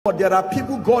But there are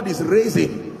people God is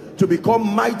raising to become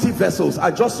mighty vessels. I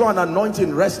just saw an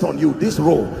anointing rest on you, this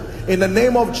row. In the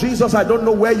name of Jesus, I don't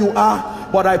know where you are,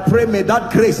 but I pray may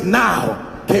that grace now,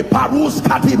 let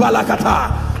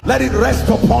it rest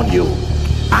upon you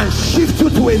and shift you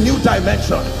to a new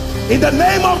dimension. In the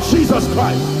name of Jesus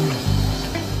Christ.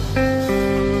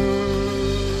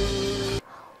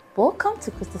 Welcome to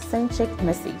Christocentric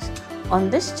Message. On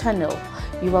this channel,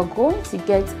 you are going to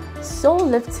get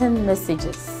soul-lifting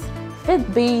messages,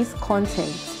 faith-based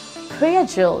content, prayer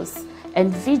drills,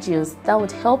 and videos that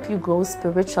would help you grow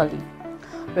spiritually.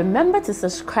 Remember to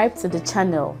subscribe to the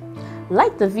channel,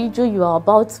 like the video you are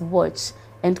about to watch,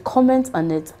 and comment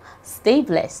on it. Stay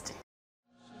blessed.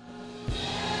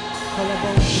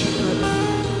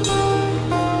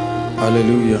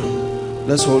 Hallelujah.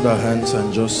 Let's hold our hands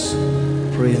and just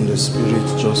pray in the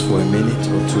spirit just for a minute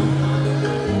or two.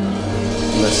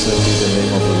 Blessed be the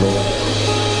name of the Lord.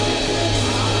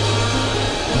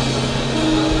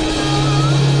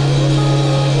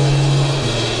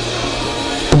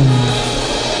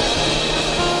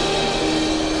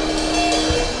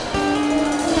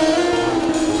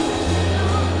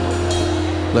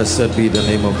 Blessed be the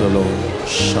name of the Lord.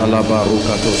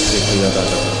 Shalabarukato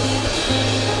Sikiyadada.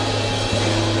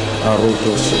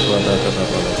 Aruto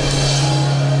Subadakadabala.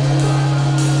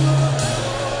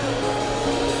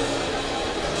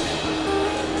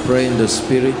 Pray in the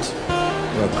spirit.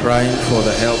 We're crying for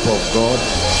the help of God.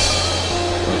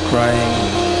 We're crying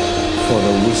for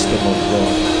the wisdom of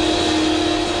God.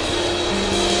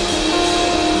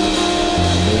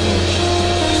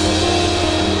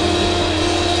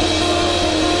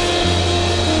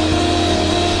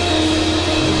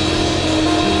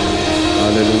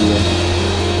 Hallelujah.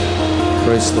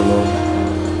 Praise the Lord.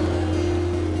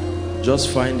 Just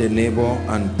find a neighbor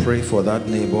and pray for that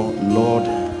neighbor. Lord,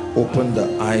 open the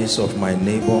eyes of my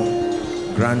neighbor.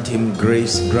 Grant him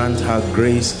grace, grant her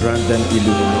grace, grant them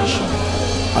illumination.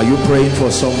 Are you praying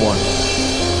for someone?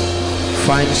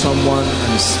 Find someone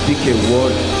and speak a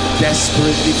word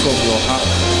desperately from your heart.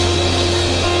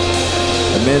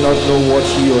 I may not know what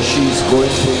he or she is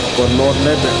going through, but Lord,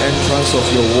 let the entrance of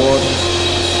your word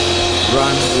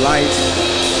grant light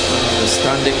and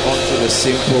understanding unto the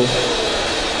simple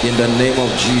in the name of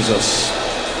Jesus.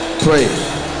 Pray.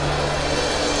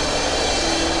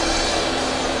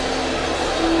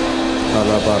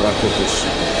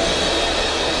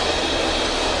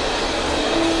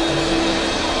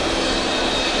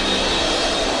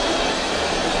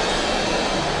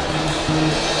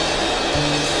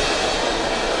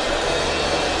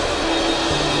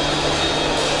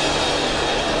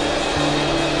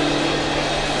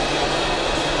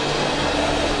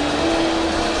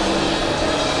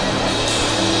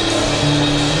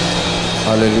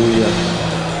 Hallelujah.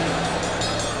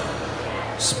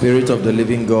 Spirit of the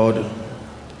living God,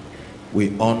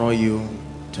 we honor you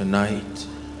tonight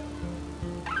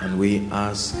and we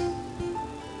ask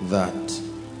that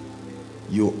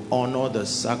you honor the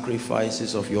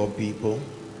sacrifices of your people.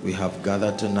 We have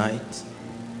gathered tonight,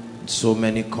 so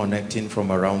many connecting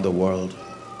from around the world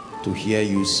to hear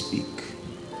you speak.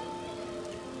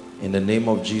 In the name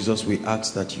of Jesus, we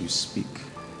ask that you speak.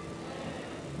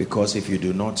 Because if you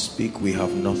do not speak, we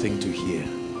have nothing to hear.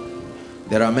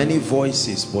 There are many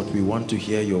voices, but we want to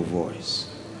hear your voice.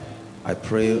 I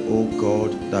pray, oh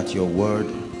God, that your word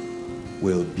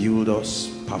will build us,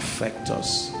 perfect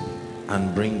us,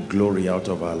 and bring glory out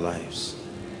of our lives.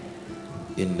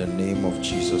 In the name of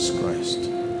Jesus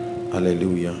Christ.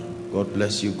 Hallelujah. God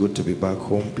bless you. Good to be back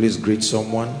home. Please greet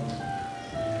someone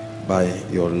by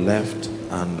your left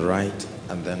and right,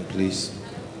 and then please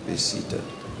be seated.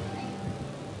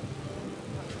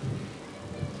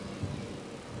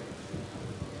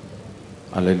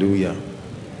 Hallelujah.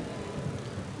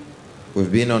 We've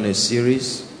been on a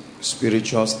series,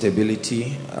 spiritual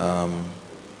stability.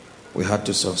 We had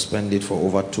to suspend it for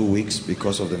over 2 weeks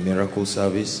because of the miracle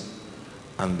service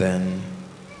and then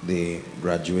the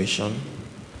graduation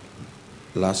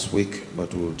last week,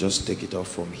 but we'll just take it off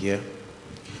from here.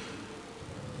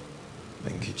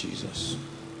 Thank you, Jesus.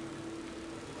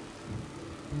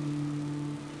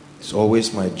 It's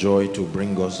always my joy to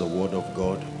bring us the word of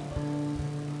God.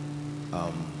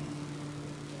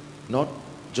 Not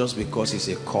just because it's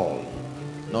a call,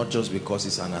 not just because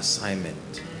it's an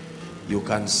assignment. You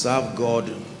can serve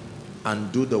God and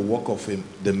do the work of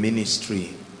the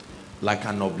ministry like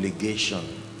an obligation.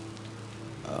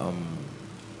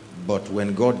 But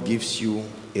when God gives you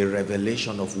a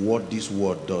revelation of what this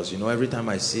word does, you know, every time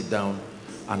I sit down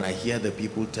and I hear the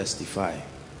people testify,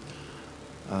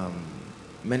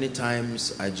 many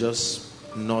times I just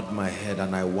nod my head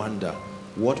and I wonder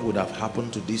what would have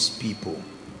happened to these people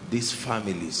these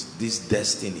families, these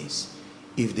destinies,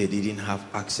 if they didn't have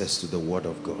access to the word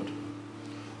of God.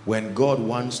 When God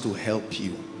wants to help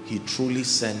you, he truly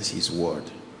sends his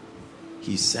word.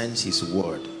 He sends his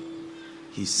word.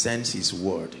 He sends his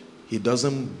word. He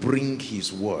doesn't bring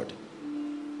his word.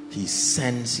 He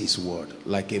sends his word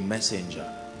like a messenger.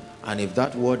 And if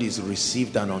that word is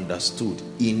received and understood,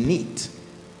 in it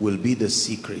will be the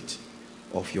secret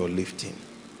of your lifting.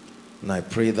 And I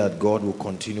pray that God will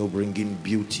continue bringing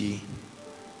beauty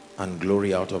and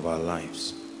glory out of our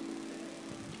lives.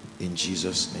 In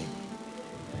Jesus' name.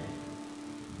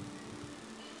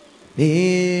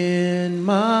 In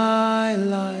my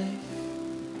life,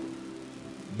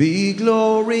 be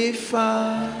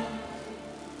glorified,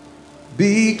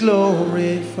 be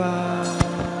glorified.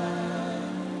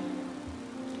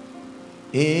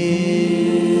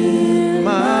 In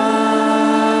my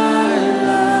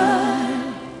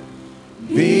life,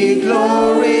 be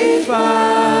glorified,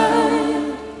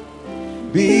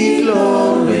 be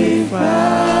glorified.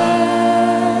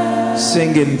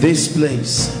 Sing in this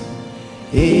place.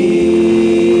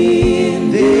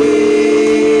 In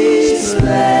this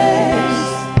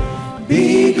place,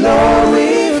 be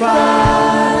glorified,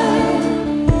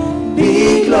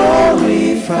 be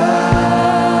glorified.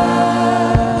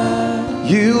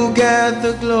 You get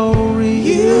the glory,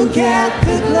 you get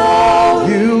the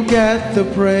glory, you get the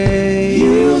praise,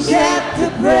 you get the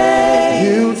praise,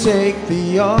 you take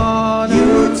the honor,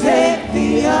 you take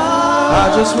the honor.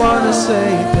 I just want to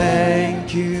say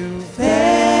thank you,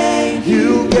 thank you.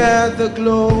 You get the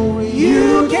glory,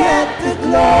 you get the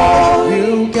glory,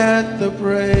 you get the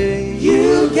praise,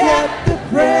 you get the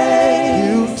praise,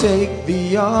 you take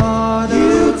the honor,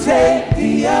 you take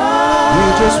the honor.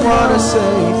 You just want to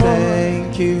say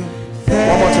thank you.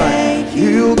 One more time.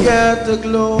 You get the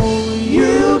glory,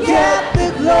 you get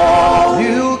the glory,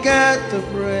 you get the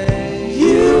praise,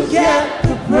 you get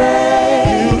the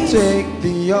praise, you take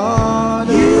the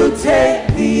honor, you take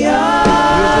the honor.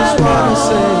 You just want to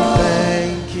say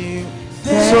thank you.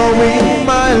 So in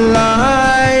my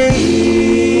life,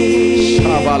 be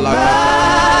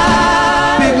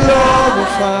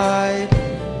glorified,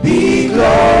 be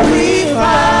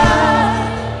glorified,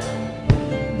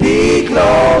 be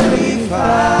glorified.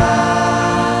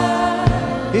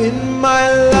 In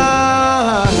my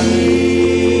life,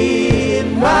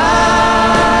 in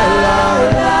my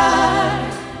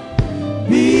life,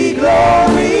 be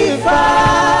glorified,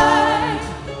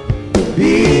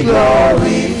 be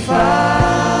glorified.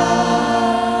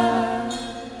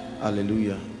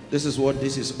 Hallelujah. This is what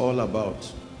this is all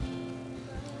about.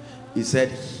 He said,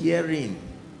 herein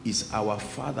is our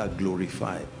Father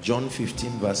glorified. John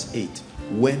 15 verse 8.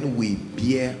 When we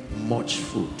bear much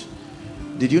fruit.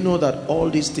 Did you know that all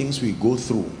these things we go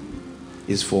through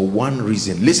is for one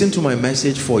reason? Listen to my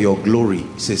message, For Your Glory.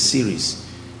 It's a series.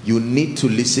 You need to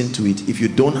listen to it. If you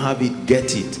don't have it,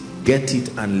 get it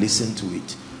and listen to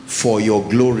it. For Your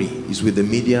Glory is with the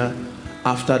media.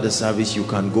 After the service, you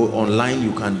can go online,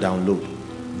 you can download.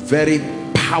 Very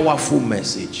powerful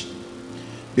message.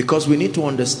 Because we need to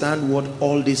understand what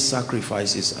all these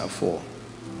sacrifices are for.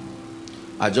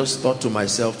 I just thought to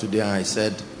myself today, I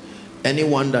said,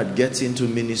 anyone that gets into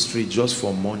ministry just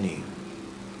for money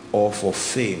or for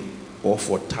fame or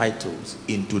for titles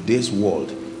in today's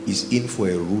world is in for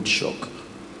a rude shock.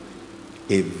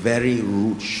 A very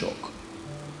rude shock.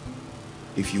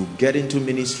 If you get into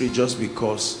ministry just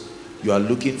because you are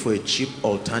looking for a cheap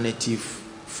alternative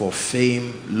for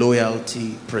fame,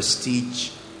 loyalty,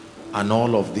 prestige, and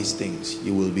all of these things,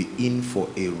 you will be in for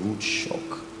a rude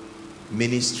shock.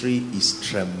 Ministry is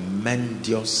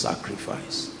tremendous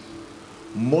sacrifice.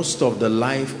 Most of the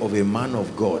life of a man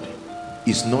of God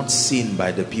is not seen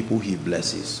by the people he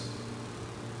blesses.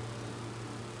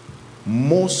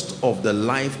 Most of the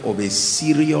life of a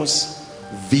serious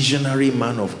visionary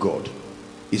man of God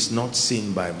is not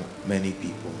seen by many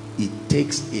people. It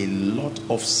takes a lot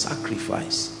of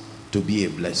sacrifice to be a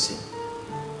blessing.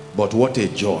 But what a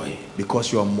joy,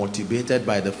 because you are motivated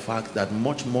by the fact that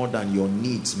much more than your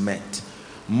needs met,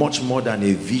 much more than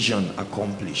a vision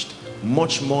accomplished,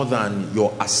 much more than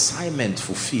your assignment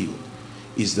fulfilled,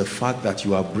 is the fact that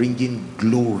you are bringing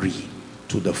glory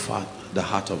to the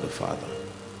heart of the Father.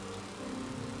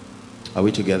 Are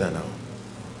we together now?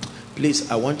 Please,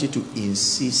 I want you to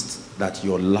insist that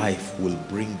your life will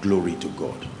bring glory to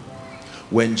God.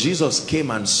 When Jesus came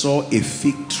and saw a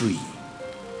fig tree,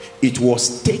 it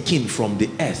was taken from the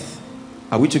earth.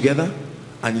 Are we together?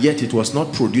 And yet it was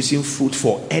not producing fruit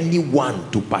for anyone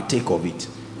to partake of it.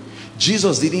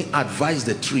 Jesus didn't advise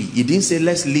the tree. He didn't say,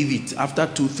 let's leave it after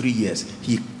 2-3 years.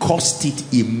 He cursed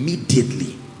it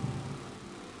immediately.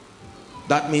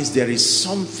 That means there is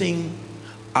something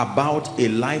about a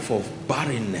life of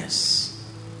barrenness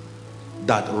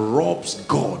that robs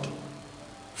God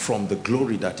from the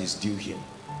glory that is due him.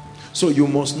 So you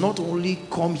must not only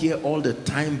come here all the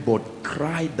time, but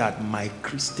cry that my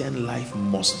Christian life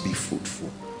must be fruitful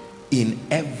in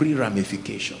every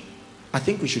ramification. I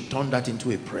think we should turn that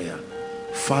into a prayer.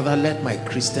 Father, let my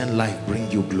Christian life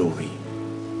bring you glory.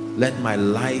 Let my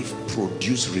life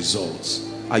produce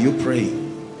results. Are you praying?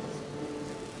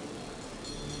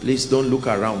 Please don't look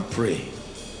around, pray.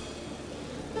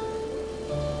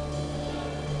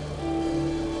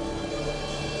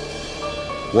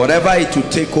 Whatever it will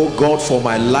take, oh God, for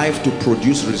my life to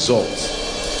produce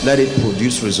results, let it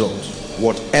produce results.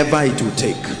 Whatever it will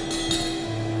take.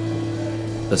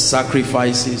 The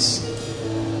sacrifices,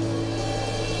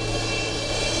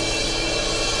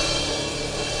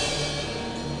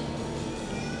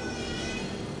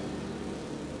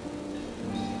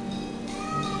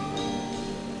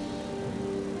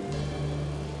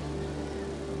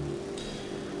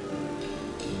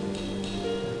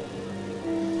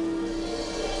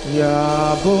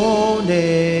 Yabone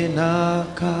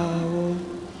nakao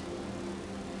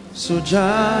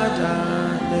sujadane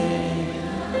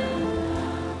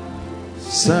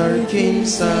sarkin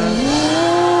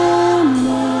salama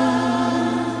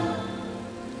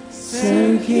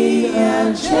sarkin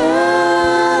ajana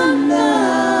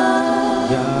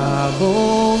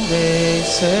yabone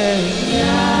se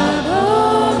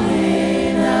yabone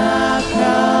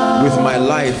nakao, with my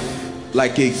life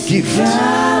like a gift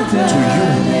to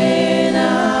you.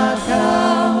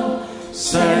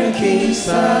 Sir King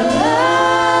Salama,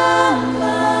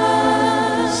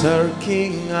 Sir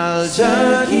King Al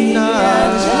Jannah.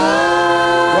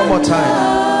 One more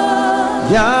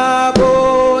time.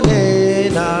 Yabone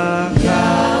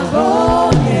nakao,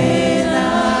 Yabone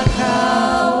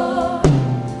nakao,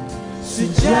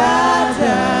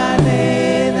 Sujadane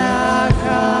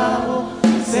nakao,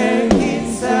 Sir King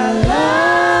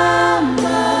Salama,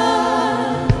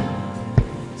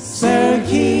 Sir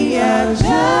King Al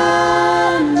Jannah.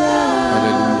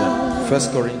 1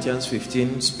 Corinthians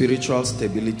 15, spiritual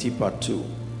stability part 2.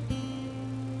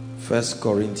 1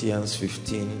 Corinthians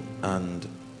 15 and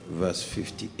verse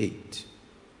 58.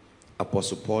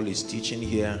 Apostle Paul is teaching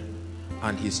here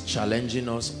and he's challenging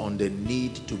us on the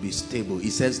need to be stable. He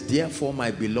says, therefore, my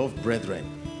beloved brethren,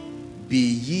 be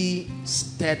ye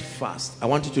steadfast. I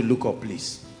want you to look up,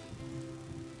 please.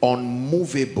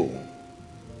 Unmovable,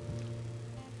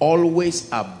 always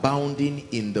abounding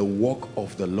in the work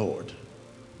of the Lord.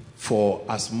 For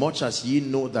as much as ye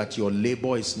know that your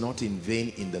labor is not in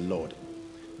vain in the Lord.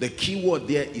 The key word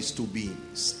there is to be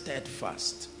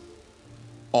steadfast,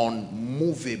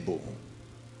 unmovable.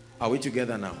 Are we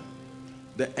together now?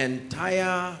 The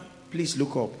entire, please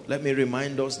look up. Let me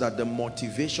remind us that the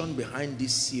motivation behind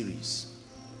this series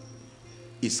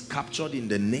is captured in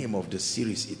the name of the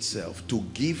series itself, to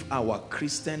give our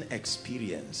Christian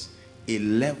experience a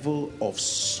level of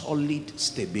solid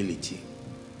stability.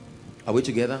 Are we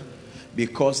together?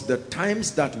 Because the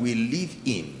times that we live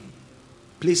in,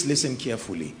 please listen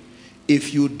carefully.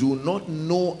 If you do not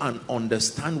know and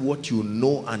understand what you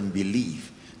know and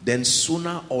believe, then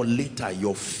sooner or later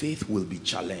your faith will be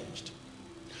challenged.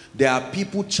 There are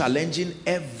people challenging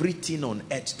everything on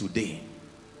earth today.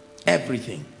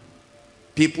 Everything.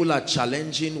 People are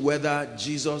challenging whether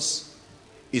Jesus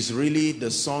is really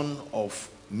the son of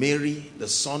Mary, the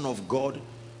son of God,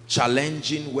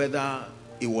 challenging whether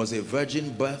it was a virgin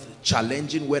birth,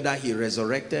 challenging whether he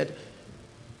resurrected.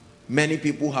 Many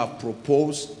people have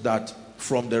proposed that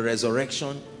from the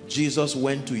resurrection, Jesus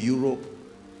went to Europe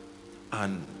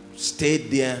and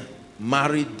stayed there,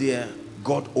 married there,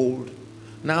 got old.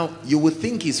 Now, you would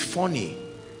think it's funny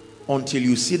until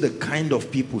you see the kind of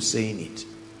people saying it.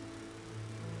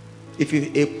 If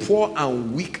a poor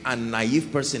and weak and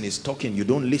naive person is talking, you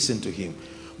don't listen to him.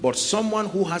 But someone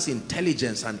who has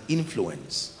intelligence and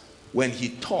influence, when he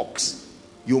talks,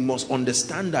 you must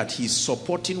understand that he's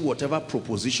supporting whatever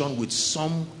proposition with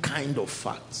some kind of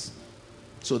facts.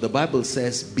 So the Bible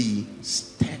says, be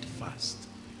steadfast.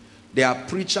 There are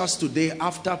preachers today,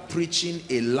 after preaching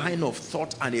a line of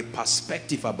thought and a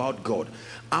perspective about God,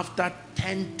 after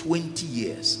 10, 20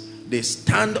 years, they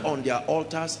stand on their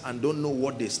altars and don't know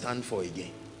what they stand for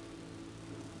again.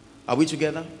 Are we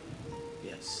together?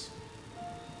 Yes.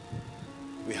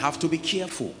 We have to be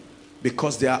careful,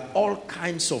 because there are all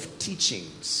kinds of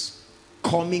teachings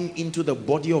coming into the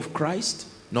body of Christ.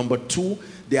 Number two,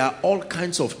 there are all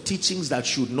kinds of teachings that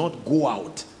should not go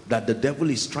out, that the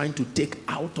devil is trying to take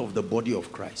out of the body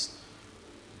of Christ.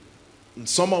 And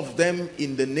some of them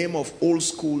in the name of old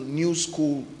school, new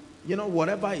school, you know,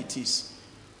 whatever it is.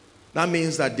 That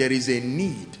means that there is a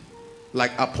need,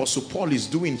 like Apostle Paul is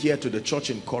doing here to the church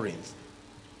in Corinth,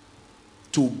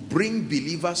 to bring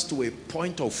believers to a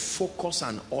point of focus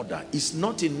and order. It's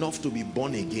not enough to be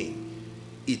born again.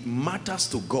 It matters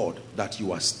to God that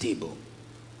you are stable.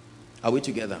 Are we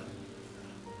together?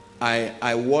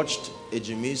 I watched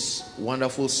Ejimi's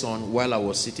wonderful son while I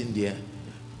was sitting there.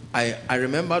 I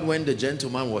remembered when the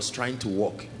gentleman was trying to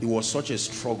walk. It was such a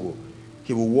struggle.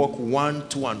 He will walk 1,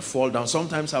 2 and fall down.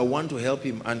 Sometimes I want to help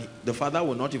him and the father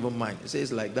will not even mind. He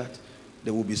says like that,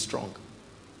 they will be strong.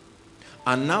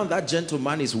 And now that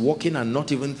gentleman is walking and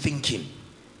not even thinking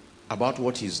about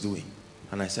what he's doing.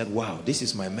 And I said, wow, this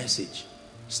is my message.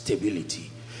 Stability.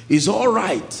 It's all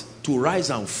right to rise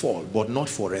and fall, but not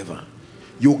forever.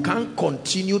 You can't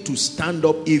continue to stand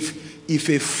up. If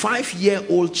a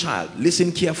 5-year-old child,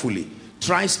 listen carefully,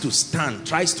 tries to stand,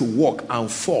 tries to walk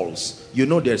and falls, you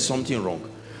know there's something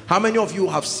wrong. How many of you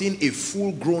have seen a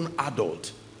full-grown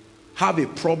adult have a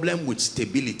problem with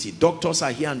stability? Doctors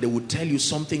are here and they will tell you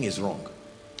something is wrong.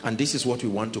 And this is what we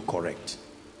want to correct.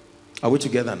 Are we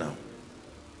together now?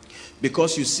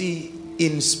 Because you see,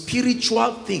 in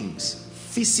spiritual things,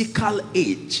 physical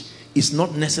age is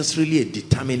not necessarily a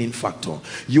determining factor.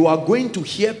 You are going to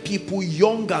hear people,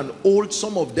 young and old,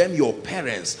 some of them your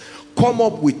parents, come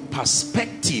up with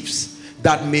perspectives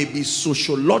that may be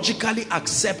sociologically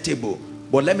acceptable,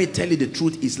 but let me tell you the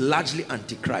truth, is largely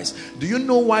antichrist. Do you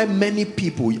know why many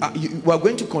people, we are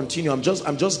going to continue, I'm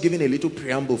just giving a little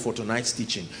preamble for tonight's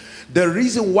teaching. The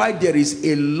reason why there is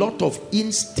a lot of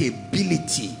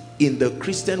instability in the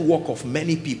Christian walk of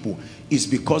many people is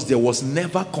because there was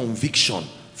never conviction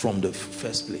from the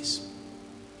first place.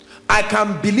 I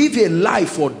can believe a lie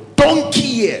for donkey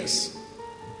years,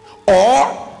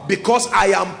 or because I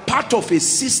am part of a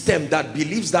system that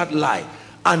believes that lie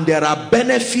and there are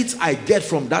benefits I get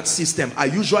from that system, I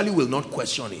usually will not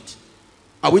question it.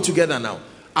 Are we together now?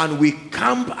 And we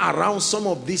camp around some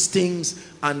of these things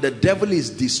and the devil is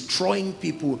destroying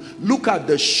people. Look at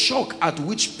the shock at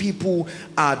which people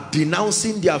are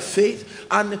denouncing their faith.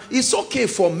 And it's okay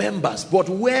for members, but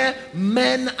where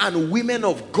men and women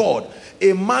of God,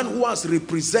 a man who has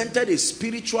represented a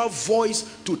spiritual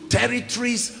voice to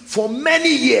territories for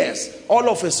many years, all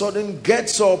of a sudden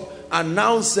gets up and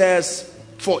now says,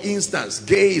 for instance,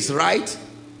 gay is right.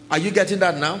 Are you getting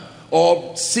that now?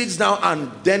 Or sits down and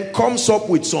then comes up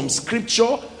with some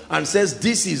scripture and says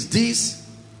this is this.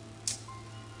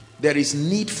 There is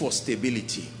need for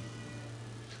stability.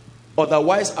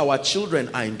 Otherwise our children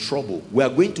are in trouble. We are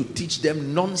going to teach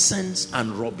them nonsense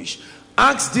and rubbish.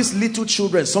 Ask these little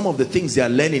children some of the things they are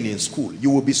learning in school.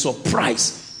 You will be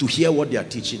surprised to hear what they are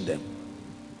teaching them.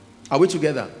 Are we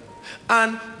together?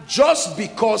 And just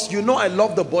because, you know, I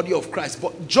love the body of Christ,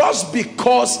 but just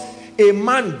because a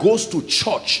man goes to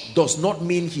church does not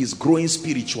mean he's growing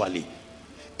spiritually.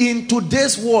 In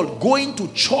today's world, going to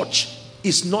church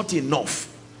is not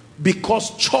enough,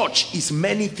 because church is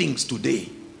many things today.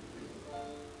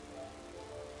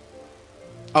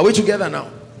 Are we together now?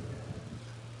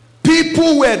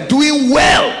 People were doing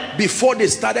well before they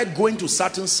started going to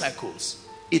certain circles.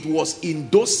 It was in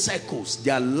those circles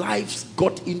their lives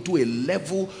got into a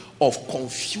level of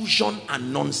confusion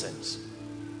and nonsense.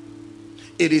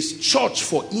 It is church,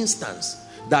 for instance,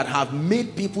 that have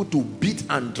made people to beat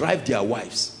and drive their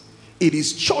wives. It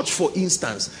is church, for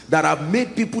instance, that have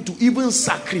made people to even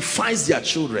sacrifice their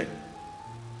children.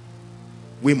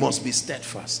 We must be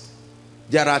steadfast.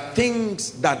 There are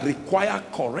things that require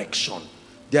correction.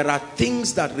 There are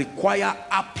things that require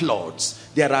applause.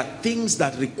 There are things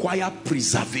that require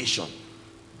preservation.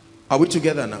 Are we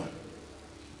together now?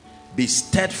 Be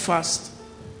steadfast,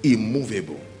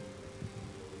 immovable.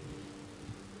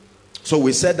 So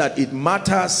we said that it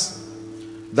matters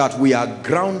that we are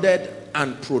grounded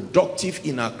and productive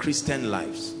in our Christian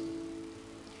lives.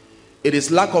 It is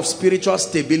lack of spiritual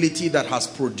stability that has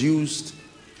produced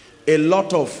a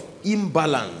lot of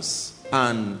imbalance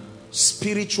and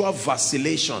spiritual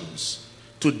vacillations.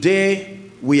 Today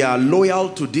we are loyal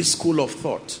to this school of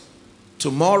thought.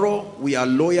 Tomorrow we are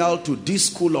loyal to this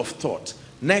school of thought.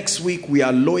 Next week we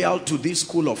are loyal to this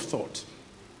school of thought.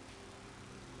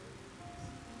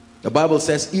 The Bible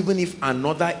says even if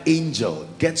another angel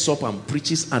gets up and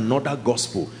preaches another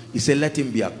gospel, he said let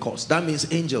him be accursed. That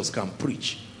means angels can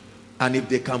preach, and if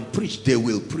they can preach, they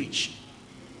will preach.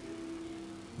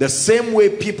 The same way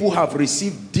people have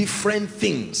received different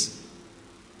things.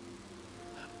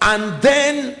 And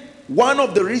then one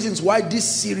of the reasons why this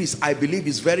series I believe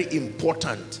is very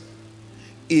important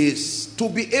is to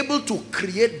be able to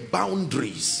create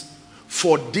boundaries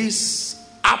for this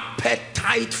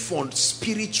appetite for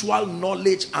spiritual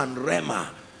knowledge and rhema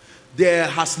There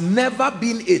has never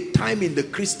been a time in the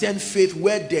Christian faith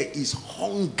where there is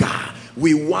hunger.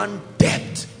 We want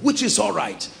depth, which is all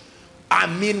right. I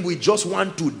mean, we just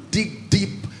want to dig deep.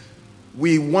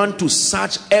 We want to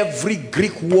search every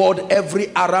Greek word,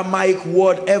 every Aramaic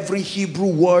word, every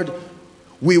Hebrew word.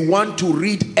 We want to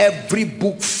read every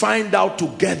book, find out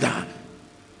together.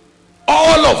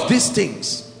 All of these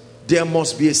things, there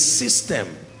must be a system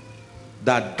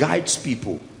that guides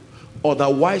people.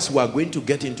 Otherwise, we are going to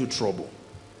get into trouble.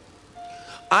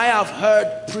 I have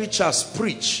heard preachers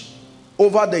preach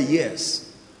over the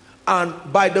years, and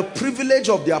by the privilege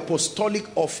of the apostolic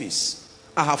office,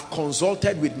 I have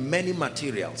consulted with many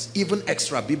materials, even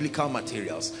extra biblical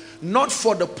materials, not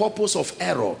for the purpose of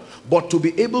error, but to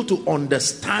be able to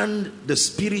understand the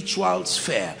spiritual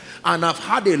sphere. And I've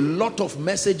had a lot of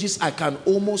messages I can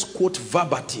almost quote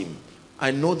verbatim.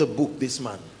 I know the book. This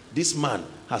man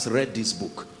has read this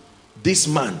book. This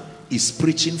man is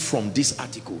preaching from this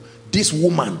article. This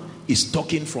woman is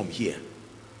talking from here.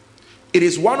 It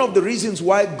is one of the reasons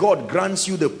why God grants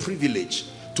you the privilege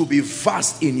to be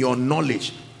vast in your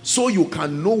knowledge, so you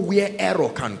can know where error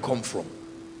can come from.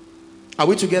 Are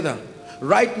we together?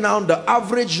 Right now, the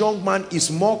average young man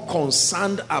is more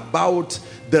concerned about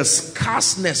the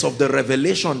scarceness of the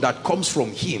revelation that comes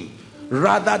from him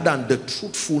rather than the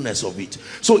truthfulness of it.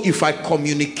 So if I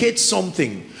communicate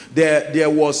something, there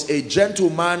was a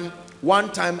gentleman, one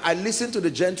time I listened to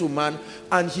the gentleman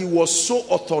and he was so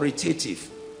authoritative.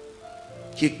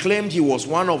 He claimed he was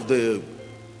one of the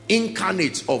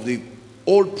incarnates of the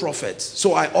old prophets.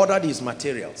 So I ordered his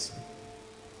materials.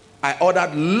 I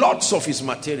ordered lots of his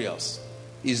materials.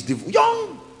 He's the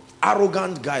young,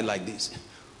 arrogant guy like this.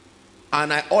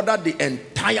 And I ordered the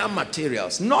entire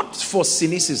materials, not for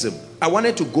cynicism. I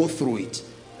wanted to go through it.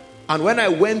 And when I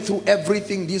went through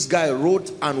everything this guy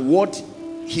wrote and what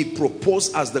he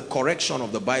proposed as the correction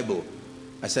of the Bible,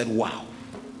 I said, wow,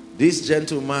 this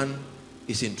gentleman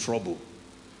is in trouble.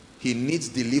 He needs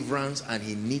deliverance and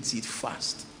he needs it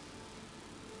fast.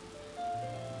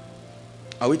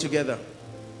 Are we together?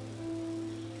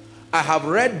 I have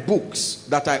read books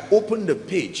that I opened the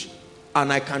page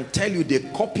and I can tell you they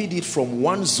copied it from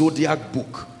one zodiac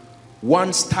book, one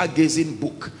stargazing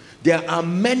book. There are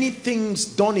many things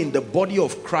done in the body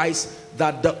of Christ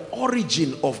that the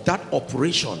origin of that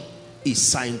operation is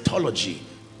Scientology.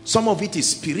 Some of it is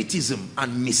spiritism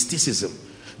and mysticism.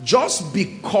 Just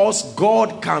because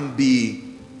God can be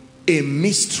a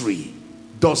mystery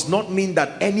does not mean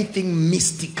that anything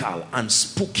mystical and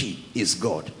spooky is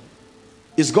God.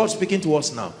 Is God speaking to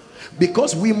us now?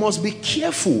 Because we must be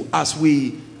careful as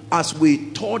we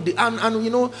taught and you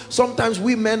know, sometimes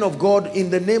we men of God, in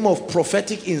the name of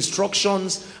prophetic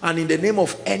instructions and in the name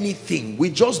of anything, we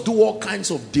just do all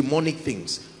kinds of demonic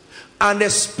things. And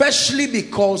especially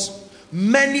because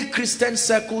many Christian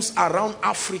circles around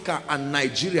Africa and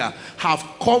Nigeria have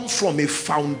come from a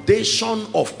foundation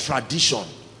of tradition.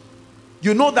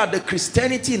 You know that the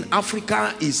Christianity in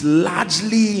Africa is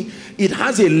largely, it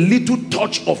has a little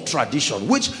touch of tradition,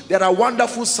 which there are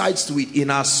wonderful sides to it. In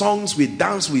our songs, we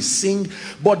dance, we sing,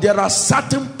 but there are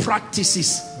certain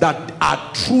practices that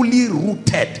are truly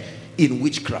rooted in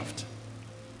witchcraft.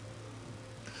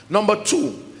 Number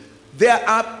two, there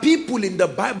are people in the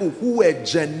Bible who were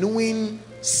genuine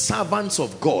servants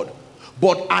of God,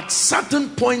 but at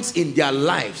certain points in their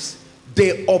lives,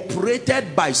 they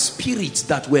operated by spirits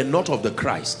that were not of the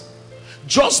Christ.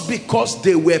 Just because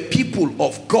they were people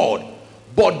of God,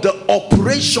 but the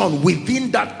operation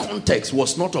within that context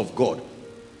was not of God.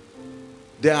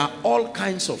 There are all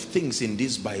kinds of things in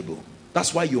this Bible.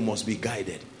 That's why you must be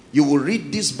guided. You will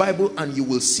read this Bible and you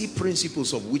will see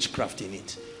principles of witchcraft in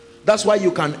it. That's why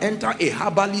you can enter a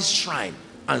herbalist shrine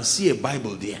and see a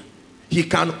Bible there. He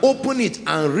can open it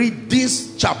and read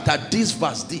this chapter, this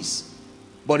verse, this.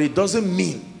 But it doesn't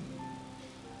mean.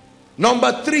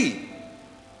 Number three,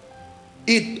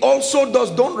 it also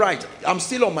does, don't write, I'm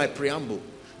still on my preamble.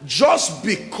 Just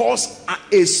because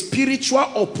a spiritual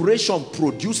operation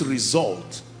produces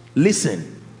result,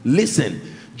 listen,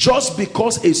 just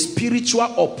because a spiritual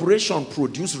operation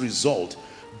produces result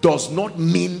does not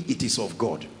mean it is of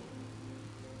God.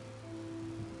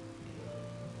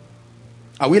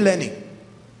 Are we learning?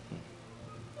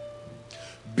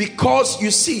 Because you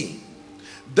see,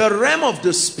 the realm of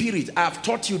the spirit, I have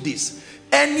taught you this,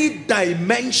 any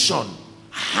dimension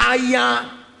higher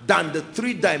than the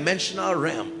three-dimensional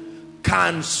realm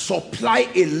can supply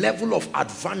a level of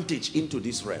advantage into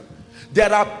this realm.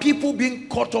 There are people being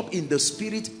caught up in the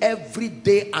spirit every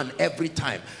day and every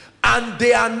time, and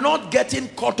they are not getting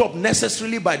caught up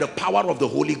necessarily by the power of the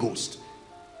Holy Ghost.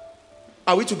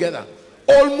 Are we together?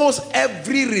 Almost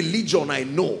every religion I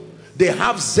know, They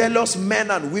have zealous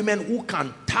men and women who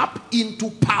can tap into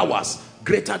powers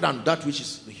greater than that which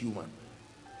is human.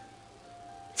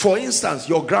 For instance,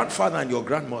 your grandfather and your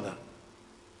grandmother.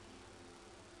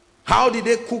 How did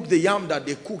they cook the yam that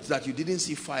they cooked that you didn't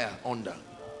see fire under?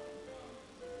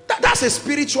 That's a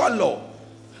spiritual law.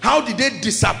 How did they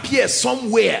disappear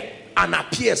somewhere and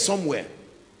appear somewhere?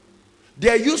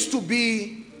 There used to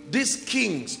be these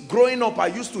kings. Growing up, I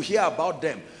used to hear about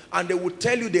them. And they would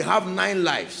tell you they have 9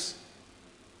 lives.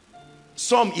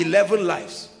 Some 11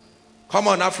 lives. Come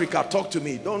on, Africa, talk to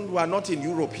me. We are not in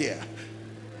Europe here.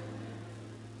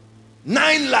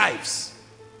 9 lives.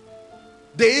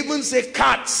 They even say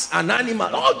cats and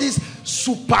animals. All these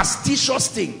superstitious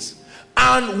things.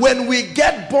 And when we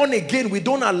get born again, we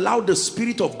don't allow the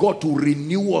Spirit of God to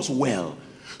renew us well.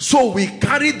 So we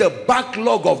carry the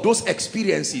backlog of those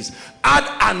experiences,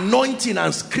 add anointing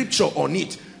and scripture on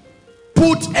it,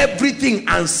 put everything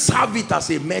and serve it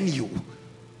as a menu.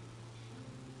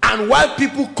 And while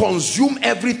people consume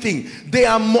everything, they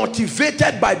are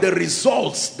motivated by the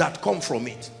results that come from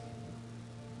it.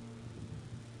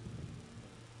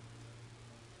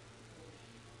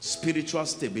 Spiritual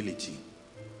stability.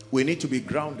 We need to be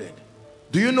grounded.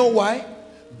 Do you know why?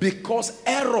 Because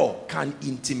error can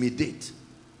intimidate.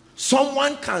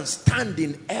 Someone can stand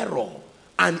in error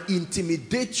and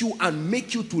intimidate you and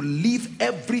make you to leave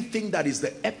everything that is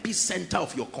the epicenter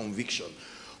of your conviction.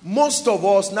 Most of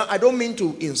us, now I don't mean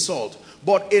to insult,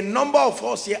 but a number of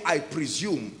us here, I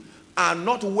presume, are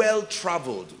not well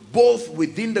traveled, both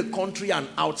within the country and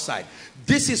outside.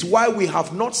 This is why we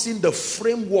have not seen the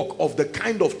framework of the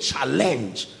kind of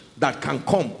challenge that can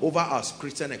come over our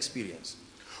Christian experience.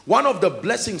 One of the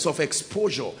blessings of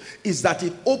exposure is that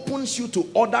it opens you to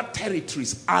other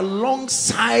territories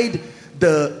alongside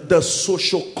the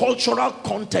socio-cultural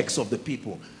context of the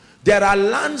people. There are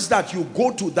lands that you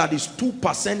go to that is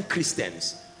 2%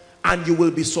 Christians, and you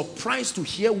will be surprised to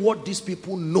hear what these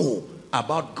people know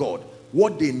about God,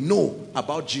 what they know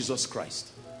about Jesus Christ.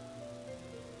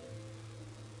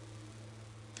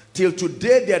 Till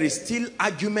today, there is still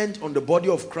argument on the body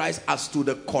of Christ as to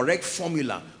the correct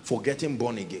formula for getting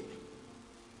born again.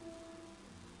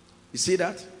 You see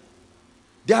that?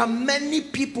 There are many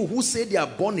people who say they are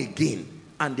born again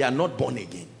and they are not born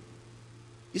again.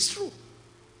 It's true.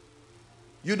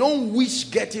 You don't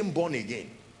wish getting born again.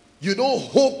 You don't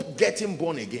hope getting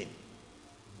born again.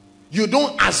 You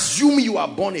don't assume you are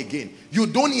born again. You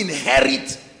don't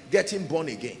inherit getting born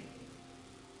again.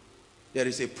 There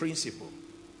is a principle.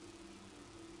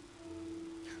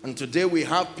 And today we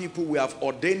have people, we have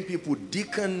ordained people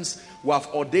deacons, we have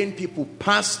ordained people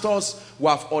pastors, we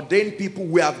have ordained people,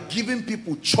 we have given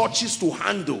people churches to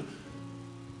handle.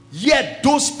 Yet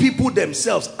those people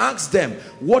themselves, ask them,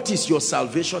 what is your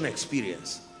salvation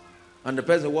experience? And the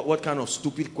person, what kind of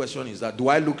stupid question is that? Do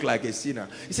I look like a sinner?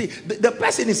 You see, the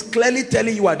person is clearly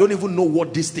telling you, I don't even know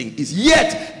what this thing is.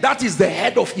 Yet, that is the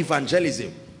head of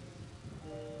evangelism.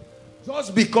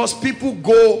 Just because people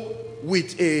go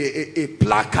with a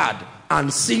placard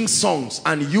and sing songs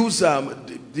and use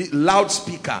the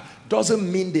loudspeaker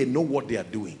doesn't mean they know what they are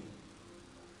doing.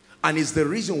 And it's the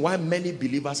reason why many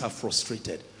believers are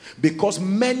frustrated. Because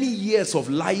many years of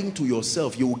lying to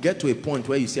yourself, you will get to a point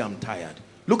where you say, I'm tired.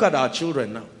 Look at our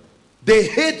children now. They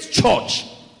hate church.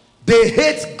 They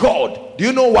hate God. Do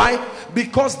you know why?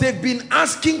 Because they've been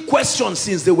asking questions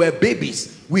since they were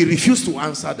babies. We refuse to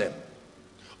answer them.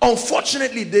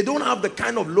 Unfortunately, they don't have the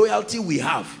kind of loyalty we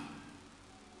have.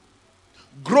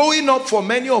 Growing up, for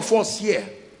many of us here,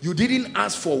 you didn't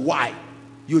ask for why.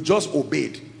 You just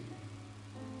obeyed.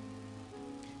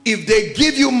 If they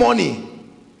give you money,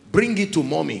 bring it to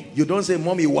mommy. You don't say,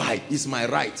 mommy, why? It's my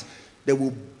right. They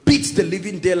will beat the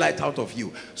living daylight out of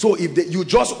you. So if you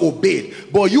just obeyed.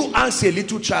 But you ask a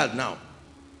little child now,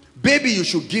 baby, you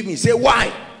should give me. Say,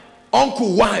 why?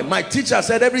 Uncle, why? My teacher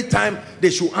said every time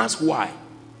they should ask why.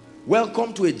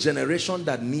 Welcome to a generation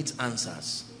that needs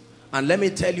answers. And let me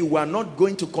tell you, we are not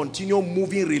going to continue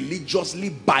moving religiously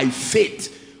by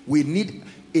faith. We need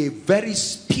a very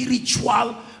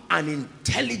spiritual and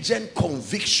intelligent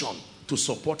conviction to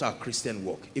support our Christian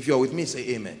walk. If you're with me, say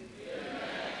amen. Amen.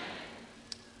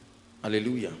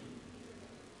 Hallelujah.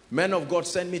 Men of God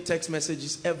send me text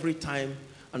messages every time,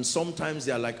 and sometimes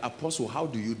they are like, Apostle, how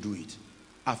do you do it?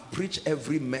 I've preached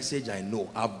every message I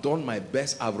know. I've done my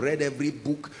best. I've read every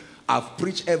book. I've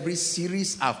preached every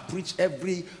series. I've preached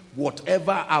every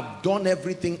whatever. I've done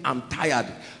everything. I'm tired.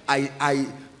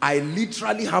 I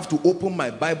literally have to open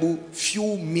my Bible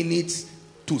few minutes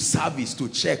to service to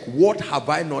check, what have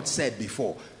I not said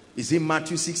before? Is it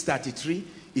Matthew 6:33?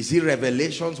 Is it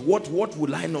Revelations? What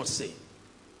will I not say?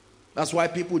 That's why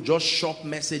people just shop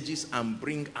messages and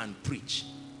bring and preach.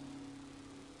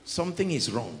 Something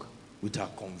is wrong with our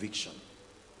conviction.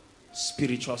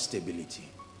 Spiritual stability.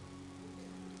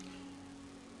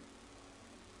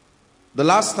 The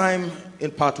last time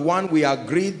in part 1, we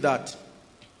agreed that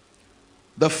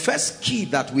the first key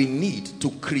that we need to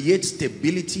create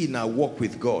stability in our walk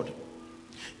with God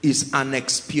is an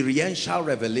experiential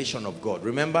revelation of God.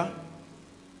 Remember?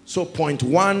 So point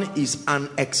 1 is an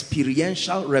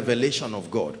experiential revelation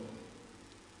of God.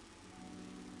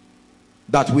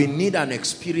 That we need an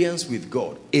experience with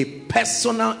God. A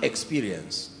personal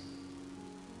experience.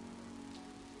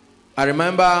 I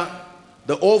remember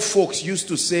the old folks used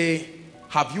to say,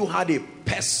 have you had a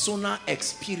personal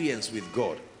experience with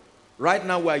God? Right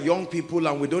now we're young people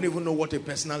and we don't even know what a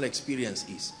personal experience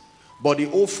is. But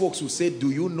the old folks will say, do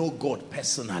you know God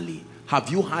personally? Have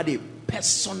you had a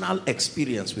personal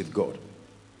experience with God?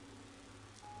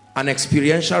 An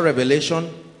experiential revelation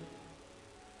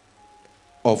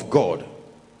of God.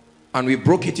 And we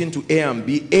broke it into A and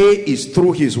B. A is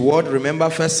through his word. Remember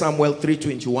 1 Samuel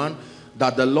 3:21,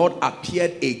 that the Lord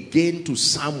appeared again to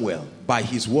Samuel by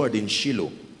his word in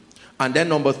Shiloh. And then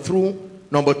number 2,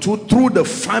 through the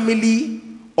family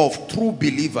of true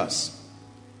believers.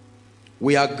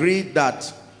 We agreed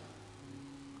that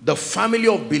the family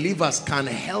of believers can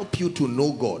help you to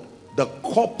know God. The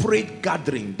corporate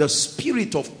gathering, the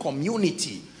spirit of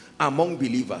community among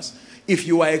believers. If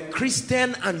you are a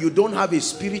Christian and you don't have a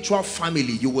spiritual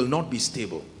family, you will not be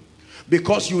stable.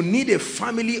 Because you need a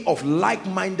family of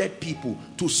like-minded people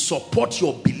to support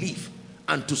your belief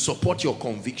and to support your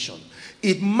conviction.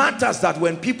 It matters that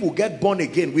when people get born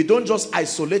again, we don't just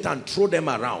isolate and throw them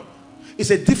around. It's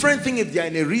a different thing if they are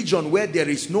in a region where there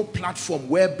is no platform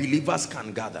where believers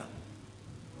can gather.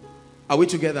 Are we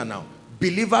together now?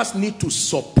 Believers need to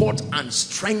support and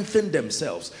strengthen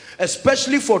themselves,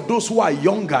 especially for those who are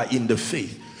younger in the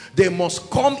faith. They must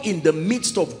come in the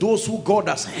midst of those who God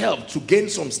has helped to gain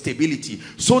some stability,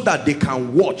 so that they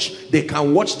can watch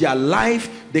their life,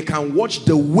 they can watch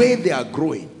the way they are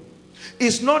growing.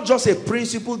 It's not just a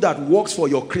principle that works for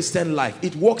your Christian life,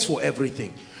 it works for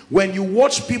everything. When you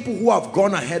watch people who have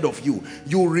gone ahead of you,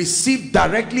 you receive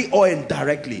directly or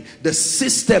indirectly the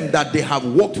system that they have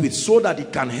worked with, so that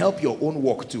it can help your own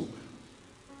work too.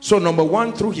 So number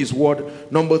 1, through his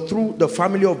word. Number 2, the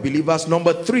family of believers.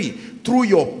 Number 3, through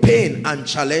your pain and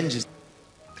challenges.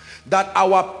 That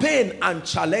our pain and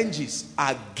challenges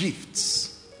are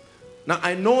gifts. Now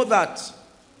I know that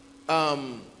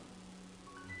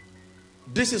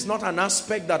this is not an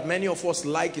aspect that many of us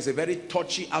like. It's a very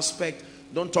touchy aspect.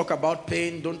 Don't talk about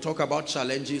pain, don't talk about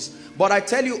challenges. But I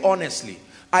tell you honestly,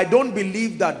 I don't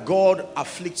believe that God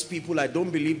afflicts people. I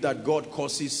don't believe that God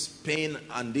causes pain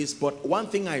and this. But one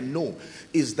thing I know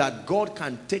is that God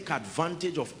can take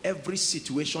advantage of every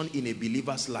situation in a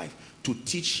believer's life to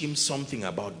teach him something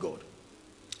about God.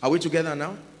 Are we together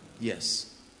now?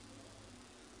 Yes.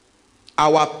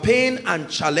 Our pain and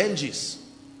challenges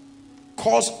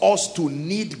cause us to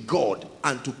need God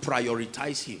and to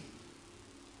prioritize him.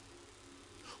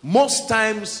 Most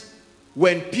times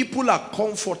when people are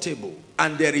comfortable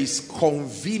and there is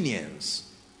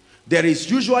convenience, there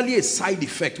is usually a side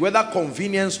effect, whether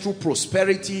convenience through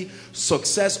prosperity,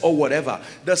 success or whatever.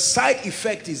 The side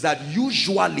effect is that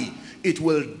usually it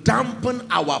will dampen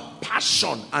our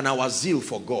passion and our zeal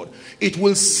for God. It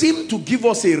will seem to give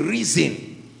us a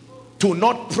reason to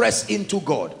not press into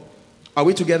God. Are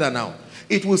we together now?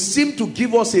 It will seem to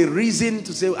give us a reason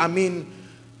to say,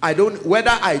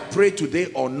 whether I pray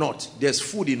today or not, there's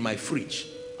food in my fridge.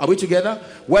 Are we together?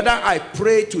 Whether I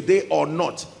pray today or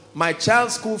not, my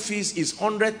child's school fees is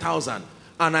 100,000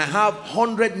 and I have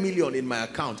 100 million in my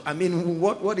account.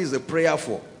 What is the prayer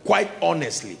for? Quite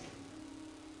honestly.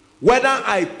 Whether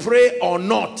I pray or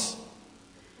not,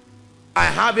 I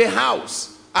have a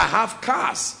house, I have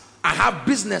cars, I have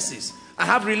businesses, I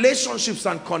have relationships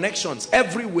and connections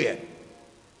everywhere.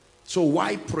 So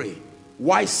why pray?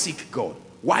 Why seek God?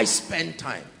 Why spend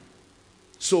time?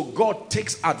 So God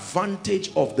takes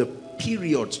advantage of the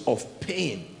periods of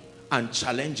pain and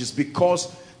challenges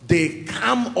because they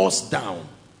calm us down.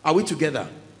 Are we together?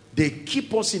 They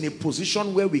keep us in a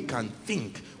position where we can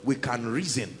think, we can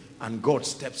reason, and God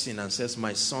steps in and says,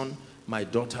 my son, my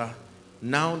daughter,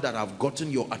 now that I've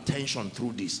gotten your attention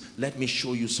through this, let me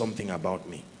show you something about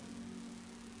me.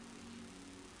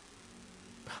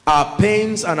 Our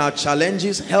pains and our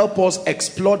challenges help us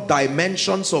explore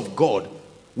dimensions of God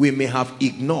we may have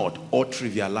ignored or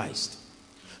trivialized.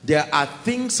 There are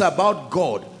things about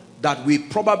God that we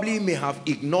probably may have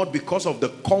ignored because of the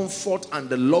comfort and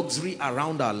the luxury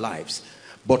around our lives.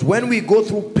 But when we go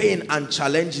through pain and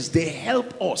challenges, they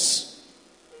help us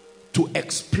to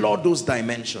explore those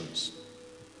dimensions.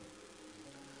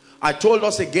 I told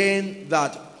us again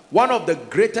that one of the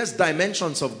greatest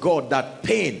dimensions of God that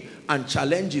pain and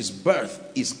challenges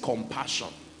birth is compassion.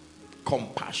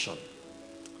 Compassion.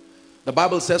 The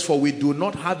Bible says, for we do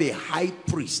not have a high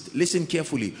priest, listen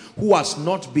carefully, who has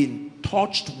not been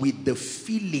touched with the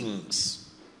feelings.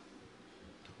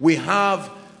 We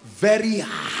have very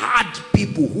hard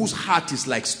people whose heart is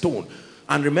like stone.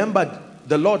 And remember,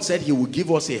 the Lord said he will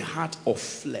give us a heart of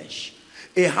flesh.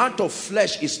 A heart of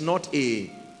flesh is not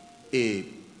a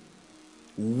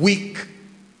weak,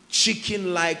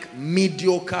 chicken-like,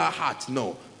 mediocre heart.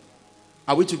 No.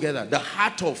 Are we together? The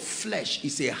heart of flesh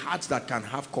is a heart that can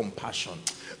have compassion.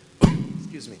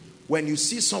 Excuse me. When you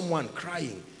see someone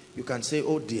crying, you can say,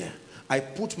 oh dear, I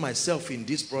put myself in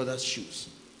this brother's shoes.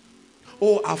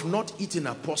 Oh, I've not eaten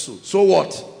apostle. So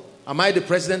what? Am I the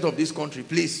president of this country?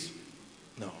 Please.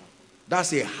 No.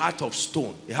 That's a heart of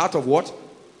stone. A heart of what?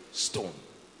 Stone.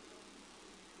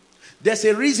 There's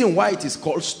a reason why it is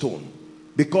called stone.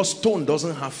 Because stone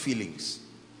doesn't have feelings.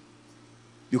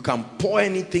 You can pour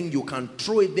anything, you can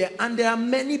throw it there. And there are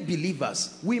many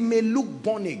believers. We may look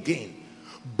born again.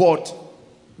 But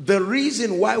the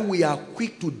reason why we are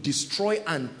quick to destroy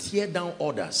and tear down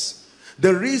others,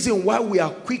 the reason why we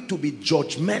are quick to be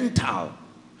judgmental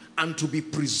and to be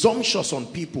presumptuous on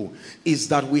people, is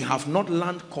that we have not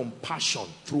learned compassion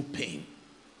through pain.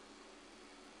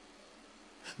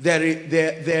 There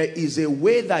is a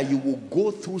way that you will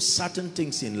go through certain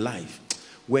things in life.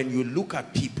 When you look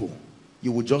at people,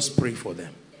 you will just pray for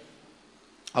them.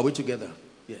 Are we together?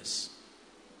 Yes.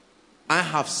 I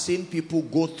have seen people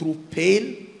go through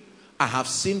pain. I have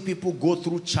seen people go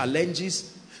through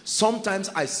challenges. Sometimes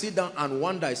I sit down and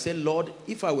wonder, I say, Lord,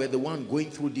 if I were the one going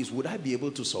through this, would I be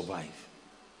able to survive?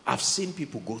 I've seen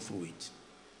people go through it.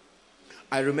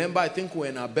 I remember, I think we were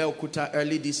in Abeokuta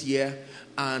early this year,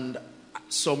 and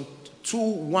some two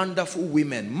wonderful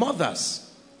women,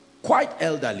 mothers, quite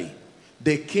elderly,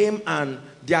 they came, and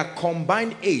their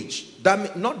combined age,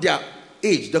 not their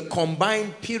age, the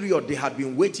combined period they had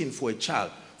been waiting for a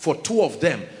child, for two of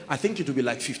them, I think it would be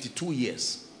like 52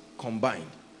 years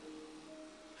combined.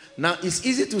 Now, it's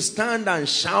easy to stand and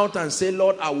shout and say,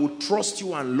 Lord, I will trust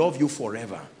you and love you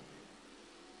forever.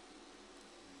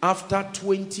 After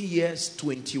 20 years,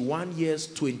 21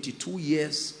 years, 22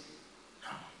 years,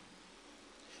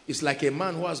 it's like a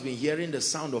man who has been hearing the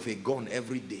sound of a gun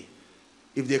every day.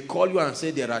 If they call you and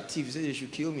say there are thieves, say they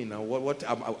should kill me now. What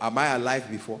am I alive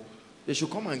before? They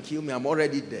should come and kill me. I'm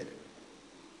already dead.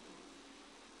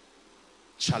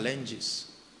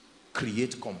 Challenges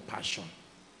create compassion.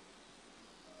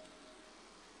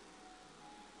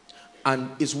 And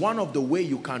it's one of the way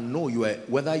you can know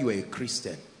whether you are a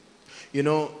Christian. You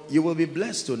know, you will be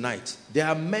blessed tonight. There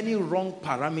are many wrong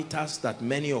parameters that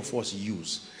many of us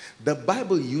use. The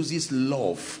Bible uses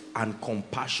love and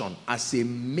compassion as a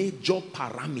major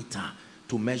parameter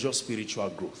to measure spiritual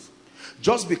growth.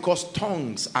 Just because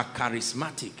tongues are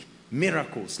charismatic,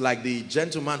 miracles, like the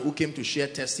gentleman who came to share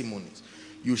testimonies.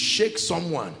 You shake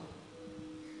someone,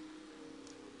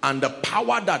 and the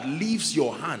power that leaves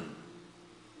your hand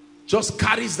just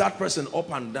carries that person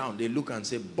up and down. They look and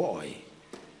say, boy,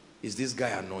 is this guy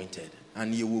anointed?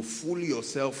 And you will fool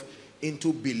yourself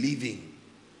into believing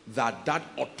that that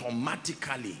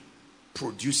automatically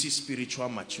produces spiritual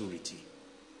maturity.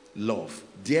 Love.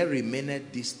 There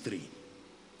remaineth these three.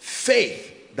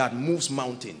 Faith that moves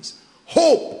mountains.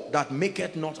 Hope that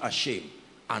maketh not ashamed.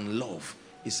 And love.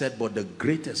 He said, but the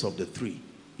greatest of the three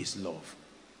is love.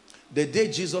 The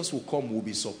day Jesus will come, we'll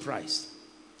be surprised.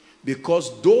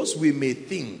 Because those we may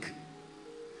think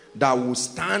that will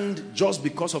stand just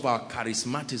because of our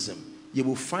charismatism, you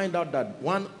will find out that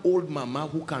one old mama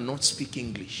who cannot speak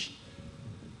English,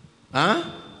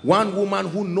 one woman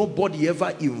who nobody ever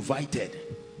invited,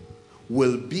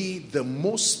 will be the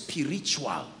most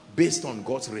spiritual based on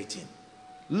God's rating.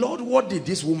 Lord, what did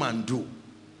this woman do?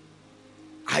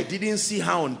 I didn't see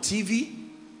her on TV.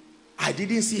 I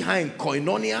didn't see her in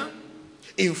Koinonia.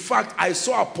 In fact, I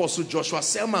saw Apostle Joshua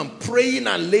Selman praying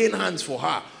and laying hands for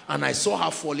her, and I saw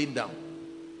her falling down.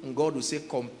 And God will say,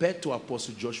 compared to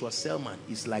Apostle Joshua Selman,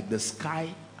 it's like the sky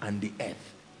and the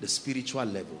earth, the spiritual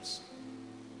levels.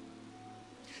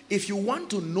 If you want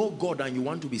to know God and you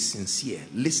want to be sincere,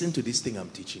 listen to this thing I'm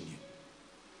teaching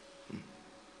you.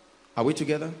 Are we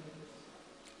together?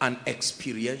 An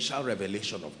experiential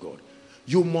revelation of God.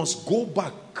 You must go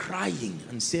back crying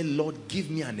and say, Lord, give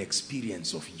me an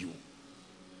experience of you.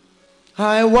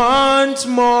 I want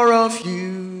more of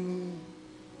you.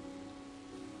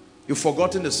 You've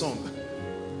forgotten the song.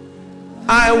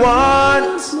 I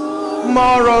want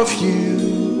more of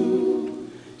you,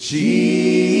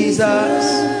 Jesus.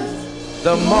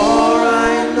 The more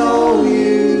I know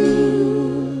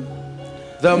you,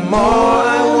 the more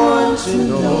I want to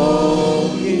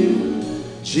know you,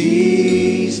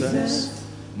 Jesus.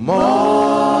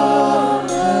 More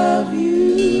of you.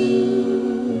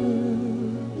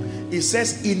 It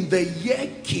says, in the year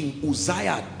King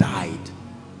Uzziah died,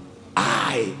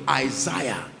 I,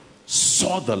 Isaiah,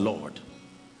 saw the Lord.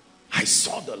 I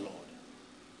saw the Lord.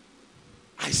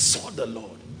 I saw the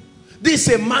Lord. This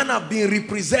is a man I've been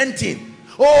representing.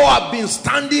 Oh, I've been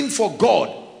standing for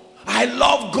God. I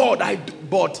love God.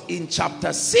 But in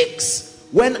chapter 6,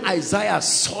 when Isaiah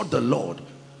saw the Lord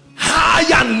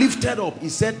high and lifted up, he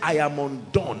said, I am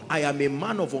undone. I am a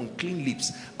man of unclean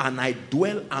lips, and I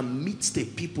dwell amidst a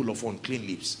people of unclean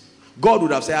lips. God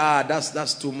would have said,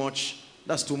 that's too much.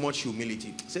 That's too much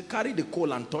humility. He said, carry the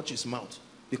coal and touch his mouth,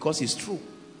 because it's true.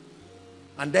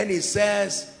 And then he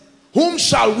says, whom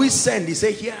shall we send? He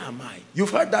said, here am I.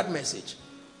 You've heard that message.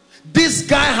 This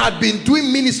guy had been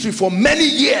doing ministry for many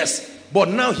years, but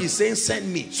now he's saying,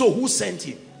 send me. So who sent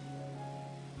him?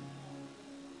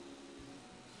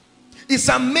 It's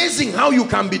amazing how you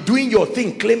can be doing your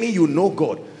thing, claiming you know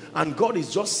God, and God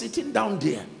is just sitting down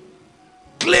there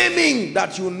claiming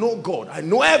that you know God. I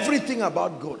know everything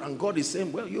about God. And God is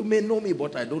saying, well, you may know me,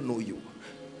 but I don't know you.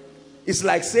 It's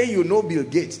like saying you know Bill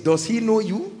Gates. Does he know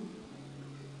you?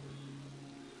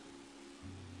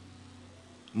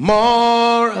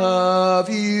 More of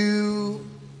you,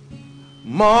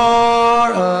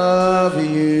 more of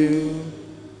you,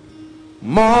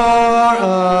 more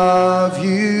of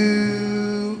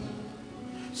you,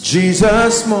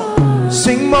 Jesus. More,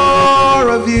 sing more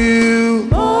of you,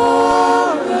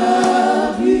 more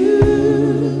of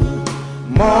you,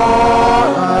 more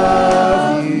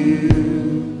of you,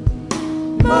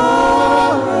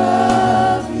 more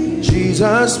of you,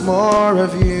 Jesus. More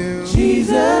of you,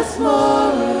 Jesus.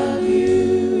 More of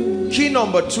you. Key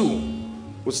number 2.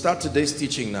 We'll start today's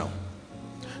teaching now.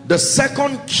 The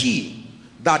second key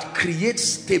that creates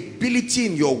stability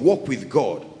in your walk with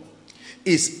God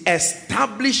is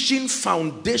establishing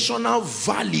foundational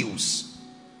values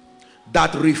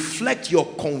that reflect your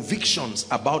convictions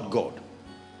about God.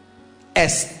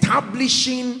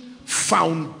 Establishing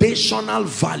foundational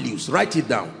values, write it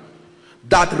down,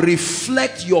 that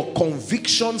reflect your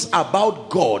convictions about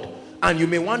God, and you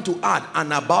may want to add,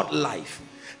 and about life.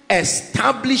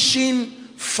 Establishing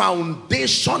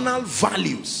foundational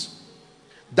values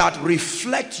that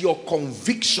reflect your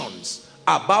convictions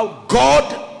about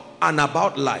God and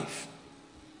about life.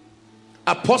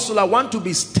 Apostle, I want to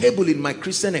be stable in my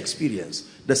Christian experience.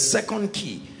 The second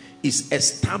key is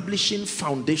establishing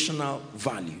foundational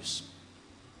values.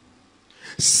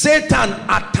 Satan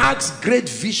attacks great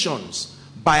visions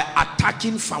by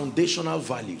attacking foundational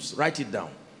values. Write it down.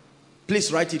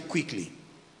 Please write it quickly.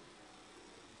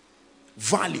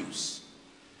 Values.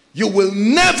 You will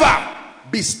never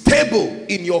be stable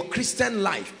in your Christian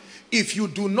life if you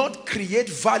do not create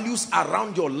values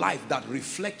around your life that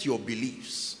reflect your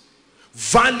beliefs.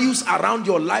 Values around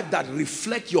your life that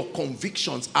reflect your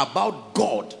convictions about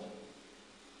God.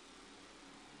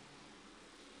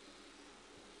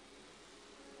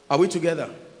 Are we together?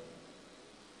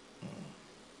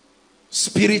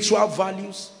 Spiritual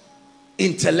values,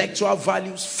 intellectual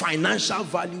values, financial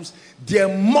values. There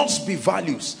must be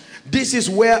values. This is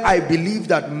where I believe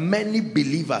that many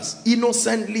believers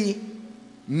innocently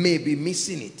may be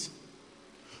missing it.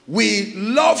 We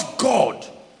love God,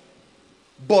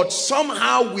 but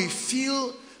somehow we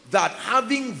feel that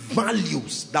having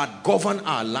values that govern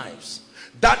our lives,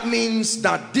 that means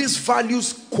that these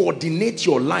values coordinate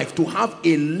your life to have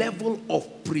a level of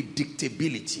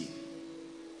predictability.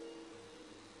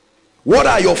 What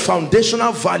are your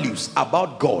foundational values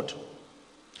about God?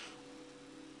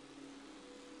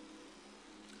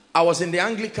 I was in the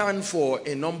Anglican for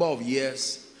a number of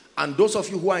years, and those of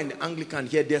you who are in the Anglican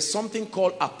here, there's something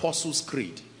called Apostles'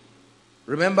 Creed.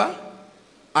 Remember?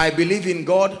 I believe in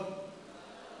God.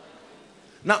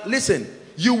 Now listen,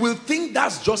 you will think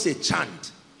that's just a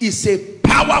chant. It's a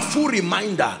powerful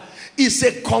reminder. It's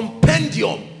a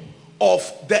compendium of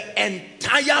the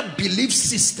entire belief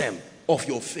system of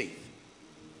your faith.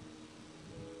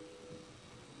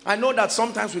 I know that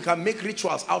sometimes we can make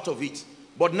rituals out of it,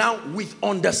 but now with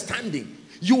understanding,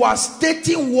 you are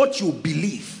stating what you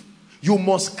believe. You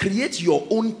must create your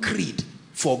own creed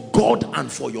for God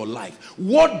and for your life.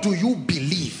 What do you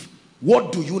believe?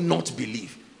 What do you not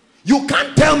believe? You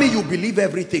can't tell me you believe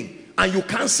everything, and you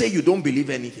can't say you don't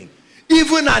believe anything.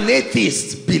 Even an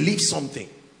atheist believes something.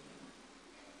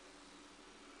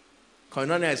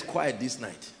 Koinonia is quiet this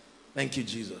night. Thank you,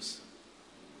 Jesus.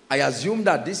 I assume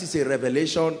that this is a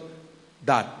revelation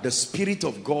that the Spirit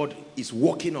of God is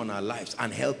working on our lives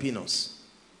and helping us.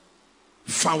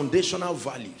 Foundational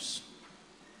values.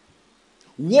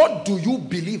 What do you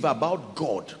believe about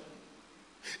God?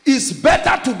 It's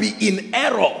better to be in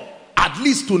error, at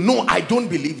least to know I don't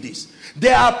believe this.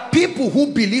 There are people who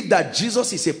believe that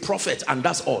Jesus is a prophet and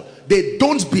that's all. They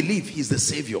don't believe he's the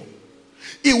Savior.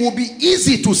 It will be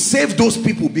easy to save those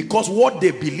people because what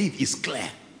they believe is clear.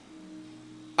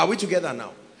 Are we together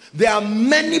now? There are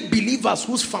many believers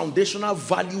whose foundational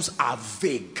values are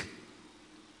vague.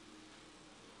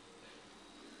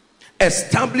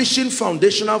 Establishing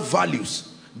foundational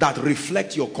values that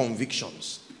reflect your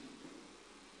convictions.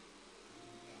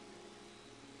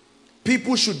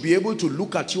 People should be able to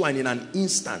look at you and in an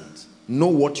instant know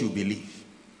what you believe.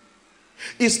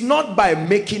 It's not by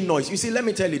making noise. You see, let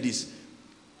me tell you this,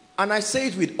 and I say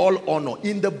it with all honor.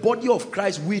 In the body of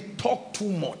Christ, we talk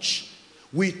too much.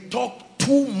 We talk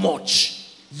too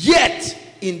much. Yet,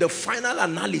 in the final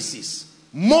analysis,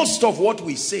 most of what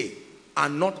we say are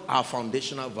not our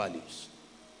foundational values.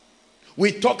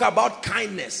 We talk about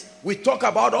kindness. We talk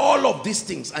about all of these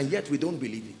things, and yet we don't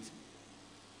believe it.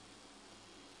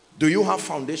 Do you have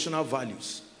foundational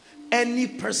values? Any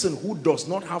person who does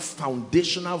not have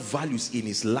foundational values in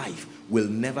his life will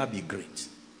never be great.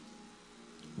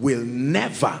 Will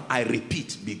never, I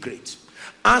repeat, be great.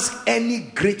 Ask any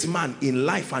great man in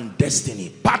life and destiny.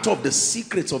 Part of the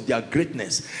secrets of their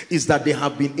greatness is that they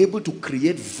have been able to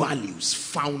create values,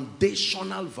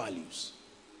 foundational values.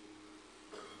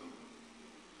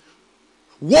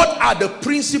 What are the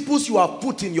principles you have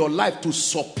put in your life to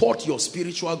support your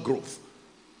spiritual growth?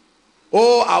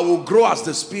 Oh, I will grow as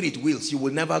the Spirit wills. You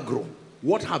will never grow.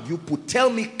 What have you put? Tell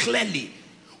me clearly.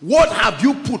 What have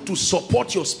you put to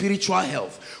support your spiritual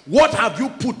health? What have you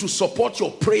put to support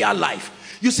your prayer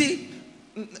life? You see,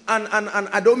 and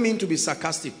I don't mean to be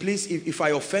sarcastic. Please, if I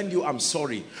offend you, I'm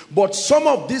sorry. But some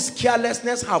of this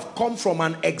carelessness have come from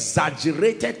an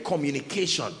exaggerated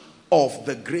communication of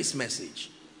the grace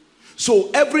message. So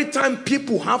every time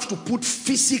people have to put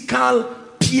physical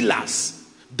pillars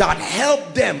that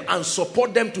help them and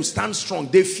support them to stand strong,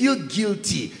 they feel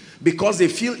guilty because they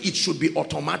feel it should be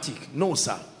automatic. No,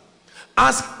 sir.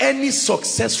 Ask any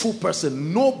successful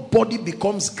person. Nobody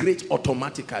becomes great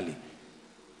automatically.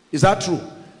 Is that true?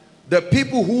 The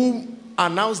people who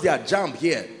announced their jump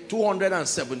here,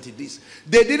 270 this,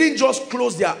 they didn't just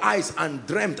close their eyes and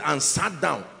dreamt and sat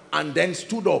down and then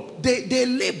stood up. They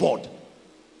labored.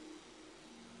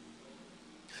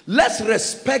 Let's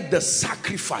respect the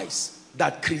sacrifice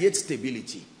that creates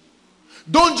stability.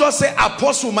 Don't just say,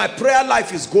 Apostle, my prayer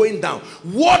life is going down.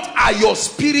 What are your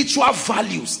spiritual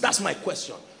values? That's my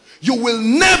question. You will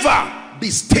never be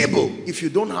stable if you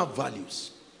don't have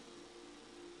values.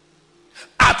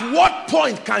 At what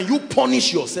point can you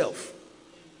punish yourself?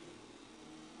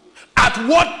 At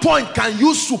what point can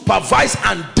you supervise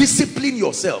and discipline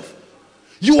yourself?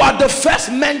 You are the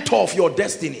first mentor of your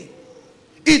destiny.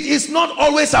 It is not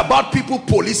always about people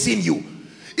policing you.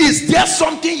 Is there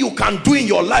something you can do in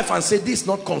your life and say, this is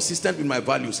not consistent with my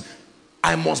values?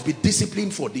 I must be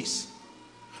disciplined for this.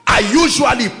 I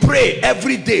usually pray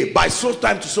every day by so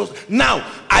time to so. Now,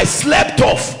 I slept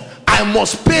off. I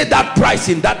must pay that price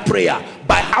in that prayer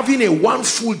by having a 1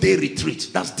 full day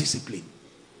retreat. That's discipline.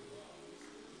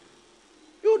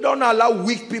 You don't allow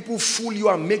weak people fool you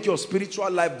and make your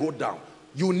spiritual life go down.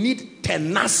 You need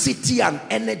tenacity and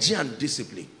energy and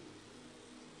discipline.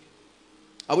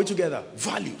 Are we together?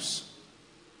 Values.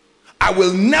 I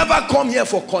will never come here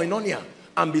for koinonia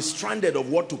and be stranded of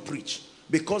what to preach,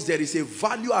 because there is a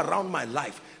value around my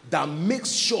life that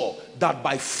makes sure that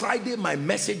by Friday my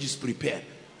message is prepared.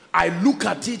 I look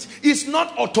at it. It's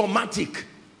not automatic.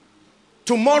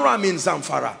 Tomorrow I'm in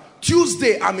Zamfara.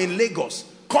 Tuesday I'm in Lagos,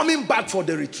 coming back for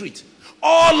the retreat.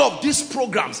 All of these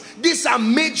programs, these are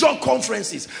major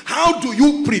conferences. How do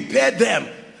you prepare them?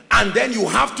 And then you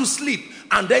have to sleep,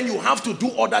 and then you have to do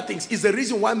other things. It's the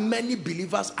reason why many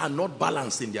believers are not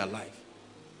balanced in their life.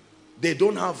 They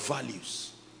don't have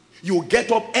values. You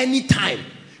get up anytime.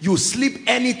 You sleep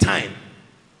anytime.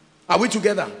 Are we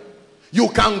together? You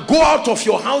can go out of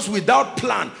your house without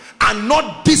plan and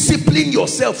not discipline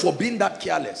yourself for being that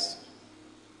careless.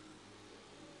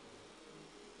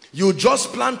 You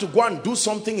just plan to go and do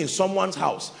something in someone's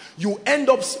house. You end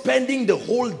up spending the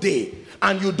whole day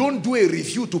and you don't do a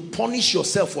review to punish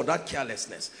yourself for that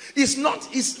carelessness.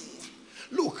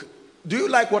 Look, do you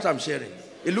like what I'm sharing?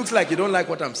 It looks like you don't like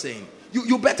what I'm saying.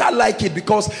 You better like it,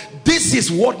 because this is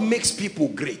what makes people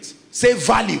great. Say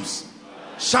values.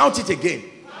 Shout it again.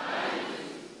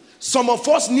 Some of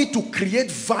us need to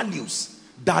create values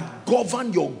that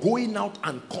govern your going out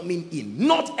and coming in.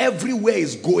 Not everywhere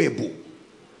is goable.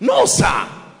 No, sir.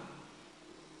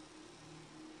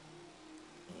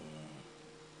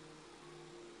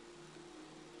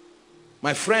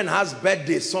 My friend has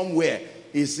birthday somewhere.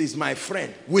 Is my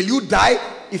friend. Will you die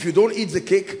if you don't eat the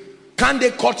cake? Can't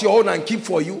they cut your own and keep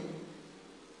for you?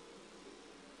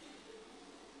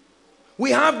 We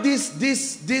have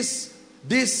this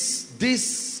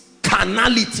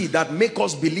carnality that make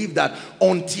us believe that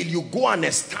until you go and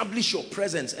establish your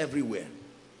presence everywhere.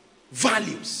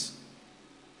 Values.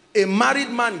 A married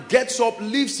man gets up,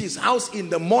 leaves his house in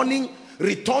the morning,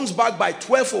 returns back by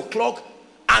 12 o'clock,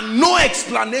 and no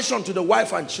explanation to the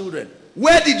wife and children.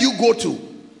 Where did you go to?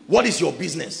 What is your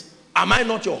business? Am I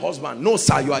not your husband? No,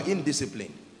 sir, you are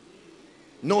indisciplined.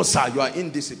 No, sir, you are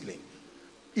indisciplined.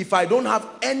 If I don't have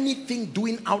anything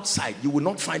doing outside, you will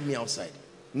not find me outside.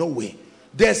 No way.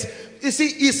 You see,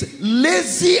 it's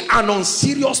lazy and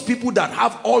unserious people that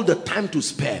have all the time to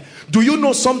spare. Do you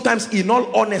know, sometimes, in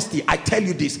all honesty, I tell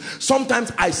you this,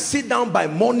 sometimes I sit down by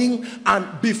morning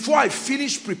and before I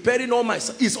finish preparing all my,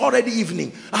 it's already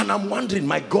evening, and I'm wondering,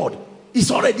 my God,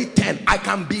 it's already 10. I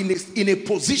can be in a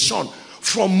position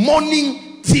from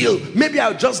morning till maybe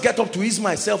I'll just get up to ease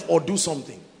myself or do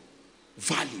something.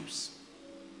 Values.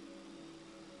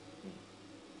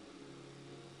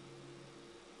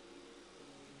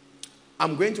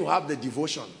 I'm going to have the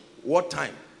devotion. What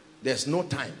time? There's no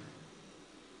time.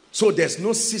 So there's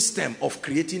no system of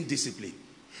creating discipline.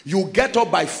 You get up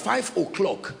by 5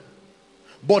 o'clock,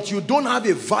 but you don't have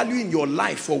a value in your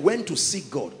life for when to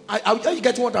seek God. Are you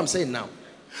getting what I'm saying now?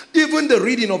 Even the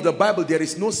reading of the Bible, there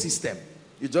is no system.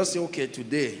 You just say, okay,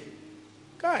 today,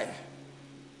 guy,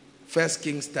 1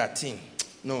 Kings 13.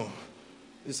 No,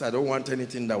 this, I don't want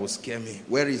anything that will scare me.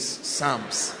 Where is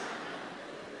Psalms?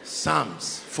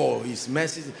 Psalms for his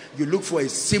message. You look for a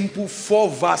simple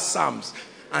 4-verse Psalms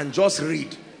and just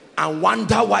read and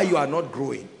wonder why you are not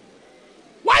growing.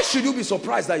 Why should you be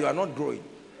surprised that you are not growing?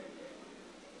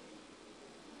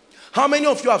 How many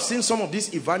of you have seen some of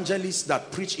these evangelists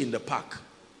that preach in the park?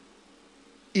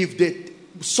 If they,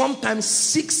 sometimes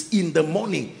 6 in the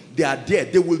morning, they are there.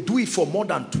 They will do it for more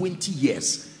than 20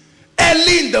 years.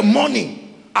 Early in the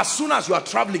morning, as soon as you are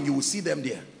traveling, you will see them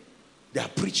there. They are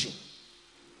preaching.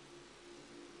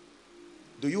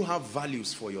 Do you have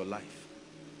values for your life?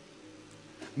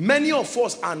 Many of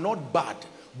us are not bad,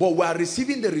 but we are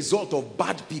receiving the result of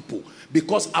bad people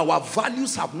because our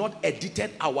values have not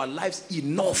edited our lives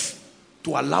enough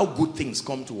to allow good things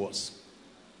come to us.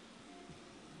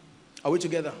 Are we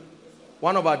together?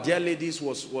 One of our dear ladies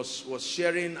was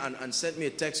sharing and sent me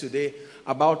a text today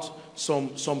about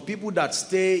some people that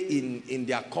stay in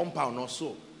their compound or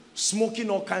so,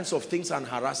 smoking all kinds of things and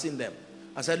harassing them.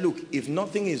 I said, look, if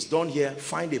nothing is done here,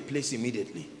 find a place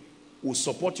immediately. We'll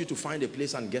support you to find a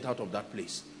place and get out of that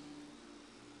place.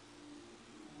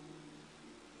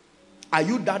 Are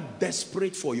you that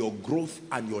desperate for your growth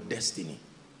and your destiny?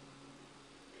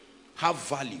 Have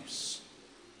values.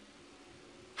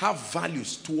 Have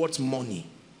values towards money.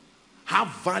 Have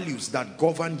values that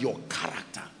govern your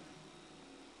character.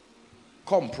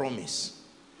 Come, promise.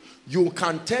 You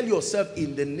can tell yourself,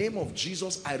 in the name of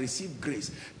Jesus, I receive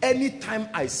grace. Anytime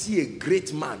I see a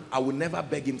great man, I will never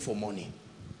beg him for money.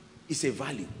 It's a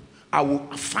value. I will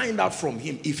find out from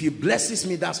him. If he blesses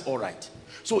me, that's all right.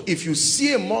 So if you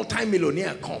see a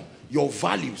multi-millionaire come, your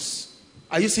values.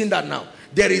 Are you seeing that now?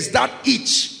 There is that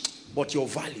itch, but your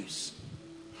values.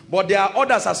 But there are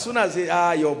others, as soon as they,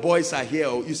 your boys are here,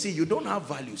 you see, you don't have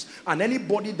values. And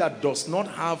anybody that does not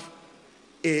have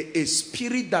a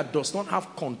spirit that does not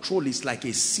have control is like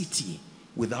a city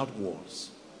without walls.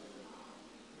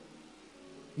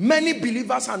 Many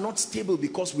believers are not stable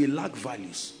because we lack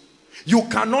values. You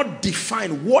cannot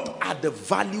define what are the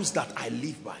values that I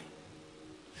live by.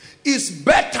 It's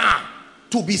better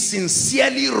to be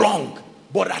sincerely wrong,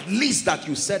 but at least that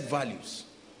you set values.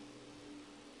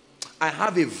 I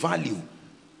have a value.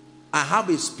 I have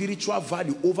a spiritual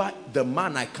value over the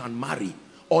man I can marry,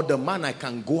 or the man I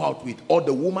can go out with, or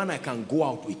the woman I can go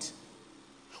out with.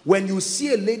 When you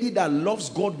see a lady that loves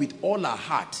God with all her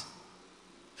heart,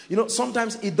 you know,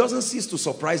 sometimes it doesn't cease to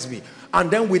surprise me.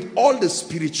 And then with all the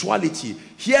spirituality,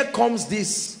 here comes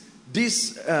this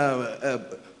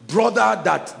brother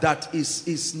that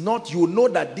is not, you know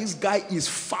that this guy is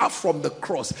far from the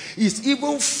cross. He's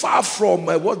even far from,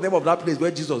 what's the name of that place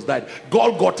where Jesus died?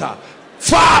 Golgotha.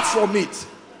 Far from it.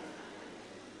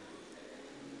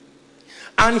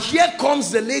 And here comes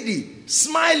the lady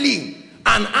smiling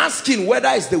and asking whether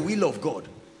it's the will of God.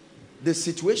 The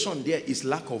situation there is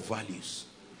lack of values.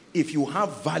 if you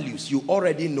have values, you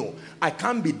already know, I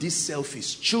can't be this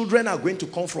selfish. Children are going to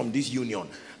come from this union,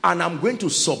 and I'm going to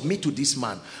submit to this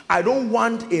man. I don't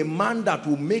want a man that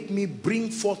will make me bring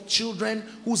forth children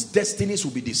whose destinies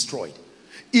will be destroyed.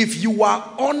 If you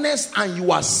are honest and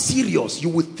you are serious, you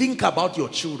will think about your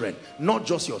children, not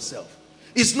just yourself.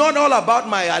 It's not all about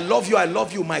my I love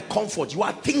you, my comfort. You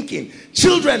are thinking,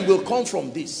 children will come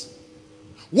from this.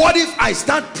 What if I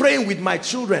start praying with my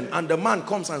children and the man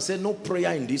comes and says, no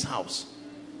prayer in this house?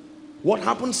 What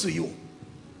happens to you?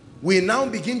 We now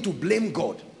begin to blame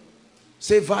God.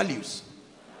 Say values.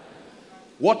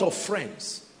 What of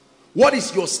friends? What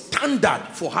is your standard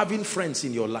for having friends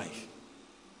in your life?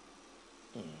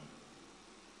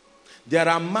 There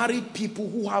are married people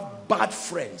who have bad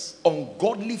friends,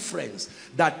 ungodly friends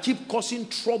that keep causing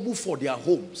trouble for their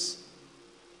homes.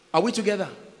 Are we together?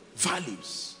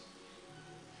 Values.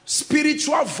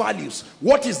 Spiritual values.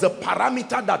 What is the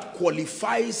parameter that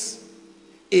qualifies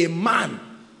a man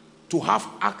to have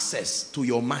access to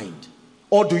your mind?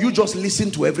 Or do you just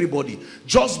listen to everybody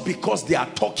just because they are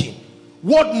talking?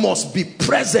 What must be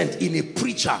present in a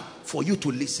preacher for you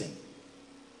to listen?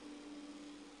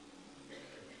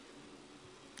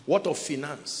 What of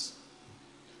finance?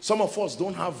 Some of us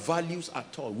don't have values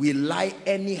at all. We lie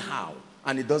anyhow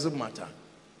and it doesn't matter.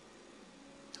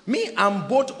 Me, I'm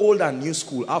both old and new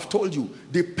school. I've told you,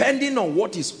 depending on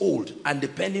what is old and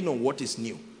depending on what is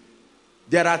new.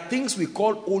 There are things we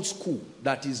call old school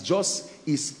that is just,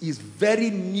 is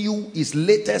very new, is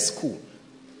latest school.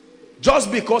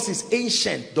 Just because it's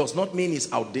ancient does not mean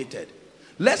it's outdated.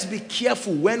 Let's be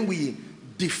careful when we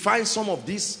define some of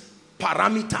these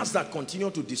parameters that continue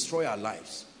to destroy our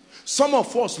lives. Some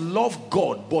of us love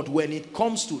God, but when it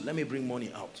comes to, let me bring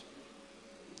money out.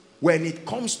 When it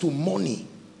comes to money,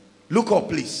 look up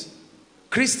please.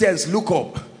 Christians, look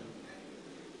up.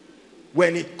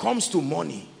 When it comes to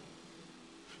money,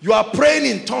 you are praying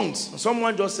in tongues.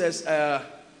 Someone just says,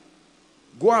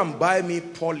 go and buy me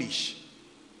polish.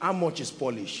 How much is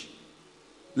polish?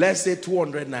 Let's say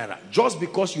 200 naira. Just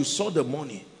because you saw the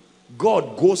money,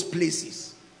 God goes places.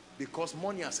 Because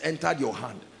money has entered your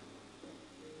hand.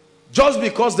 Just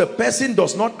because the person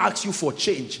does not ask you for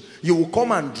change, you will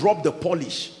come and drop the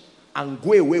polish and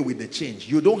go away with the change.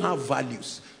 You don't have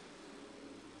values.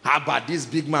 How about this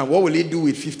big man? What will he do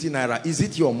with 50 naira? Is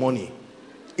it your money?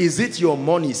 Is it your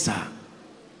money, sir?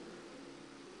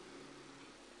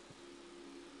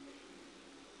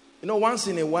 You know, once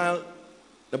in a while,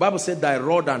 the Bible said, thy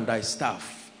rod and thy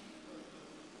staff,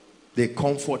 they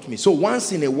comfort me. So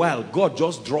once in a while, God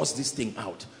just draws this thing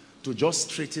out to just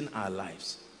straighten our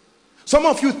lives. Some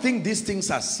of you think these things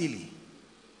are silly.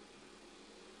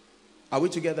 Are we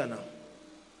together now?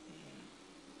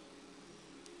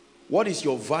 What is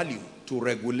your value to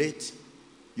regulate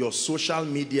your social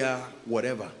media,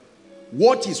 whatever?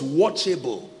 What is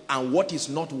watchable and what is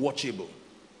not watchable?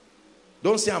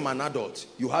 Don't say I'm an adult.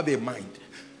 You have a mind.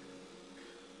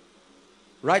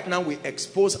 Right now we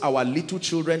expose our little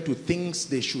children to things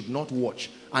they should not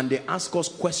watch, and they ask us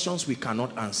questions we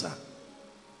cannot answer.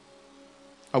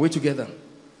 Are we together?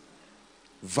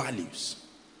 Values.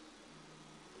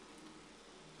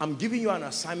 I'm giving you an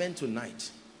assignment tonight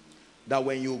that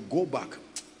when you go back,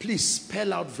 please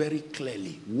spell out very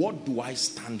clearly, what do I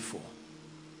stand for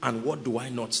and what do I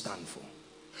not stand for,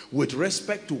 with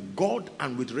respect to God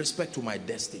and with respect to my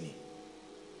destiny.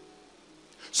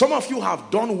 Some of you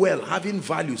have done well having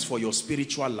values for your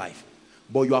spiritual life,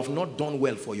 but you have not done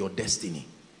well for your destiny.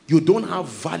 You don't have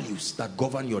values that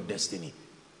govern your destiny.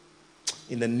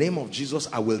 In the name of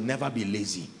Jesus, I will never be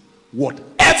lazy.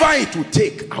 Whatever it will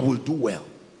take, I will do well.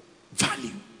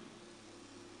 Value.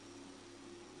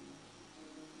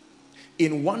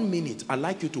 In 1 minute, I'd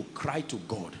like you to cry to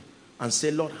God and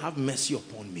say, Lord, have mercy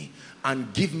upon me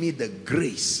and give me the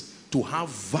grace to have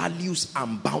values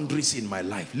and boundaries in my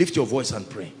life. Lift your voice and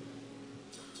pray.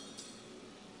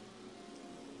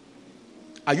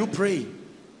 Are you praying?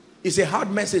 It's a hard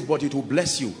message, but it will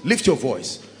bless you. Lift your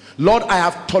voice. Lord, I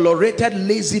have tolerated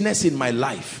laziness in my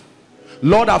life.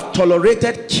 Lord, I've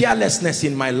tolerated carelessness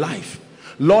in my life.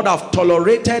 Lord, I've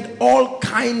tolerated all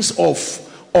kinds of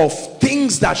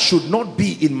things that should not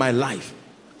be in my life.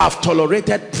 I've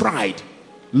tolerated pride.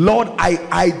 Lord,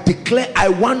 I declare I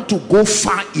want to go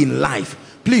far in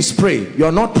life. Please pray.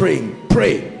 You're not praying.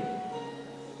 Pray.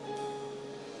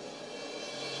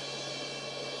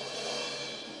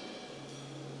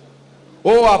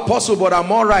 Oh, apostle, but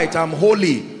I'm all right. I'm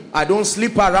holy. I don't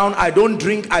sleep around. I don't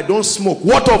drink. I don't smoke.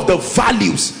 What of the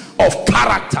values of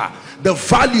character? The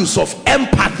values of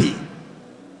empathy?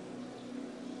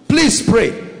 Please pray.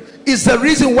 It's the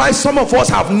reason why some of us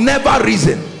have never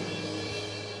risen.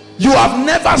 You have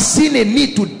never seen a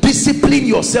need to discipline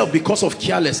yourself because of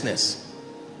carelessness.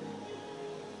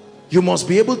 You must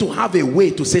be able to have a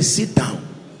way to say, sit down,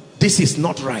 this is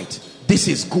not right, this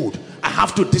is good, I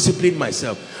have to discipline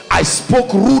myself. I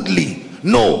spoke rudely.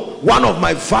 No, one of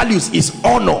my values is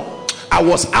honor.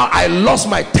 I lost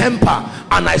my temper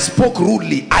and I spoke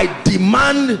rudely. I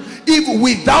demand, if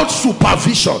without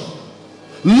supervision,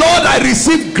 Lord, I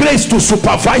receive grace to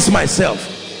supervise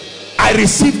myself. I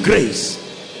receive grace.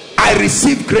 I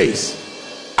receive grace.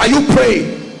 Are you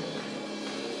praying?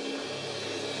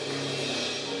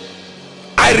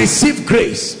 I receive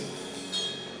grace.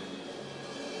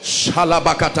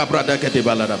 Shalabakata bradakete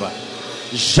baladaba.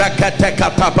 Jakate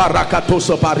kata barakato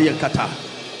sopariakata.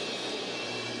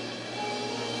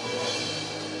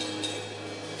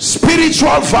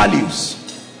 Spiritual values,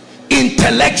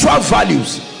 intellectual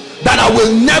values, that I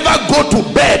will never go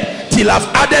to bed till I've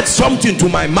added something to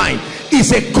my mind,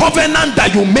 is a covenant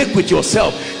that you make with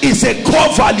yourself. It's a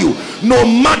core value. No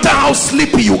matter how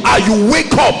sleepy you are, you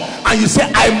wake up and you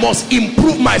say, I must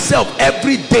improve myself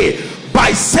every day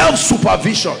by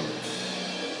self-supervision.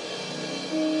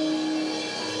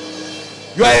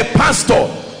 You are a pastor.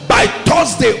 By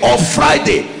Thursday or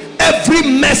Friday, every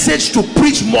message to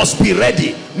preach must be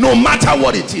ready, no matter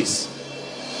what it is.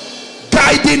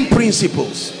 Guiding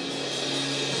principles.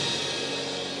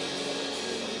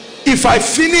 If I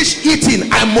finish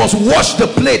eating, I must wash the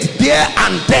plate there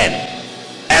and then.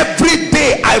 Every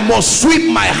day I must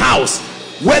sweep my house,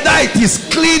 whether it is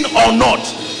clean or not.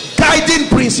 Guiding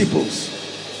principles.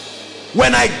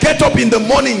 When I get up in the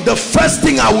morning, the first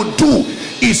thing I would do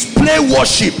is play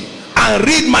worship and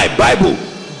read my Bible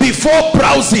before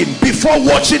browsing, before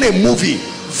watching a movie.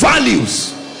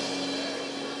 Values.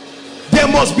 There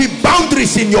must be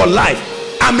boundaries in your life.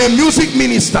 I'm a music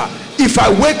minister. If I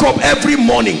wake up every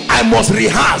morning, I must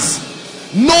rehearse.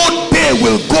 No day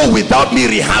will go without me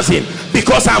rehearsing,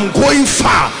 because I'm going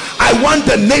far. I want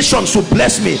the nations to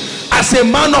bless me. As a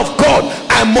man of God,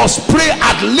 I must pray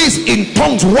at least in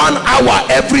tongues 1 hour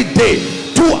every day,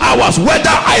 2 hours,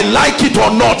 whether I like it or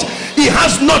not. It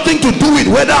has nothing to do with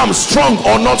whether I'm strong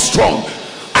or not strong.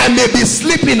 I may be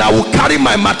sleeping, I will carry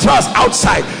my mattress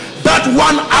outside. That 1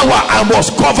 hour I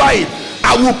must cover it.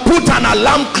 I will put an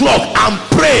alarm clock and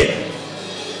pray.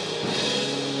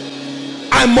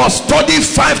 I must study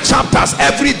 5 chapters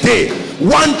every day,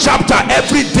 1 chapter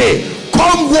every day,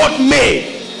 come what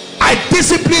may. I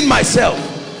discipline myself.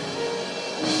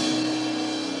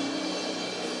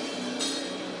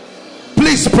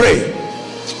 Please pray.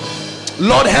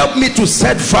 Lord, help me to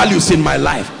set values in my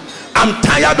life. I'm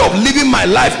tired of living my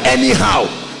life anyhow,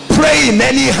 praying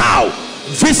anyhow,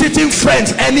 visiting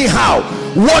friends anyhow,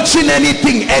 watching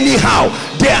anything anyhow.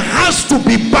 There has to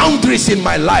be boundaries in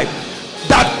my life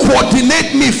that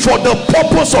coordinate me for the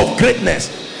purpose of greatness.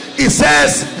 It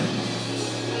says,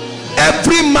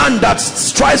 every man that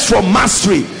strives for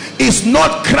mastery is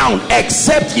not crowned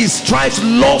except he strives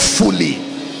lawfully.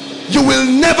 You will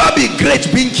never be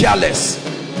great being careless.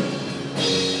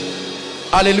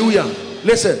 Hallelujah.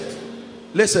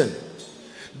 Listen.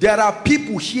 There are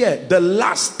people here, the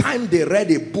last time they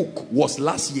read a book was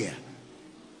last year.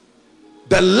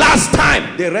 The last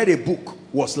time they read a book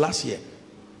was last year.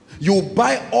 You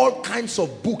buy all kinds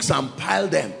of books and pile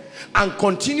them and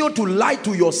continue to lie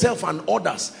to yourself and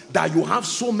others that you have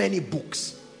so many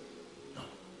books.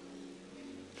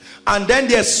 And then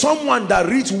there's someone that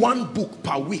reads 1 book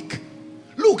per week.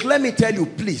 Look, let me tell you,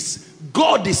 please,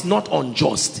 God is not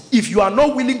unjust. If you are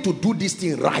not willing to do this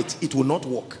thing right, it will not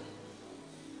work.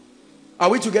 Are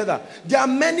we together? There are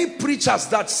many preachers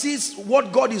that sees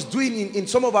what God is doing in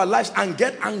some of our lives and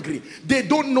get angry. They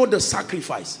don't know the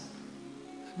sacrifice.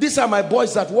 These are my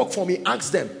boys that work for me.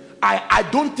 Ask them. I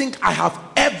don't think I have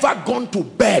ever gone to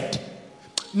bed.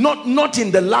 Not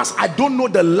in the last, I don't know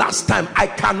the last time. I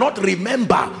cannot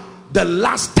remember the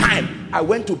last time I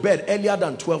went to bed earlier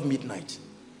than 12 midnight.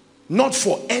 Not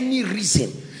for any reason.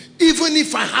 Even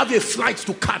if I have a flight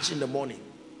to catch in the morning.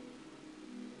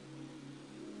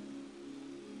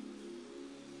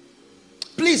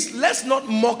 Please, let's not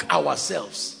mock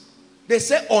ourselves. They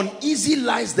say uneasy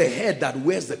lies the head that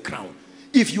wears the crown.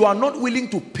 If you are not willing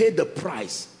to pay the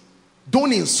price,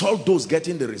 don't insult those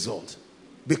getting the result.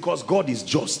 Because God is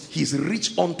just. He's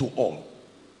rich unto all.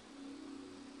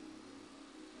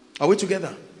 Are we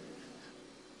together?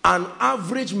 An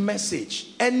average message,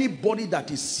 anybody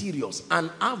that is serious,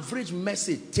 an average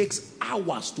message takes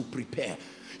hours to prepare.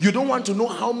 You don't want to know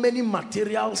how many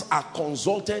materials are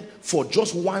consulted for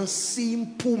just one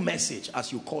simple message,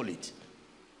 as you call it.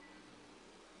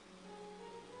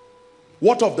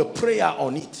 What of the prayer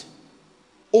on it?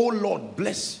 Oh Lord,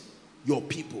 bless your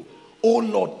people. Oh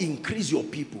Lord, increase your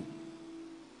people.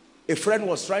 A friend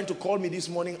was trying to call me this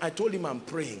morning. I told him I'm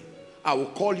praying. I will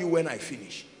call you when I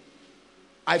finish.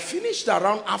 I finished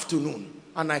around afternoon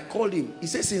and I called him. He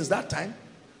said, since that time?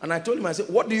 And I told him, I said,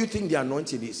 what do you think the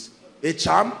anointing is? A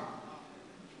charm?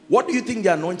 What do you think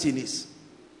the anointing is?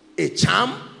 A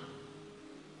charm?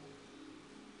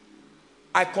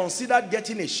 I considered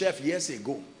getting a chef years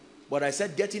ago, but I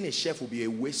said getting a chef would be a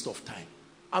waste of time.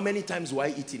 How many times do I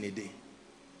eat in a day?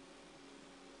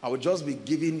 I would just be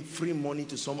giving free money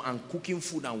to someone and cooking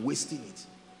food and wasting it.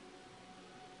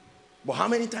 But how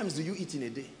many times do you eat in a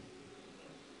day?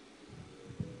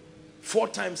 4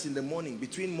 times in the morning,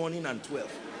 between morning and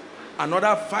 12.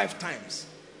 Another 5 times.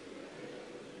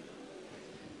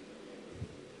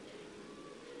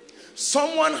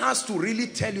 Someone has to really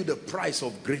tell you the price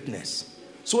of greatness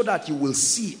so that you will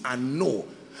see and know.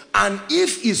 And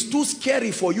if it's too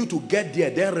scary for you to get there,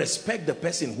 then respect the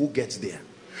person who gets there.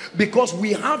 Because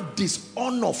we have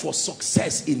dishonor for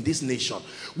success in this nation.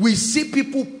 We see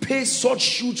people pay such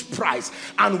huge price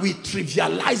and we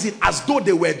trivialize it as though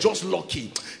they were just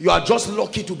lucky. You are just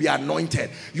lucky to be anointed.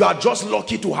 You are just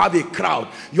lucky to have a crowd.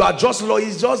 You are just lucky.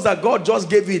 It's just that God just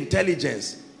gave you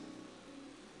intelligence.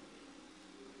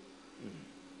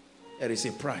 There is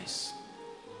a price.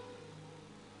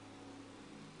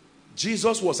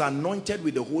 Jesus was anointed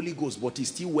with the Holy Ghost, but he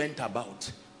still went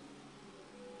about.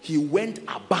 He went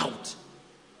about.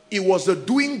 It was the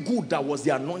doing good that was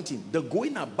the anointing. The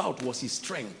going about was his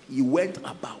strength. He went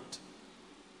about.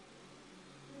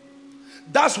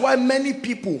 That's why many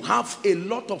people have a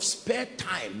lot of spare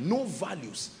time, no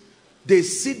values. They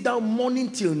sit down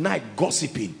morning till night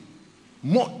gossiping,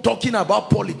 talking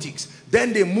about politics.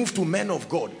 Then they move to men of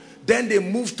God. Then they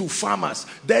move to farmers.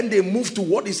 Then they move to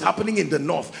what is happening in the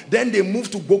north. Then they move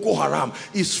to Boko Haram.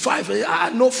 It's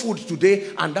 5, no food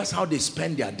today. And that's how they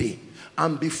spend their day.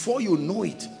 And before you know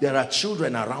it, there are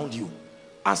children around you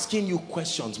asking you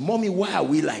questions. Mommy, why are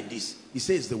we like this? He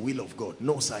says it's the will of God.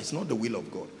 No, sir, it's not the will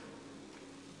of God.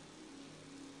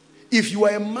 If you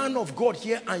are a man of God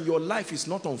here and your life is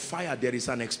not on fire, there is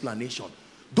an explanation.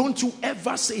 Don't you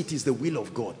ever say it is the will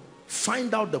of God.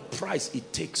 Find out the price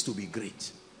it takes to be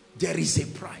great. There is a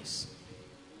price.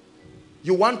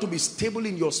 You want to be stable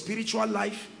in your spiritual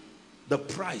life? The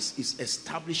price is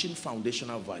establishing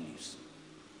foundational values.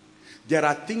 There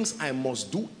are things I must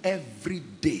do every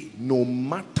day, no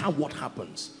matter what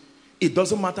happens. It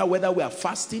doesn't matter whether we are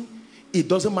fasting. It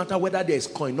doesn't matter whether there is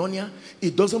koinonia.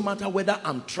 It doesn't matter whether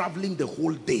I'm traveling the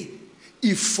whole day.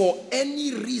 If for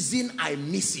any reason I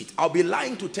miss it, I'll be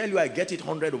lying to tell you I get it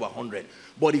 100 over 100.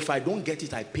 But if I don't get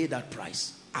it, I pay that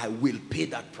price. I will pay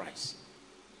that price.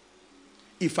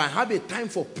 If I have a time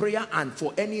for prayer and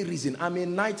for any reason, I'm a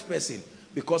night person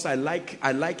because I like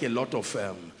a lot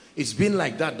of, it's been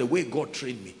like that the way God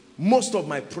trained me. Most of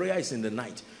my prayer is in the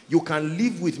night. You can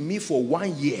live with me for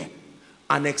 1 year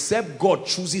and except God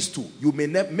chooses to, you may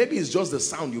never, maybe it's just the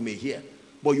sound you may hear,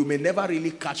 but you may never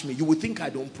really catch me. You will think I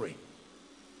don't pray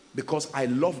because I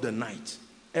love the night.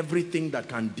 Everything that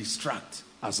can distract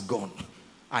has gone.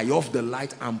 I off the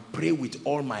light and pray with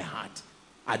all my heart.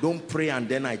 I don't pray and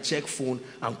then I check phone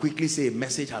and quickly say a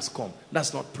message has come.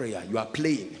 That's not prayer. You are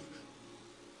playing.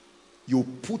 You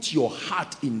put your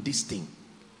heart in this thing.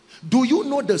 Do you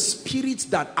know the spirits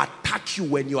that attack you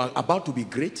when you are about to be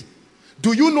great?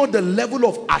 Do you know the level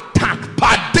of attack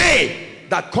per day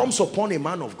that comes upon a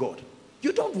man of God?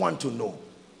 You don't want to know.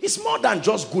 It's more than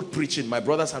just good preaching, my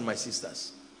brothers and my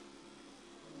sisters.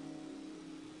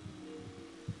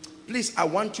 Please, I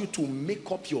want you to make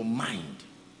up your mind.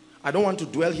 I don't want to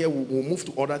dwell here. We'll move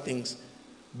to other things.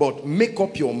 But make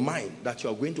up your mind that you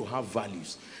are going to have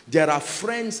values. There are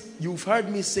friends, you've heard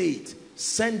me say it.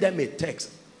 Send them a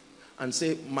text and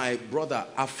say, my brother,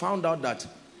 I found out that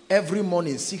every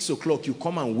morning 6 o'clock you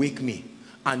come and wake me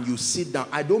and you sit down.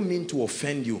 I don't mean to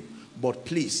offend you, but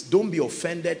please don't be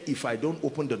offended if I don't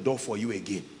open the door for you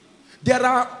again. There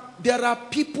are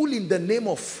people in the name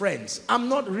of friends.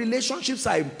 Relationships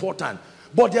are important,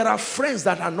 but there are friends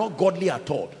that are not godly at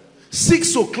all.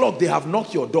 6 o'clock, they have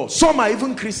knocked your door. Some are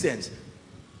even Christians.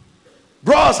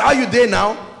 Bros, how you there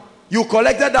now? You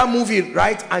collected that movie,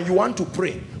 right? And you want to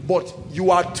pray, but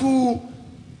you are too...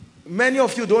 Many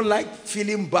of you don't like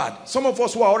feeling bad. Some of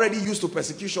us who are already used to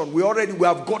persecution, we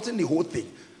have gotten the whole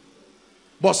thing.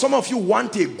 But some of you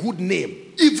want a good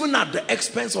name, even at the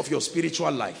expense of your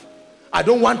spiritual life. I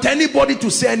don't want anybody to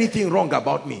say anything wrong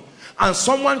about me. And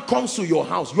someone comes to your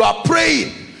house, you are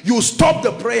praying, you stop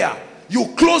the prayer,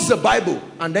 you close the Bible,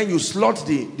 and then you slot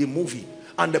the movie.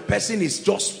 And the person is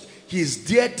he's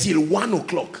there till 1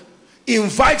 o'clock.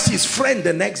 Invites his friend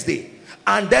the next day.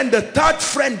 And then the third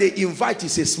friend they invite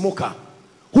is a smoker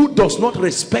who does not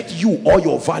respect you or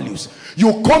your values.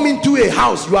 You come into a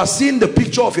house, you are seeing the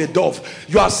picture of a dove,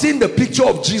 you are seeing the picture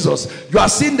of Jesus, you are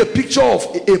seeing the picture of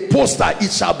a poster, it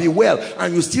shall be well,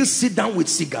 and you still sit down with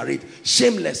cigarette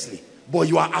shamelessly, but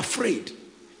you are afraid.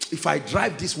 If I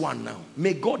drive this one now,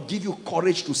 may God give you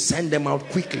courage to send them out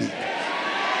quickly.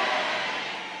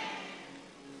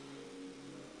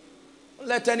 Don't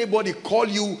let anybody call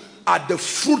you at the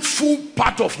fruitful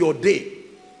part of your day.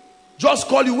 Just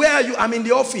call you. Where are you? I'm in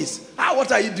the office.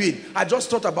 What are you doing? I just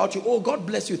thought about you. Oh, God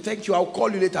bless you. Thank you. I'll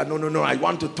call you later. No. I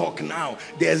want to talk now.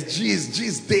 There's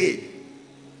G's day.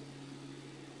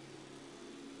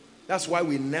 That's why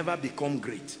we never become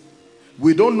great.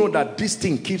 We don't know that this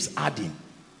thing keeps adding.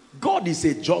 God is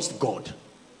a just God.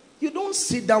 You don't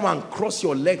sit down and cross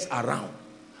your legs around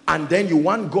and then you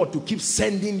want God to keep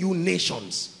sending you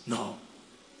nations. No.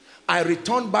 I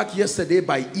returned back yesterday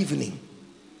by evening.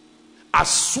 As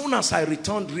soon as I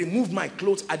returned, removed my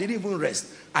clothes, I didn't even rest.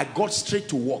 I got straight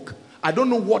to work. I don't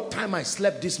know what time I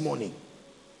slept this morning.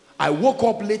 I woke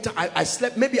up later. I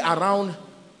slept maybe around,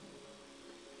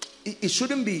 it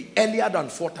shouldn't be earlier than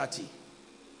 4:30.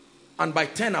 And by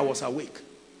 10 I was awake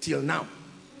till now.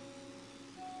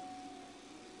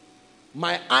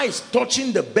 My eyes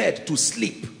touching the bed to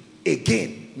sleep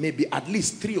again, maybe at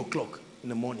least 3 o'clock in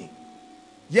the morning.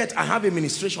 Yet I have a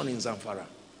ministration in Zamfara.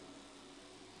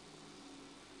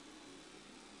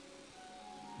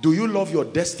 Do you love your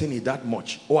destiny that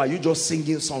much? Or are you just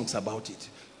singing songs about it?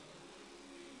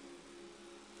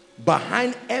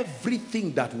 Behind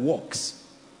everything that works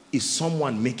is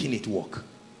someone making it work.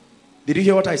 Did you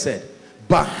hear what I said?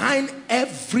 Behind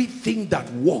everything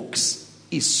that works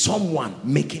is someone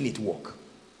making it work.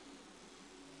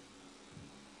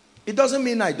 It doesn't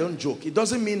mean I don't joke. It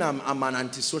doesn't mean I'm an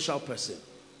antisocial person.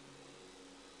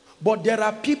 But there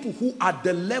are people who at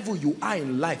the level you are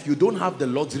in life, you don't have the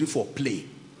luxury for play.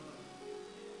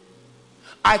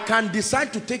 I can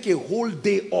decide to take a whole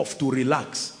day off to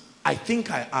relax. I think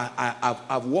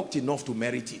I've worked enough to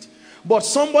merit it. But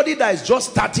somebody that is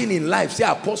just starting in life, say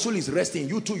Apostle is resting,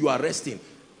 you too, you are resting.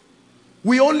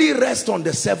 We only rest on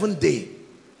the 7th day.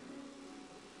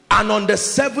 And on the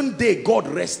 7th day, God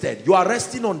rested. You are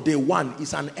resting on day 1.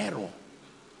 It's an error.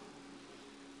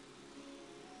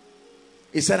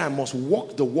 He said, I must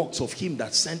walk the works of him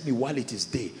that sent me while it is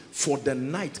day. For the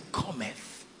night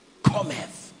cometh,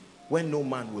 when no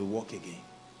man will walk again.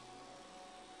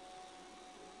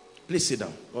 Please sit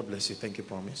down. God bless you. Thank you,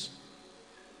 promise.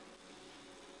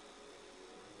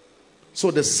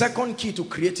 So the second key to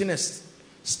creating a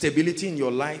stability in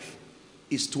your life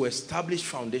is to establish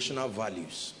foundational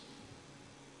values.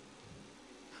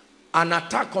 An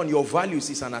attack on your values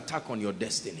is an attack on your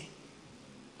destiny.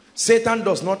 Satan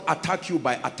does not attack you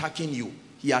by attacking you.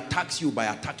 He attacks you by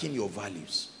attacking your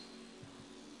values.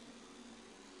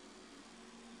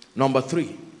 Number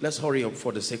 3, let's hurry up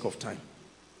for the sake of time.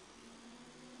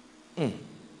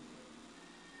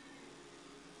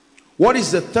 What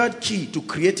is the third key to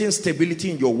creating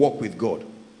stability in your walk with God?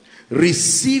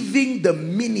 Receiving the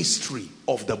ministry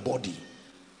of the body.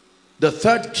 The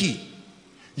third key.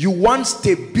 You want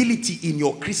stability in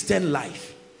your Christian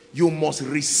life, you must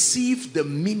receive the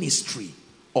ministry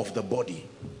of the body.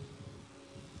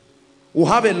 We'll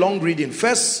have a long reading.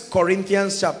 1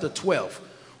 Corinthians chapter 12.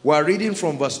 We're reading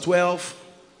from verse 12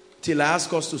 till I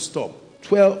ask us to stop.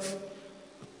 12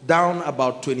 down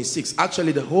about 26.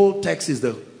 Actually, the whole text is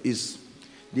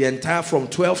the entire from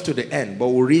 12 to the end, but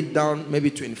we'll read down maybe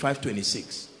 25,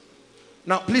 26.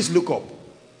 Now, please look up.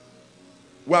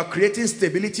 We are creating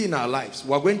stability in our lives.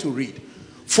 We are going to read.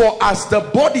 For as the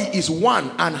body is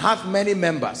one and hath many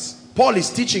members, Paul is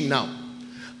teaching now,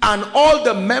 and all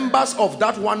the members of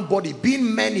that one body,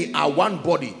 being many, are one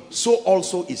body, so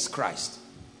also is Christ.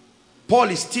 Paul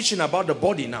is teaching about the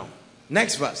body now.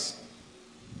 Next verse.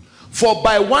 For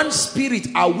by one Spirit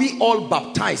are we all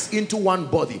baptized into one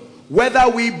body, whether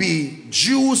we be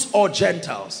Jews or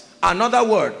Gentiles. Another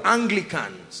word,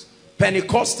 Anglicans,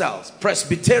 Pentecostals,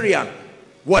 Presbyterian,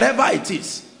 whatever it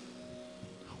is.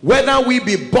 Whether we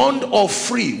be bond or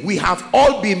free, we have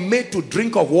all been made to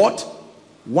drink of what?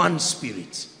 One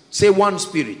Spirit. Say one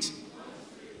Spirit.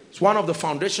 It's one of the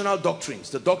foundational doctrines,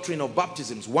 the doctrine of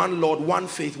baptisms. One Lord, one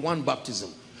faith, one baptism.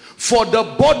 For the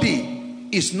body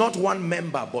is not one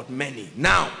member but many.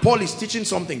 Now, Paul is teaching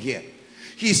something here.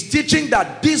 He's teaching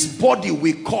that this body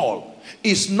we call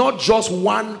is not just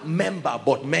one member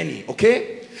but many.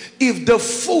 Okay? If the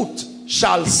foot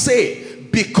shall say,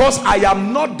 because I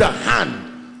am not the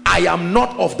hand, I am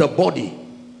not of the body,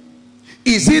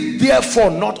 is it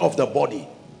therefore not of the body?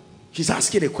 He's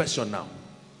asking a question now.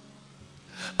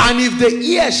 And if the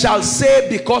ear shall say,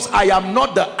 because I am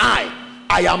not the eye,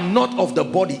 I am not of the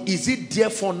body, is it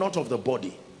therefore not of the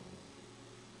body?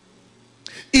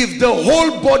 If the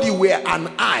whole body were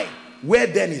an eye, where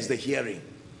then is the hearing?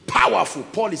 Powerful.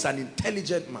 Paul is an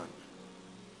intelligent man.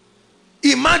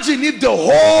 Imagine if the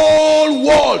whole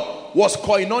world was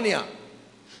koinonia.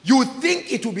 You would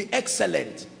think it would be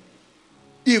excellent.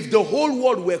 If the whole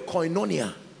world were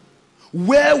koinonia,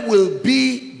 where will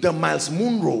be the Miles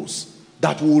Munros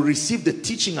that will receive the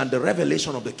teaching and the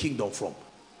revelation of the kingdom from?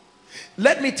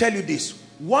 Let me tell you this.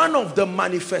 One of the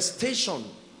manifestations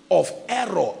of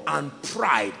error and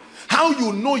pride, how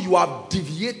you know you have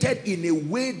deviated in a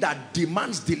way that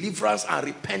demands deliverance and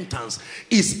repentance,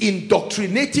 is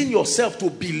indoctrinating yourself to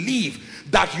believe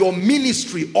that your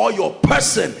ministry or your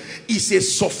person is a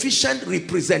sufficient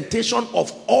representation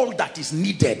of all that is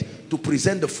needed to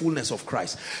present the fullness of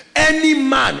Christ. Any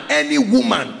man, any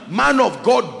woman, man of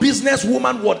God,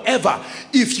 businesswoman, whatever,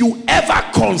 if you ever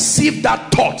conceive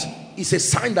that thought, it's a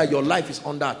sign that your life is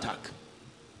under attack.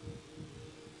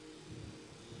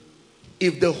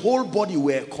 If the whole body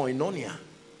were koinonia,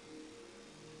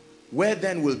 where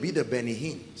then will be the Benny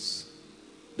Hinns,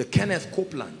 the Kenneth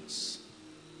Copelands,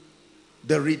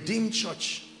 the Redeemed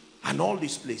Church, and all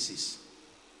these places?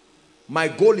 My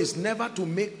goal is never to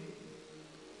make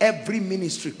every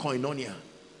ministry koinonia.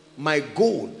 My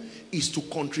goal is to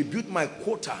contribute my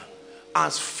quota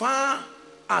as far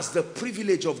as the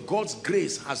privilege of God's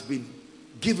grace has been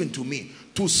given to me,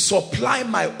 to supply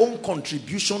my own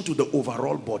contribution to the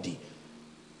overall body.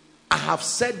 I have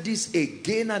said this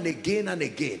again and again and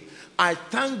again. I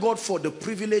thank God for the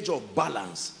privilege of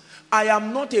balance. I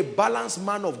am not a balanced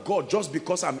man of God just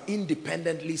because I'm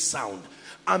independently sound.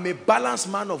 I'm a balanced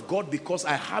man of God because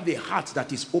I have a heart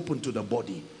that is open to the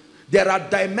body. There are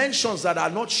dimensions that are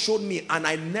not shown me and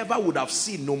I never would have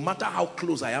seen, no matter how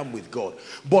close I am with God.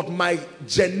 But my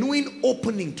genuine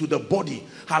opening to the body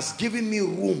has given me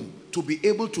room to be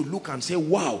able to look and say,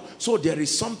 wow, so there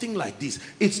is something like this.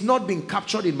 It's not been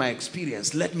captured in my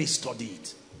experience. Let me study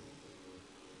it.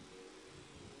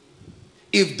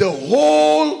 If the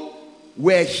whole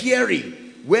were hearing,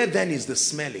 where then is the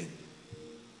smelling?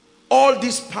 All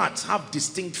these parts have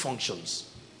distinct functions.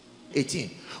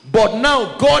 18. But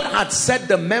now God had set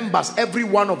the members, every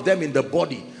one of them in the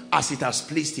body, as it has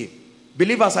pleased him.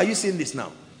 Believers, are you seeing this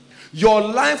now? Your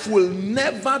life will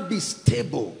never be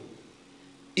stable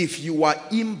if you are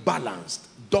imbalanced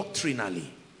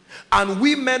doctrinally. And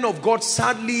we men of God,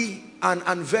 sadly, and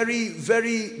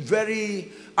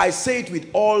very, I say it with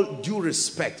all due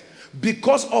respect,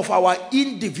 because of our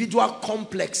individual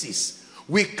complexes,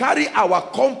 we carry our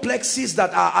complexes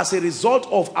that are as a result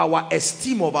of our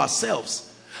esteem of ourselves,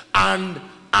 and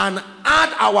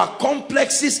add our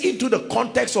complexes into the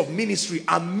context of ministry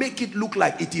and make it look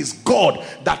like it is God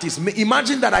that is.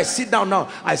 Imagine that I sit down now,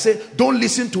 I say, don't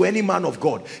listen to any man of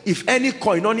God. If any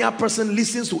koinonia person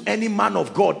listens to any man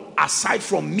of God aside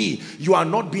from me, you are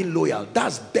not being loyal.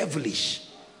 That's devilish.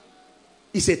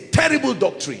 It's a terrible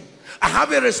doctrine. I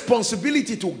have a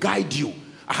responsibility to guide you.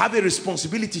 I have a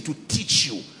responsibility to teach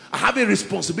you. I have a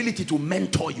responsibility to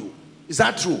mentor you. Is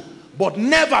that true? But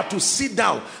never to sit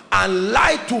down and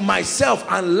lie to myself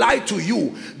and lie to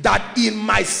you that in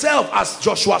myself, as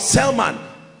Joshua Selman,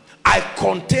 I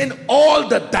contain all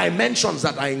the dimensions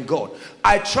that are in God.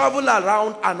 I travel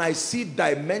around and I see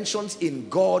dimensions in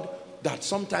God that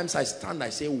sometimes I stand, I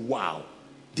say, wow,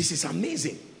 this is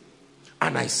amazing.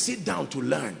 And I sit down to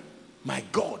learn. My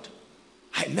God,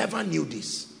 I never knew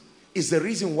this. It's the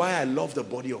reason why I love the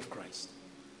body of Christ.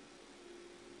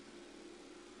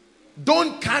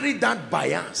 Don't carry that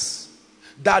bias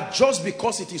that just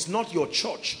because it is not your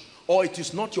church or it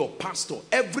is not your pastor,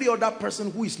 every other person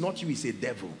who is not you is a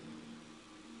devil.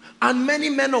 And many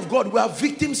men of God, we are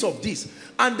victims of this.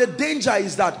 And the danger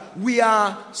is that we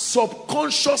are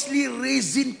subconsciously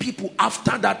raising people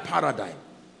after that paradigm.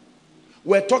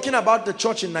 We're talking about the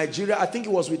church in Nigeria. I think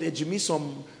it was with Ejimi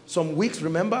some weeks,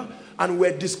 remember? And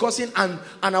we're discussing, and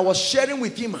I was sharing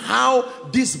with him how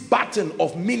this baton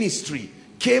of ministry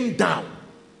came down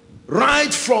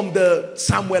right from the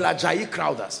Samuel Ajayi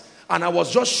Crowders. And I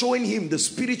was just showing him the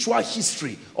spiritual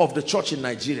history of the church in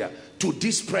Nigeria to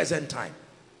this present time.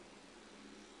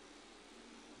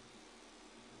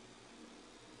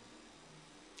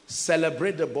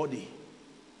 Celebrate the body.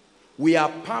 We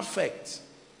are perfect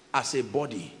as a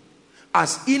body.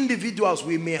 As individuals,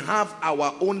 we may have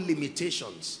our own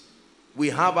limitations. We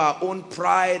have our own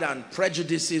pride and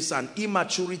prejudices and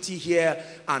immaturity here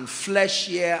and flesh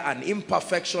here and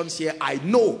imperfections here. I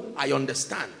know, I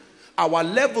understand. Our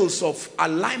levels of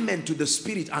alignment to the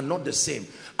Spirit are not the same.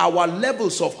 Our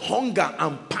levels of hunger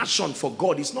and passion for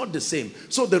God is not the same.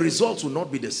 So the results will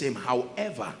not be the same.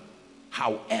 However,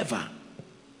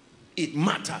 it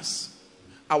matters.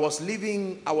 I was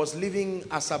leaving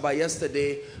Asaba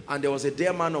yesterday, and there was a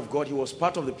dear man of God. He was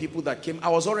part of the people that came. I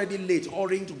was already late,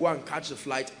 hurrying to go and catch the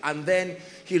flight, and then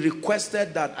he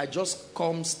requested that I just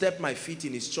come step my feet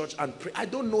in his church and pray. I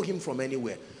don't know him from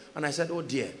anywhere. And I said, oh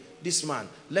dear, this man,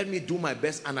 let me do my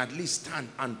best and at least stand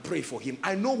and pray for him.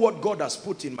 I know what God has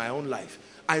put in my own life.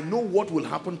 I know what will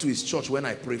happen to his church when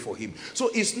I pray for him. So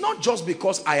it's not just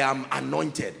because I am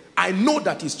anointed. I know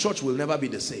that his church will never be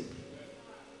the same.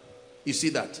 You see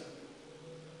that?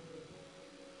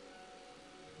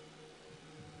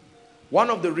 One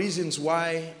of the reasons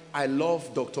why I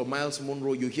love Dr. Miles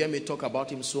Monroe, you hear me talk about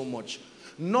him so much,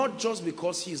 not just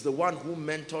because he's the one who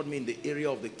mentored me in the area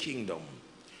of the kingdom,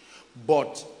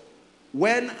 but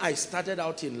when I started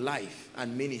out in life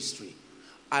and ministry,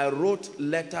 I wrote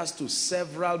letters to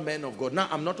several men of God. Now,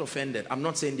 I'm not offended. I'm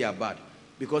not saying they are bad.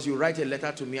 Because you write a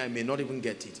letter to me, I may not even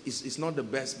get it. It's not the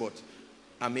best, but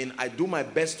I mean, I do my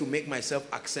best to make myself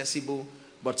accessible,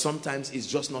 but sometimes it's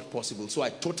just not possible. So I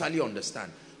totally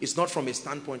understand. It's not from a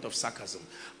standpoint of sarcasm.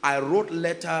 I wrote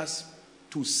letters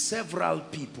to several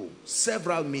people,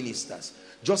 several ministers,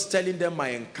 just telling them my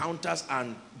encounters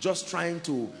and just trying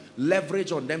to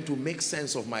leverage on them to make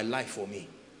sense of my life for me.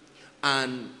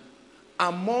 And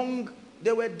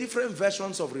there were different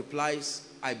versions of replies,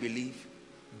 I believe,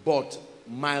 but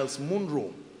Miles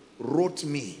Monroe wrote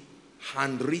me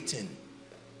handwritten,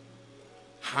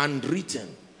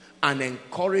 and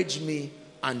encouraged me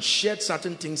and shared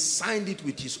certain things, signed it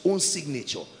with his own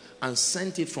signature and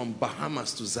sent it from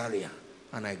Bahamas to Zaria,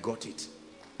 and I got it.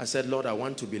 I said, Lord, I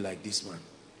want to be like this man.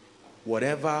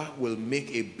 Whatever will make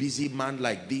a busy man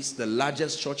like this, the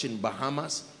largest church in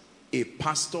Bahamas, a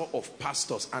pastor of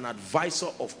pastors, an advisor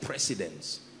of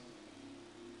presidents,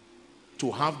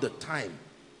 to have the time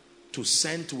to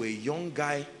send to a young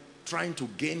guy trying to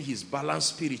gain his balance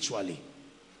spiritually.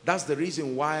 That's the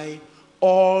reason why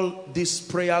all these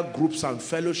prayer groups and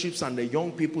fellowships and the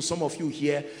young people, some of you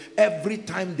here, every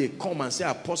time they come and say,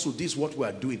 Apostle, this is what we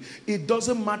are doing, it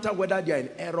doesn't matter whether they are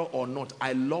in error or not.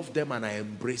 I love them and I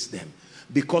embrace them.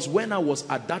 Because when I was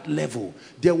at that level,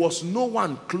 there was no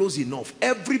one close enough.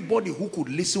 Everybody who could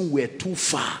listen were too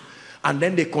far. And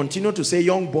then they continue to say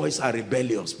young boys are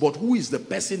rebellious. But who is the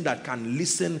person that can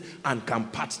listen and can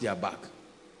pat their back?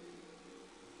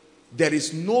 There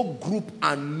is no group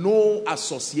and no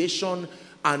association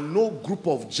and no group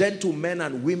of gentlemen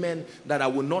and women that I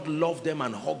will not love them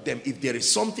and hug them. If there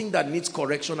is something that needs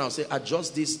correction, I'll say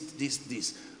adjust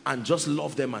this, and just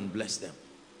love them and bless them.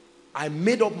 I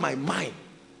made up my mind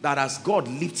that as God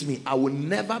lifts me, I will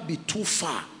never be too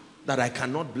far that I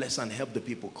cannot bless and help the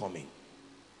people coming.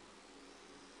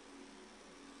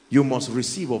 You must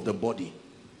receive of the body.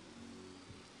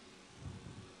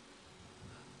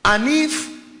 And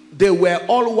if they were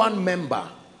all one member,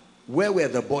 where were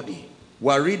the body?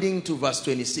 We're reading to verse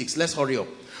 26. Let's hurry up.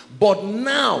 But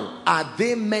now are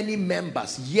they many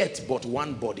members, yet but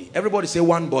one body. Everybody say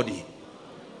one body.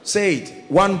 Say it.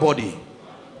 One body.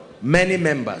 Many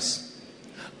members.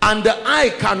 And the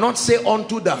eye cannot say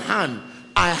unto the hand,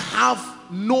 I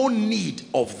have no need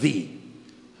of thee.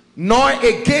 Nor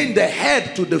again the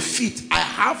head to the feet, I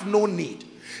have no need.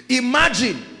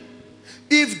 Imagine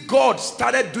if God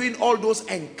started doing all those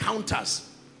encounters,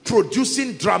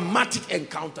 producing dramatic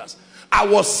encounters. I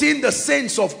was seeing the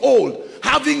saints of old,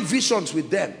 having visions with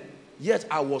them. Yet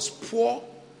I was poor,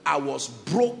 I was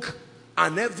broke,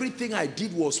 and everything I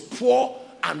did was poor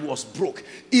and was broke.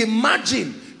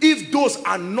 Imagine if those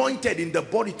anointed in the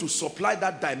body to supply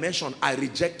that dimension, I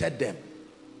rejected them.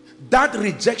 That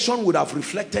rejection would have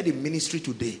reflected in ministry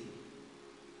today.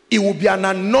 It would be an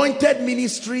anointed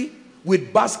ministry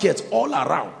with baskets all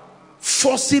around,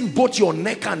 forcing both your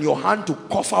neck and your hand to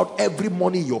cough out every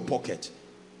money in your pocket.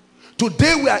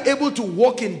 Today we are able to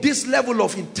walk in this level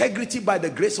of integrity by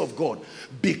the grace of God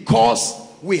because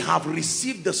we have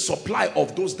received the supply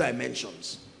of those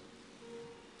dimensions.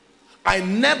 I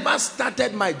never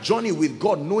started my journey with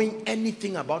God knowing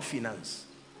anything about finance.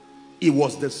 It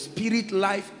was the spirit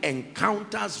life,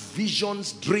 encounters,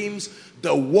 visions, dreams,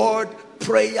 the word,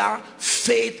 prayer,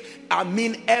 faith. I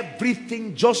mean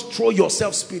everything. Just throw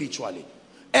yourself spiritually.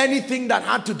 Anything that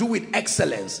had to do with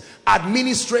excellence,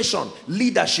 administration,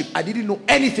 leadership, I didn't know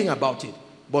anything about it.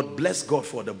 But bless God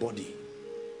for the body.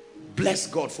 Bless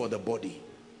God for the body.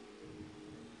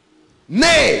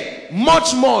 Nay,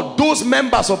 much more, those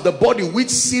members of the body which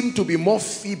seem to be more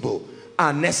feeble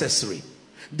are necessary.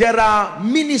 There are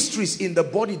ministries in the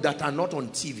body that are not on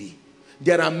TV.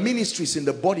 There are ministries in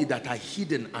the body that are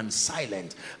hidden and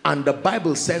silent. And the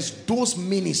Bible says those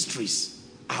ministries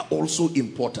are also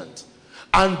important.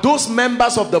 And those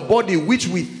members of the body which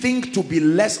we think to be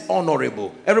less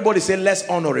honorable. Everybody say less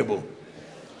honorable.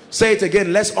 Say it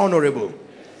again, less honorable.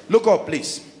 Look up,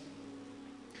 please.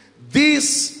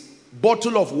 This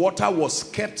bottle of water was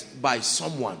kept by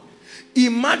someone.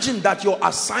 Imagine that your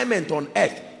assignment on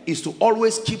earth is to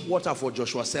always keep water for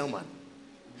Joshua Selman.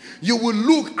 You will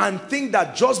look and think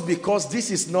that just because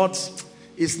this is not,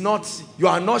 you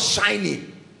are not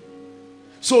shining.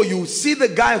 So you see the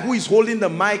guy who is holding the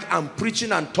mic and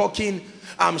preaching and talking.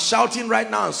 I'm shouting right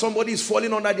now and somebody is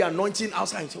falling under the anointing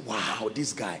outside and say, wow,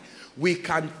 this guy. We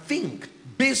can think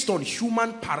based on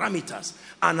human parameters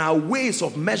and our ways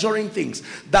of measuring things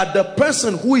that the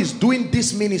person who is doing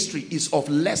this ministry is of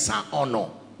lesser honor.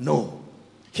 No.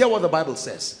 Hear what the Bible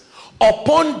says.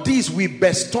 Upon this we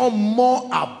bestow more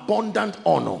abundant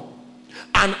honor,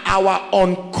 and our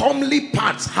uncomely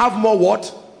parts have more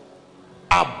what?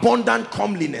 Abundant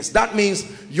comeliness. That means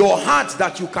your heart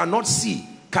that you cannot see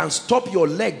can stop your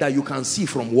leg that you can see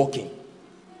from walking.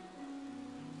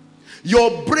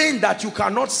 Your brain that you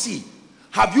cannot see.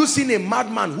 Have you seen a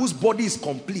madman whose body is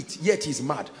complete yet he's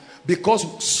mad?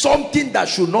 Because something that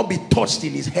should not be touched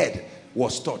in his head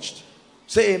was touched.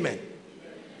 Say amen.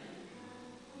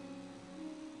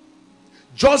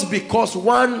 Just because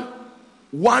one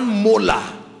molar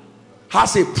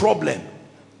has a problem,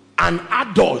 an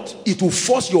adult, it will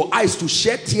force your eyes to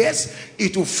shed tears.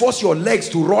 It will force your legs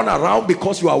to run around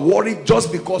because you are worried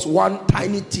just because one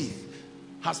tiny teeth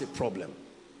has a problem.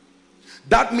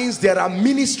 That means there are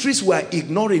ministries we are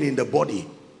ignoring in the body.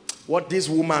 What this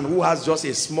woman who has just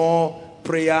a small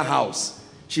prayer house,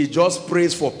 she just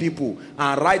prays for people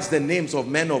and writes the names of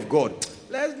men of God.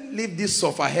 Let's leave this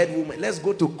suffer-head woman. Let's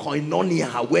go to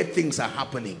Koinonia where things are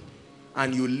happening.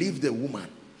 And you leave the woman.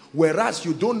 Whereas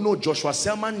you don't know Joshua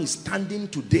Selman is standing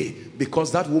today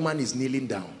because that woman is kneeling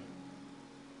down.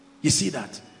 You see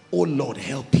that? Oh Lord,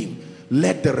 help him.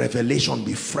 Let the revelation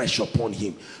be fresh upon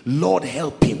him. Lord,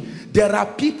 help him. There are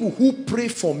people who pray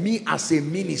for me as a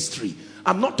ministry.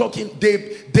 I'm not talking,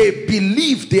 they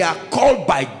believe they are called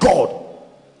by God.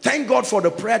 Thank God for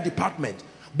the prayer department.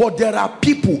 But there are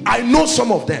people, I know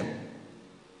some of them,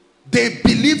 they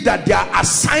believe that their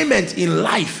assignment in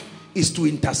life is to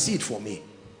intercede for me.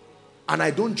 And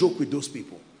I don't joke with those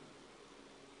people.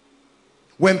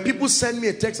 When people send me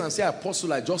a text and say,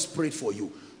 Apostle, I just prayed for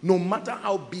you. No matter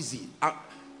how busy,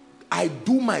 I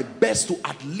do my best to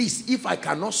at least, if I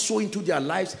cannot sow into their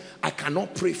lives, I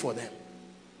cannot pray for them.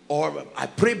 Or I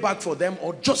pray back for them,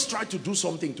 or just try to do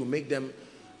something to make them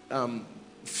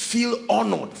feel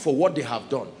honored for what they have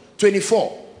done.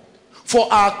 24.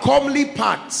 For our comely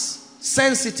parts,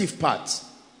 sensitive parts,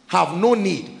 have no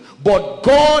need. But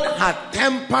God had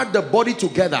tempered the body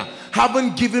together,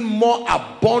 having given more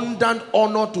abundant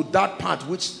honor to that part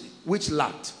which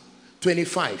lacked.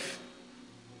 25.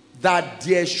 That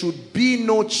there should be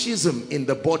no schism in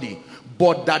the body,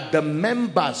 but that the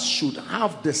members should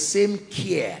have the same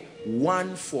care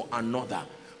one for another.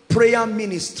 Prayer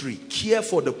ministry, care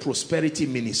for the prosperity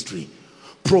ministry.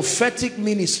 Prophetic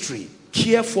ministry,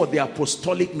 care for the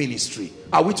apostolic ministry.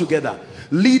 Are we together?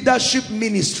 Leadership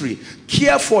ministry,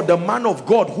 care for the man of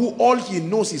God who all he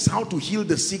knows is how to heal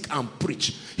the sick and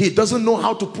preach. He doesn't know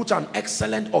how to put an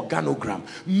excellent organogram.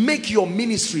 Make your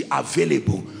ministry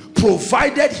available,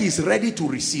 provided he's ready to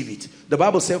receive it. The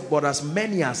Bible says, but as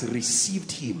many as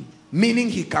received him, meaning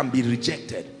he can be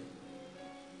rejected.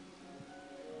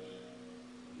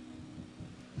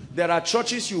 There are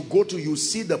churches you go to, you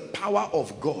see the power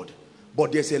of God,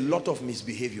 but there's a lot of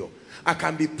misbehavior. I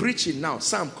can be preaching now,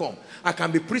 Sam, come. I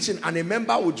can be preaching and a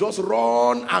member will just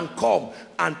run and come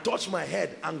and touch my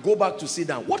head and go back to sit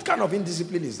down. What kind of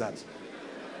indiscipline is that?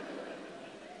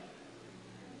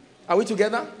 Are we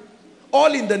together?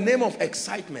 All in the name of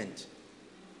excitement.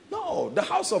 No, the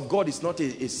house of God is not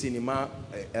a cinema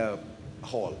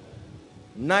hall.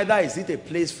 Neither is it a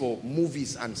place for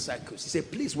movies and circus. It's a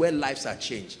place where lives are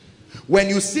changed. When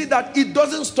you see that, it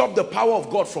doesn't stop the power of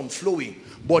God from flowing,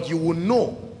 but you will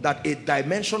know that a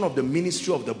dimension of the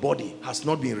ministry of the body has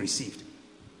not been received.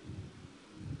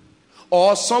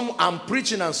 Or I'm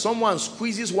preaching and someone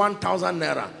squeezes 1,000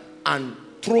 naira and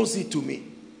throws it to me.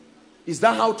 Is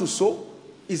that how to sow?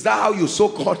 Is that how you sow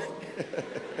corn?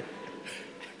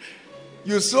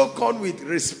 You sow corn with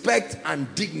respect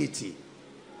and dignity.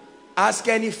 Ask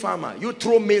any farmer. You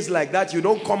throw maize like that, you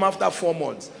don't come after 4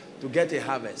 months to get a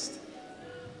harvest.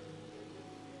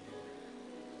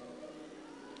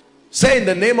 Say, in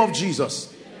the name of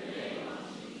Jesus,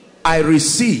 I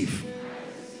receive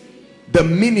the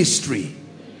ministry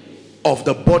of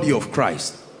the body of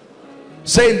Christ.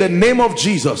 Say, in the name of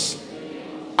Jesus,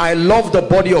 I love the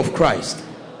body of Christ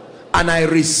and I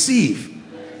receive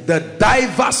the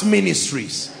diverse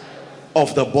ministries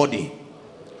of the body.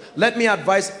 Let me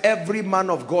advise every man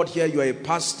of God here, you are a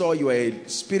pastor, you are a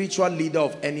spiritual leader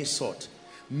of any sort.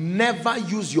 Never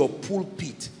use your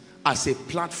pulpit as a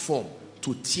platform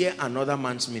to tear another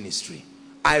man's ministry.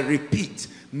 I repeat,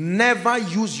 never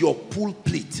use your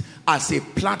pulpit as a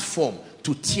platform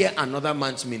to tear another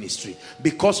man's ministry,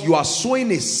 because you are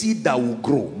sowing a seed that will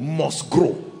grow, must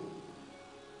grow.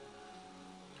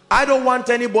 I don't want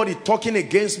anybody talking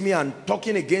against me and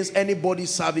talking against anybody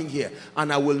serving here,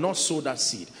 and I will not sow that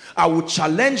seed. I will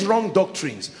challenge wrong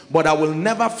doctrines, but I will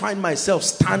never find myself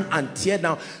stand and tear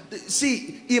down.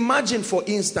 See, imagine for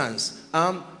instance,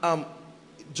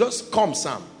 just come,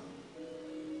 Sam.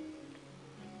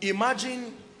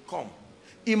 Imagine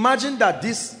that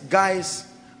these guys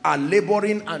are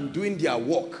laboring and doing their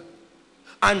work,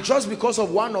 and just because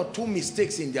of one or two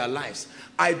mistakes in their lives,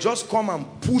 I just come and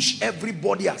push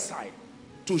everybody aside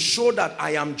to show that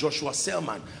I am Joshua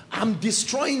Selman. I'm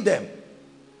destroying them.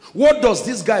 What does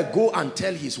this guy go and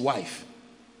tell his wife?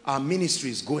 Our ministry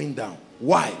is going down.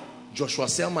 Why? Joshua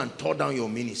Selman tore down your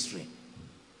ministry.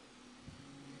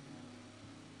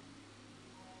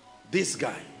 This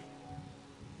guy,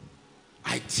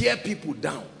 I tear people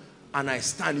down and I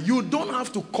stand. You don't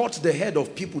have to cut the head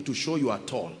of people to show you are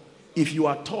tall. If you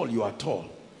are tall, you are tall.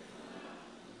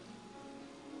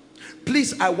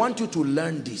 Please, I want you to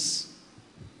learn this,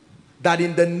 that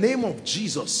in the name of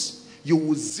Jesus, you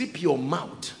will zip your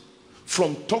mouth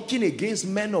from talking against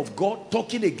men of God,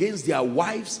 talking against their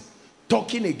wives,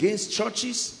 talking against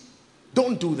churches.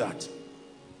 Don't do that.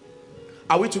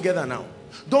 Are we together now?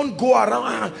 Don't go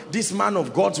around, this man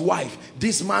of God's wife,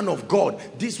 this man of God,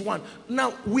 this one.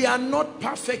 Now, we are not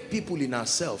perfect people in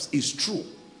ourselves, it's true.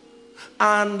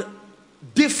 And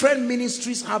different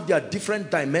ministries have their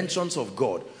different dimensions of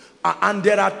God. And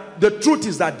the truth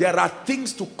is that there are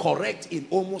things to correct in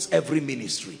almost every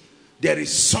ministry. There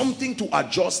is something to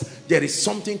adjust, there is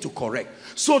something to correct.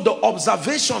 So the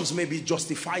observations may be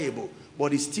justifiable,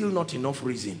 but it's still not enough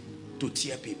reason to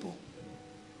tear people.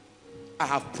 I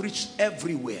have preached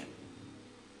everywhere,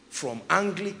 from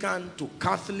Anglican to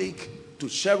Catholic to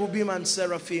Cherubim and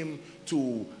Seraphim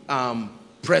to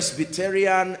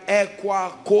Presbyterian,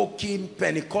 Equa, Cokin,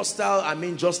 Pentecostal. I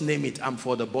mean, just name it. I'm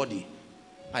for the body.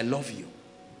 I love you.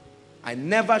 I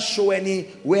never show any,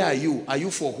 where are you? Are you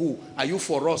for who? Are you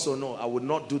for us or no? I would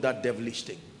not do that devilish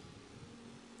thing.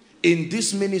 In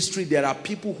this ministry, there are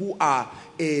people who are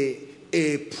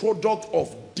a product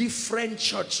of different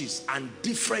churches and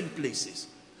different places.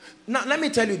 Now, let me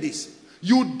tell you this.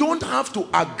 You don't have to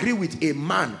agree with a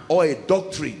man or a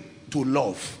doctrine to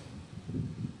love.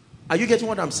 Are you getting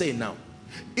what I'm saying now?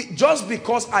 Just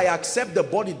because I accept the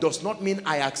body does not mean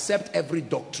I accept every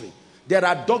doctrine. There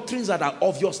are doctrines that are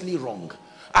obviously wrong.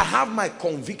 I have my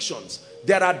convictions.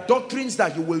 There are doctrines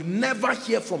that you will never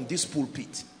hear from this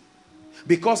pulpit.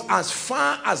 Because as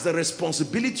far as the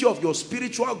responsibility of your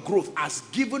spiritual growth as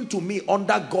given to me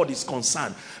under God is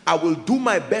concerned, I will do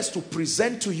my best to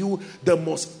present to you the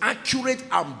most accurate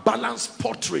and balanced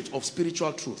portrait of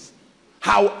spiritual truth.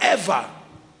 However,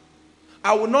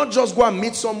 I will not just go and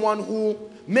meet someone who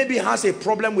maybe has a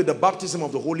problem with the baptism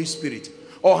of the Holy Spirit,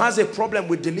 or has a problem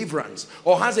with deliverance,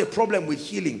 or has a problem with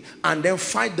healing, and then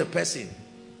fight the person.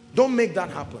 Don't make that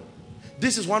happen.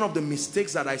 This is one of the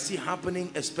mistakes that I see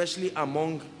happening, especially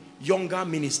among younger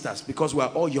ministers, because we are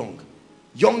all young.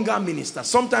 Younger ministers.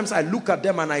 Sometimes I look at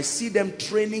them and I see them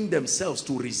training themselves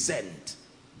to resent.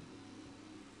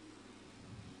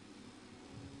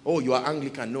 Oh, you are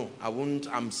Anglican? No, I won't.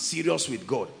 I'm serious with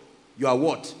God. You are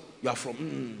what? You are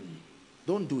from...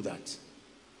 Don't do that.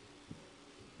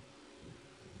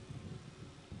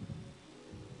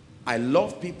 I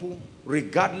love people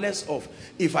regardless of,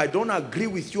 if I don't agree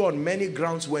with you on many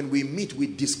grounds, when we meet, we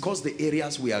discuss the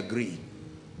areas we agree.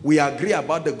 We agree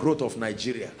about the growth of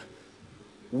Nigeria.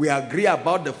 We agree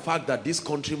about the fact that this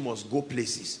country must go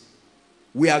places.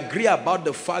 We agree about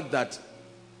the fact that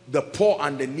the poor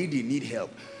and the needy need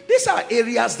help. These are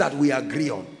areas that we agree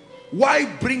on. Why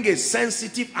bring a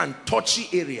sensitive and touchy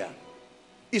area?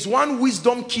 It's one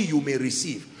wisdom key you may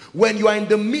receive. When you are in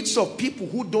the midst of people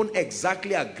who don't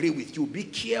exactly agree with you, be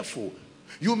careful.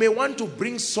 You may want to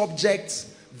bring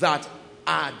subjects that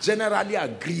are generally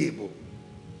agreeable.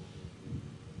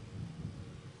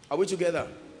 Are we together?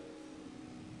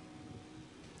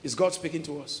 Is God speaking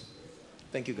to us?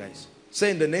 Thank you, guys.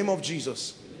 Say, in the name of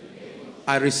Jesus,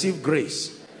 I receive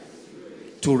grace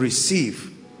to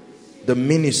receive the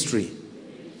ministry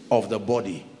of the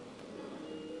body.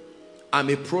 I'm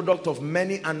a product of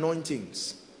many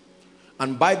anointings.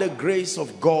 And by the grace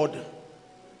of God,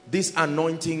 these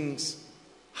anointings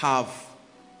have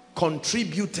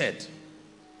contributed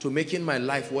to making my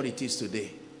life what it is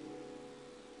today.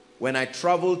 When I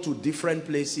travel to different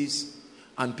places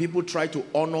and people try to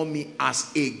honor me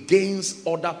as against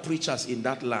other preachers in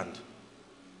that land,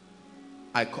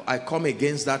 I come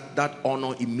against that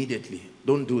honor immediately.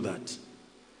 Don't do that.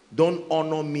 Don't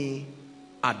honor me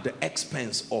at the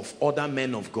expense of other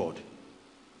men of God.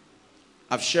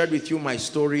 I've shared with you my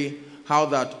story, how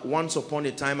that once upon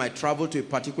a time I traveled to a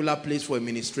particular place for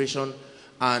administration,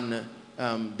 and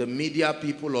the media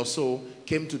people or so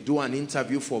came to do an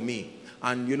interview for me.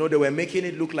 And you know, they were making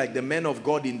it look like the men of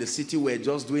God in the city were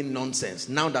just doing nonsense.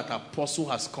 Now that apostle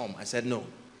has come, I said, no,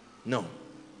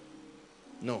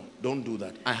 don't do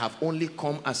that. I have only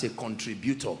come as a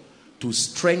contributor to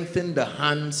strengthen the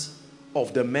hands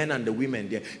of the men and the women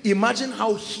there. Imagine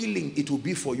how healing it will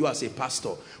be for you as a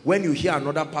pastor when you hear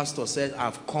another pastor say,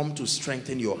 I've come to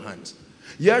strengthen your hands.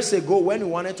 Years ago, when we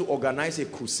wanted to organize a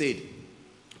crusade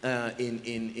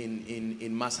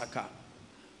in Massacre,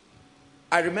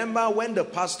 I remember when the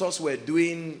pastors were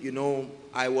doing, you know,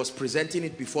 I was presenting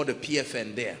it before the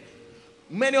PFN there.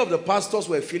 Many of the pastors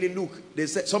were feeling, look, they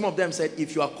said, some of them said,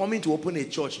 if you are coming to open a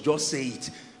church, just say it.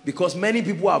 Because many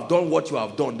people have done what you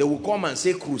have done. They will come and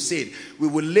say crusade. We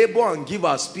will labor and give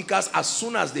our speakers. As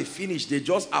soon as they finish, they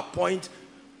just appoint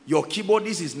your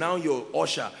keyboardist is now your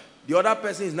usher. The other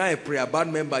person is now a prayer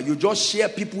band member. You just share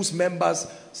people's members.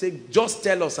 Say, just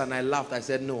tell us. And I laughed. I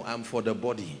said, no, I'm for the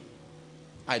body.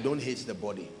 I don't hate the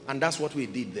body. And that's what we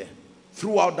did there.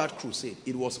 Throughout that crusade,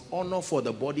 it was honor for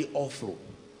the body all through.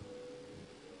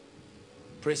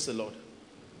 Praise the Lord.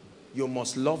 You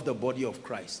must love the body of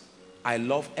Christ. I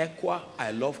love Equa, I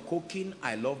love Cooking,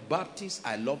 I love Baptist,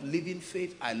 I love Living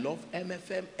Faith, I love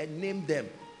MFM, and name them.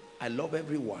 I love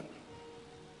everyone.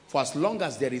 For as long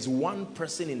as there is one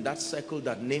person in that circle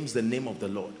that names the name of the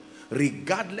Lord,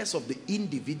 regardless of the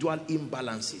individual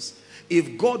imbalances,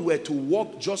 if God were to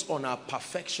work just on our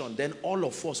perfection, then all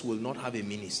of us will not have a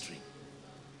ministry.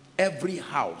 Every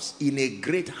house, in a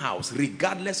great house,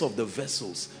 regardless of the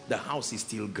vessels, the house is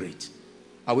still great.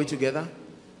 Are we together?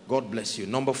 God bless you.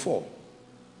 Number 4.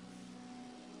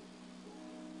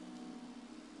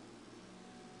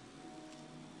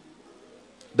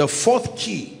 The fourth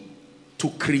key to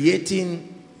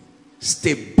creating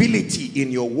stability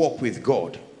in your walk with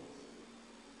God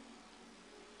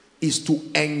is to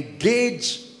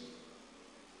engage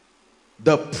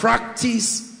the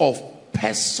practice of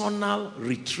personal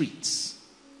retreats.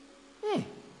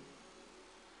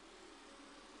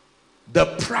 The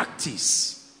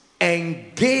practice.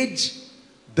 Engage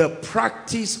the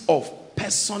practice of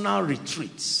personal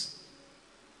retreats.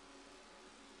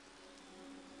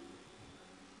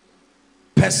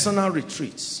 Personal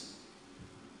retreats.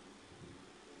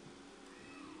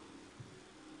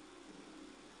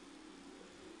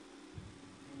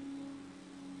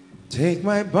 Take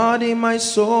my body, my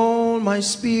soul, my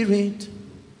spirit.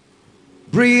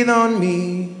 Breathe on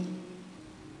me.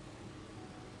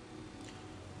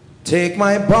 Take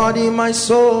my body, my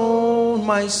soul,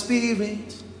 my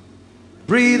spirit.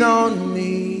 Breathe on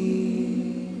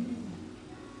me.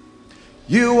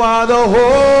 You are the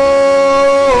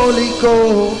Holy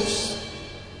Ghost.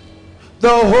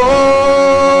 The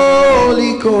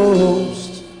Holy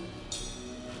Ghost.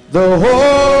 The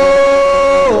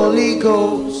Holy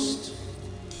Ghost.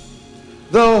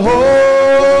 The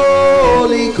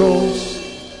Holy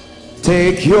Ghost.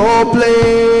 Take your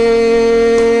place.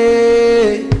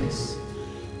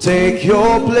 Take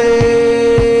your place.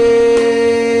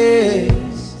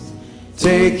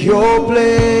 Take your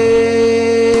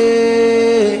place.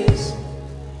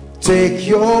 Take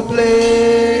your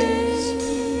place.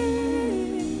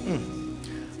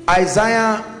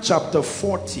 Isaiah chapter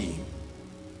 40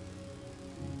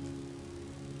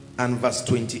 and verse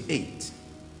 28.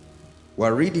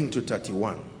 We're reading to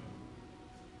 31.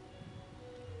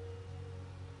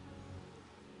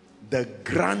 The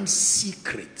grand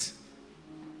secret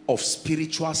of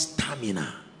spiritual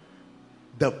stamina,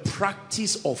 the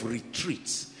practice of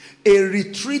retreats. A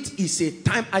retreat is a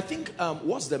time, I think,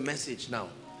 what's the message now?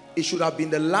 It should have been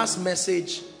the last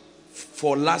message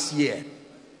for last year.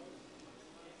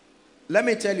 Let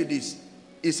me tell you this.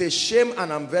 It's a shame,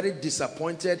 and I'm very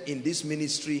disappointed in this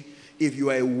ministry. If you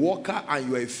are a worker and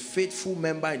you are a faithful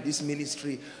member in this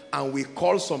ministry, and we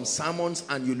call some sermons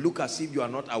and you look as if you are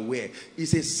not aware,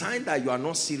 it's a sign that you are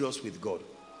not serious with God.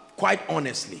 Quite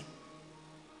honestly.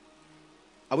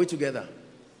 Are we together?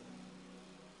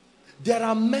 There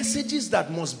are messages that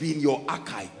must be in your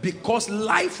archive because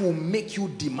life will make you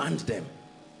demand them.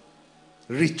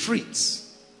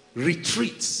 Retreats.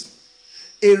 Retreats.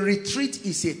 A retreat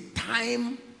is a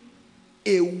time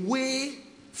away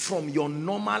from your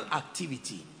normal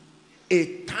activity.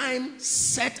 A time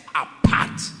set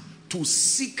apart to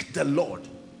seek the Lord,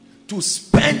 to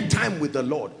spend time with the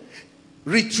Lord.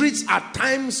 Retreats are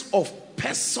times of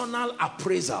personal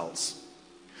appraisals.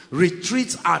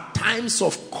 Retreats are times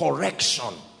of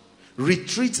correction.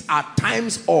 Retreats are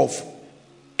times of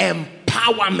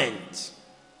empowerment.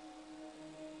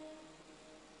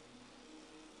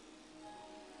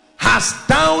 Hast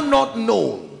thou not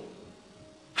known?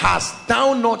 Hast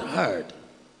thou not heard?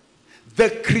 The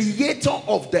creator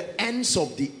of the ends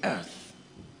of the earth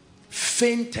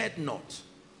fainted not.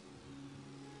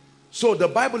 So the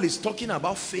Bible is talking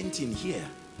about fainting here.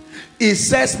 It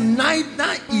says,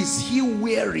 neither is he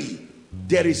weary.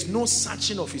 There is no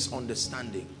searching of his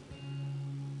understanding.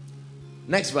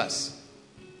 Next verse.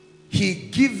 He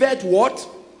giveth what?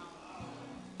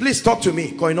 Please talk to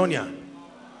me, Koinonia.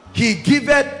 He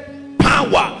giveth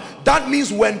power. That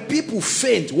means when people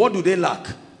faint, what do they lack?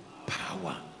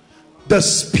 Power. The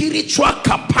spiritual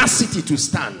capacity to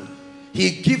stand.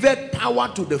 He giveth power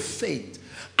to the faint,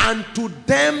 and to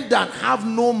them that have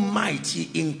no might he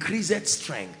increaseth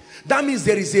strength. That means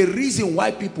there is a reason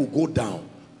why people go down.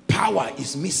 Power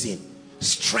is missing.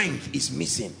 Strength is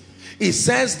missing. It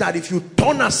says that if you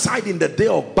turn aside in the day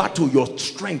of battle, your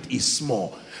strength is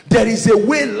small. There is a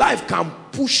way life can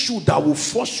push you that will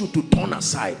force you to turn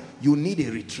aside. You need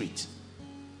a retreat.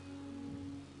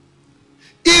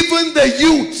 Even the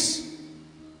youths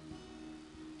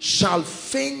shall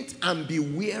faint and be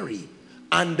weary,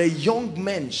 and the young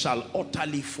men shall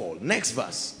utterly fall. Next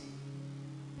verse.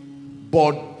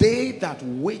 But they that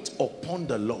wait upon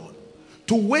the Lord.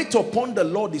 To wait upon the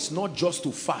Lord is not just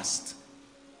to fast.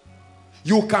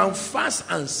 You can fast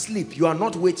and sleep. You are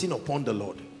not waiting upon the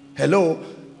Lord. Hello?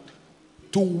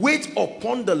 To wait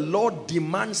upon the Lord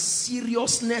demands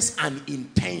seriousness and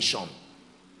intention.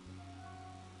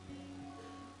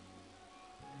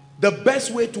 The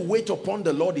best way to wait upon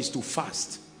the Lord is to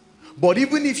fast. But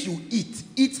even if you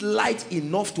eat light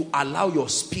enough to allow your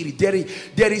spirit.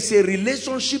 There is a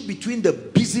relationship between the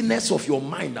busyness of your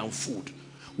mind and food.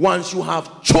 Once you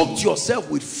have choked yourself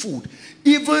with food,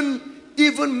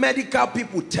 even medical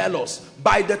people tell us,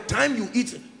 by the time you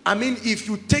eat, I mean, if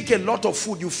you take a lot of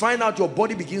food, you find out your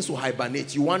body begins to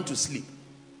hibernate. You want to sleep.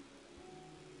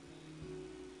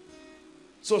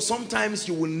 So sometimes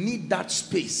you will need that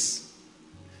space.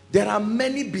 There are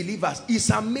many believers. It's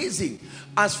amazing.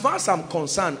 As far as I'm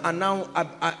concerned, and now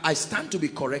I stand to be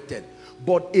corrected,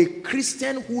 but a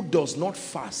Christian who does not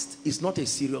fast is not a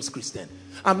serious Christian.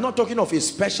 I'm not talking of a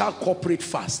special corporate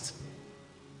fast.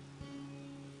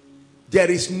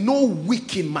 There is no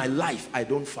week in my life I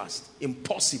don't fast.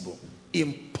 Impossible.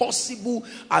 Impossible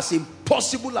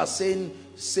as saying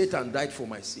Satan died for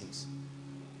my sins.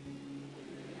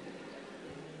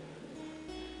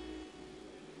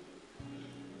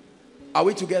 Are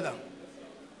we together?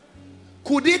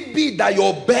 Could it be that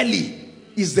your belly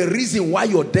is the reason why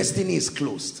your destiny is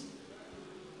closed?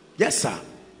 Yes, sir.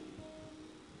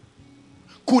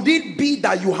 Could it be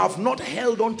that you have not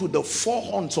held on to the four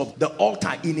horns of the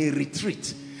altar in a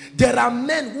retreat? There are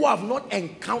men who have not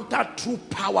encountered true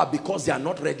power because they are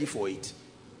not ready for it.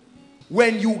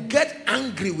 When you get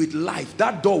angry with life,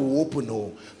 that door will open.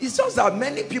 Oh, it's just that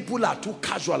many people are too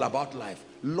casual about life.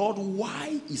 Lord,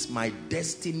 why is my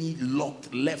destiny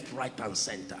locked left, right, and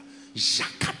center?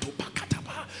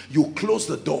 You close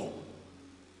the door.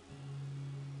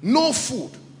 No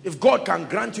food. If God can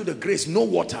grant you the grace, no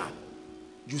water.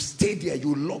 You stay there,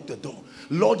 you lock the door.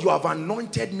 Lord, you have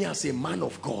anointed me as a man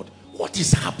of God. What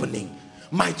is happening?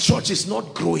 My church is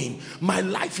not growing. My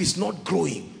life is not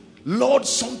growing. Lord,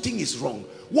 something is wrong.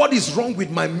 What is wrong with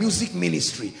my music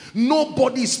ministry?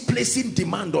 Nobody is placing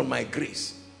demand on my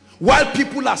grace. While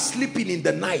people are sleeping in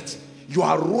the night, you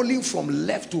are rolling from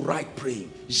left to right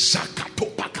praying.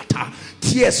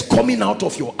 Tears coming out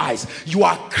of your eyes. You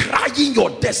are crying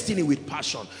your destiny with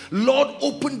passion. Lord,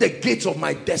 open the gates of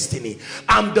my destiny.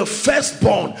 I'm the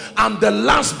firstborn. I'm the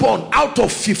lastborn out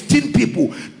of 15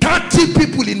 people. 30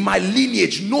 people in my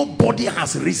lineage. Nobody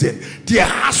has risen. There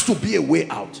has to be a way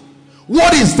out.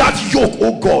 What is that yoke,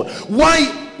 oh God?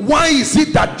 Why is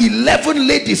it that 11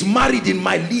 ladies married in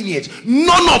my lineage,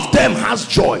 none of them has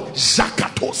joy?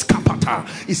 Zakatos kapata.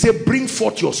 He said, bring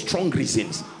forth your strong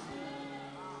reasons.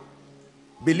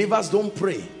 Believers don't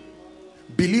pray.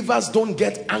 Believers don't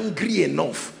get angry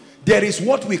enough. There is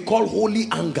what we call holy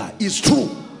anger. It's true.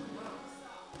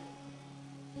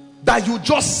 That you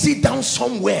just sit down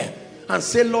somewhere and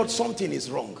say, Lord, something is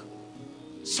wrong.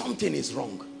 Something is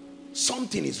wrong.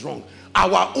 Something is wrong.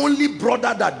 Our only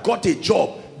brother that got a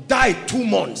job died 2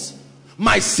 months.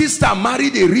 My sister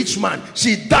married a rich man.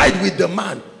 She died with the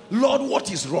man. Lord,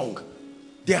 what is wrong?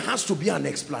 There has to be an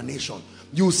explanation.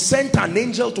 You sent an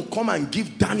angel to come and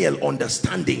give Daniel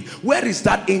understanding. Where is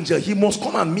that angel? He must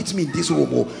come and meet me in this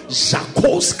room.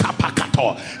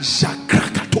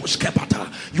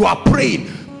 You are praying.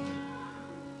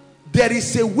 There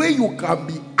is a way you can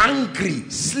be angry.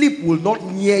 Sleep will not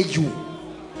near you.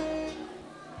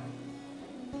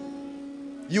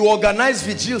 You organize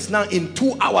vigils now, in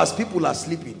 2 hours people are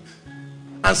sleeping.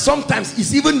 And sometimes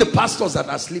it's even the pastors that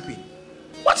are sleeping.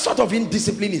 What sort of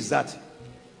indiscipline is that?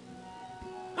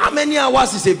 How many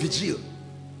hours is a vigil?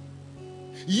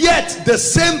 Yet the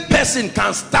same person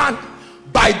can stand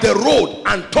by the road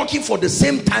and talking for the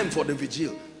same time for the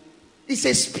vigil. It's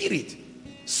a spirit.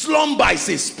 Slumber is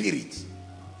a spirit.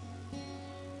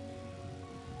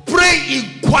 Pray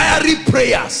inquiry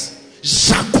prayers.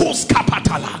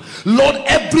 Lord,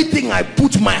 everything I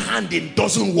put my hand in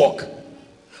doesn't work.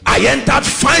 I entered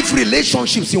 5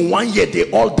 relationships in 1 year. They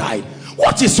all died.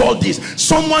 What is all this?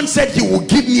 Someone said he will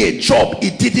give me a job.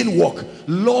 It didn't work.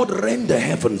 Lord, rend the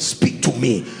heavens. Speak to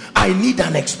me. I need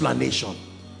an explanation.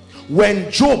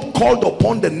 When Job called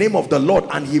upon the name of the Lord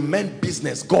and he meant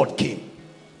business, God came.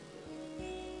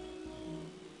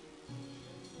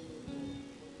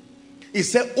 He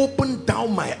said, open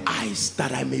down my eyes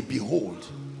that I may behold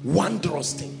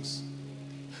wondrous things.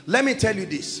 Let me tell you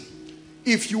this.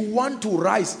 If you want to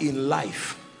rise in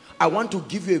life, I want to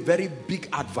give you a very big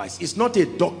advice. It's not a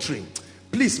doctrine.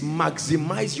 Please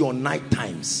maximize your night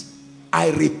times.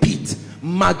 I repeat,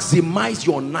 maximize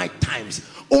your night times.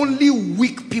 Only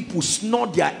weak people snore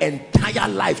their entire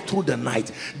life through the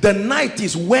night. The night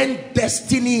is when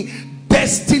destiny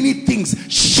things,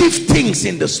 shift things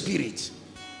in the spirit.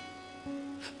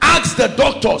 Ask the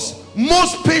doctors.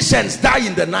 Most patients die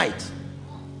in the night.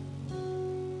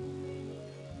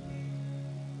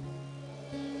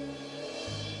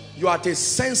 You are at a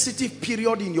sensitive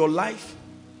period in your life.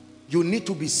 You need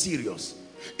to be serious.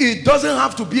 It doesn't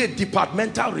have to be a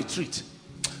departmental retreat.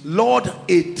 Lord,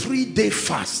 a 3-day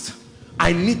fast.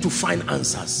 I need to find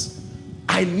answers.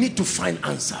 I need to find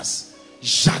answers.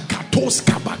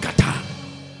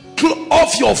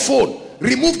 Off your phone.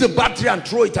 Remove the battery and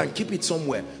throw it and keep it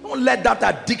somewhere. Don't let that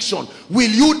addiction. Will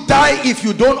you die if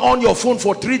you don't on your phone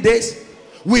for 3 days?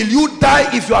 Will you die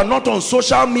if you are not on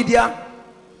social media?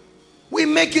 We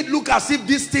make it look as if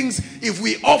these things, if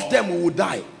we off them, we will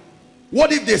die.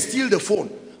 What if they steal the phone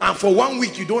and for 1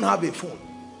 week you don't have a phone?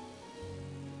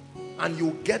 And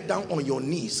you get down on your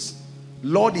knees.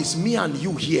 Lord, it's me and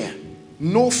you here.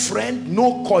 No friend,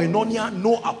 no koinonia,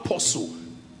 no apostle.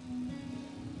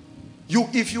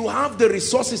 If you have the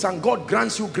resources and God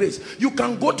grants you grace, you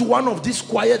can go to one of these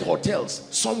quiet hotels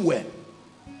somewhere.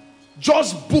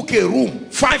 Just book a room,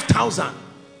 5,000.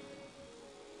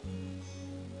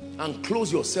 And close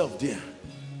yourself there.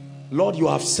 Lord, you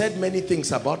have said many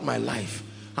things about my life.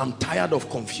 I'm tired of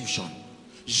confusion.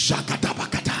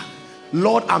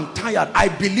 Lord, I'm tired. I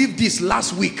believed this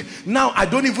last week. Now I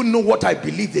don't even know what I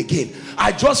believed again.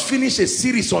 I just finished a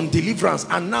series on deliverance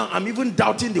and now I'm even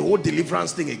doubting the whole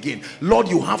deliverance thing again. Lord,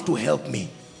 you have to help me.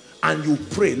 And you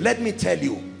pray. Let me tell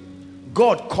you,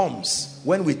 God comes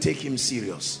when we take him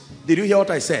serious. Did you hear what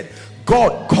I said?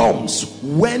 God comes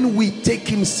when we take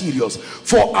him serious.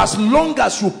 For as long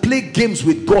as you play games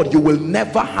with God, you will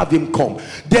never have him come.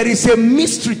 There is a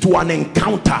mystery to an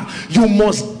encounter. You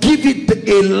must give it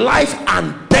a life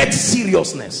and death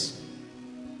seriousness.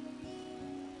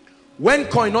 When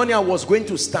Koinonia was going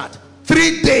to start,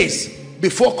 3 days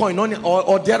before Koinonia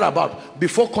or thereabout,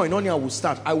 before Koinonia would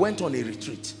start, I went on a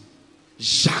retreat.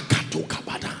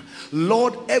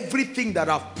 Lord, everything that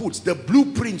I've put, the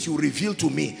blueprint you revealed to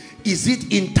me, is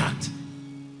it intact?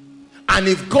 And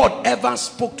if God ever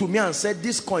spoke to me and said,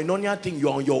 this Koinonia thing,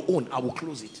 you're on your own, I will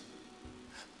close it.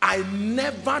 I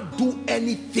never do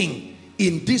anything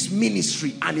in this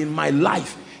ministry and in my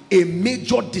life, a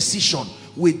major decision,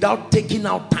 without taking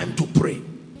out time to pray.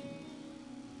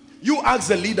 You ask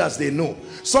the leaders, they know.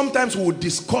 Sometimes we will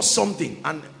discuss something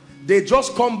and they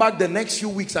just come back the next few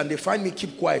weeks and they find me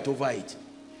keep quiet over it.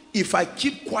 If I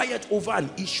keep quiet over an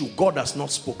issue God has not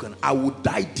spoken, I will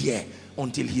die there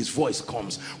until his voice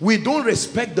comes. We don't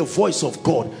respect the voice of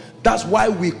God. That's why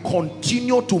we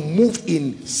continue to move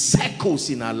in circles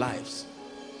in our lives.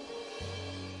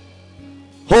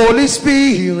 Holy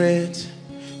Spirit,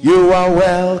 you are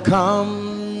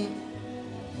welcome.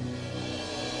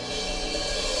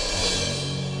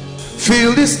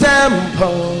 Fill this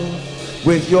temple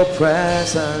with your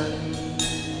presence.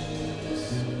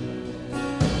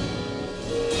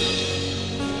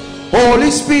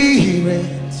 Holy Spirit,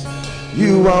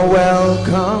 you are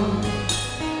welcome.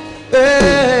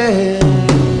 Hey.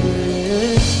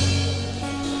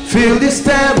 Fill this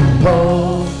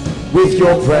temple with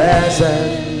your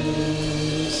presence.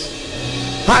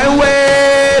 I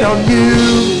wait on you,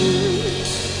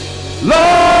 Lord,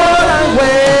 I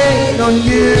wait on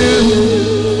you.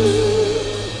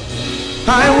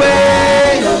 I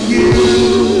wait on you,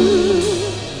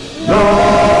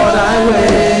 Lord, I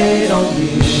wait on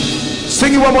you.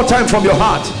 Sing it one more time from your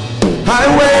heart. I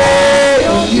wait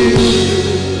on you,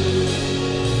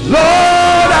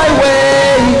 Lord, I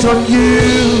wait on you.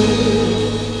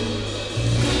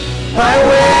 I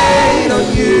wait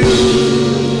on you,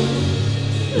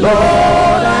 Lord,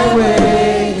 I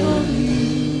wait on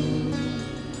you.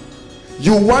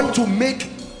 You want to make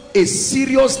a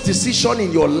serious decision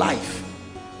in your life,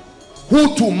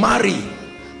 who to marry,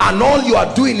 and all you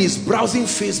are doing is browsing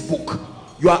Facebook.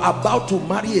 You are about to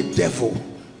marry a devil.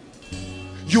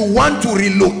 You want to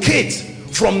relocate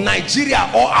from Nigeria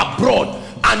or abroad,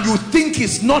 and you think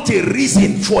it's not a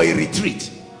reason for a retreat.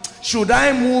 Should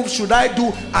I move? Should I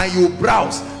do? And you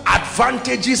browse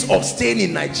advantages of staying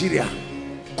in Nigeria.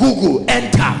 Google,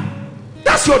 enter.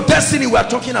 That's your destiny we are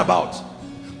talking about.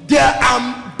 There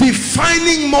are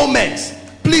defining moments.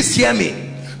 Please hear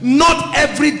me. Not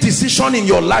every decision in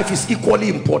your life is equally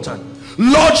important.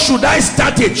 Lord, should I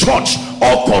start a church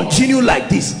or continue like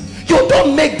this? You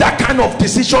don't make that kind of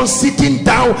decision sitting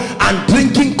down and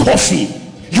drinking coffee.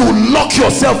 You lock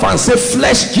yourself and say,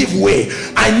 flesh, give way.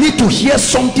 I need to hear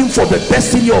something for the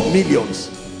destiny of millions.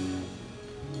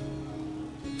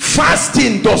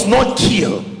 Fasting does not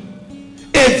kill.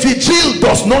 A vigil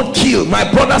does not kill. My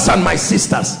brothers and my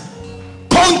sisters,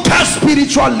 conquer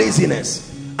spiritual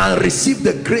laziness and receive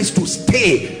the grace to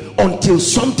stay until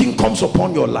something comes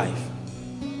upon your life.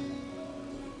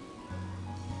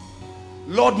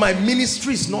 Lord, my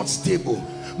ministry is not stable.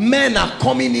 Men are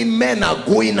coming in, men are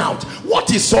going out.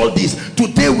 What is all this?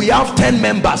 Today we have 10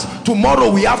 members, tomorrow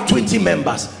we have 20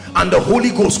 members, and the Holy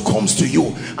Ghost comes to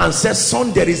you and says,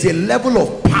 son, there is a level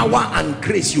of power and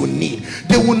grace you need.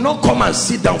 They will not come and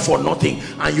sit down for nothing,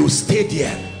 and you stay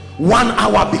there. 1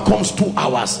 hour becomes 2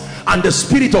 hours, and the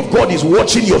Spirit of God is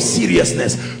watching your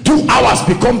seriousness. 2 hours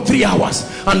become 3 hours,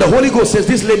 and the Holy Ghost says,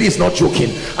 this lady is not joking.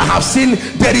 I have seen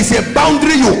there is a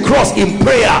boundary you cross in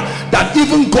prayer that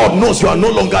even God knows you are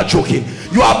no longer joking.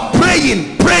 You are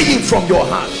praying from your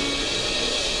heart.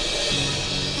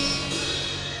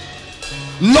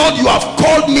 Lord, you have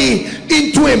called me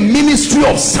into a ministry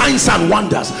of signs and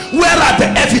wonders. Where are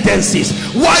the evidences?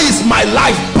 Why is my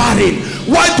life barren?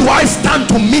 Why do I stand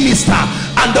to minister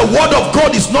and the word of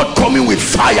God is not coming with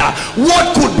fire?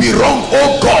 What could be wrong?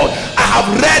 Oh God, I have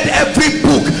read every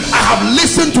book, I have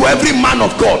listened to every man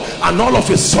of God, and all of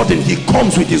a sudden he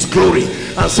comes with his glory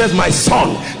and says, my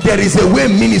son, there is a way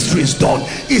ministry is done.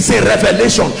 It's a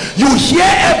revelation. You hear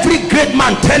every great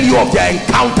man tell you of their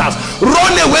encounters.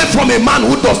 Run away from a man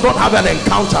who does not have an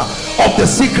encounter of the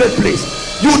secret place.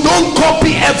 You don't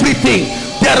copy everything.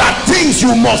 There are things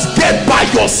you must get by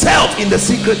yourself in the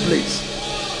secret place.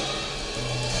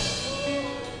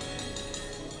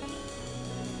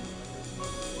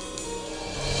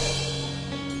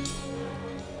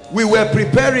 We were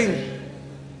preparing.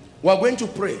 We're going to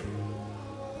pray.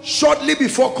 Shortly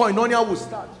before Koinonia will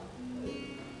start,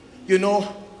 you know,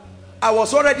 I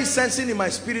was already sensing in my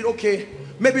spirit, okay,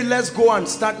 maybe let's go and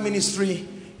start ministry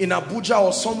in Abuja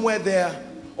or somewhere there,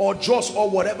 or Jos or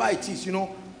whatever it is, you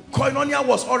know. Koinonia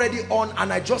was already on,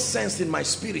 and I just sensed in my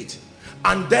spirit.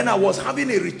 And then I was having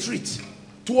a retreat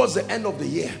towards the end of the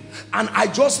year, and I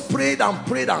just prayed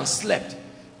and slept.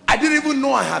 I didn't even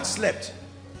know I had slept.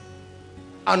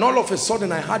 And all of a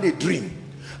sudden I had a dream,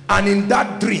 and in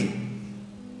that dream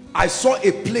I saw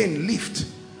a plane lift,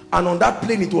 and on that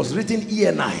plane it was written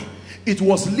ENI. It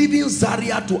was leaving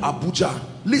Zaria to Abuja.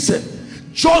 Listen,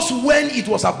 just when it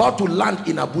was about to land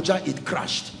in Abuja, it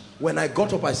crashed. When I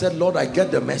got up, I said, Lord, I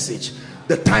get the message.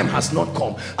 The time has not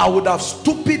come. I would have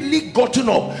stupidly gotten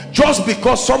up. Just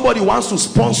because somebody wants to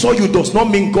sponsor you does not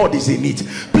mean God is in it.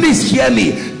 Please hear me.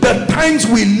 The times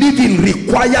we live in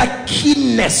require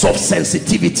keenness of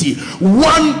sensitivity.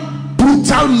 One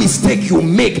brutal mistake you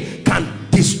make can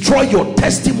destroy your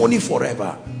testimony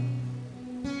forever.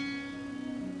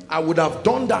 I would have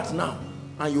done that now,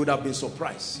 and you would have been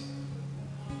surprised.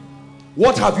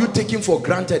 What have you taken for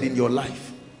granted in your life?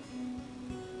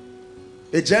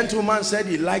 A gentleman said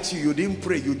he likes you, you didn't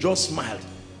pray, you just smiled.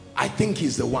 I think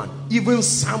he's the one. Even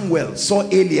Samuel saw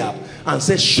Eliab and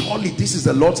said, surely this is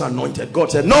the Lord's anointed. God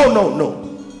said, no, no,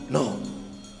 no, no.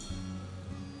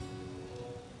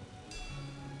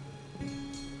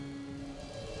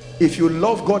 If you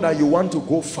love God and you want to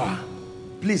go far,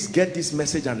 please get this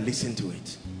message and listen to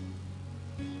it.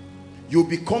 You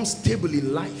become stable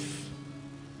in life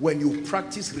when you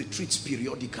practice retreats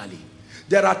periodically.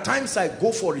 There are times I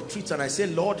go for retreats and I say,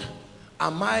 Lord, are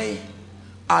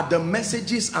the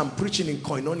messages I'm preaching in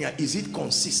Koinonia, is it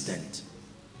consistent?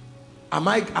 Am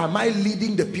I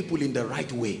leading the people in the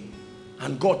right way?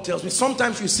 And God tells me.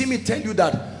 Sometimes you see me tell you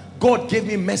that God gave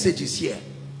me messages here.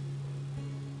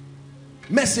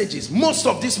 Messages. Most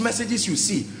of these messages you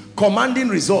see, commanding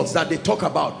results that they talk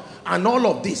about, and all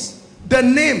of this. The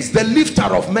names, the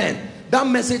lifter of men. That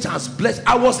message has blessed.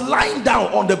 I was lying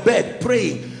down on the bed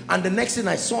praying, and the next thing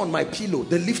I saw on my pillow,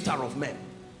 the lifter of men.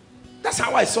 That's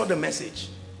how I saw the message.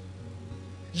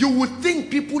 You would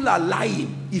think people are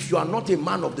lying if you are not a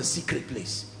man of the secret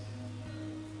place.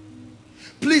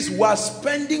 Please, we are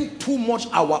spending too much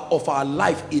of our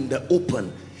life in the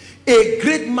open. A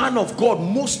great man of God,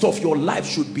 most of your life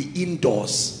should be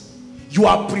indoors. You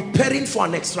are preparing for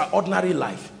an extraordinary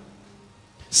life.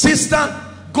 Sister,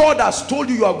 God has told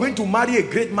you you are going to marry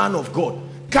a great man of God.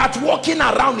 Catwalking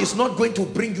around is not going to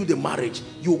bring you the marriage.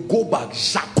 You go back.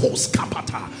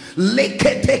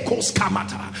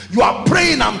 You are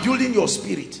praying and building your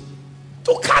spirit.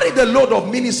 To carry the load of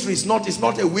ministry is not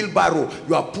a wheelbarrow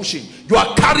you are pushing. You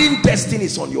are carrying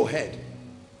destinies on your head.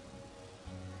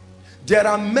 There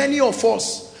are many of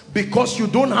us, because you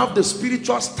don't have the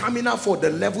spiritual stamina for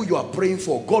the level you are praying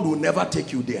for, God will never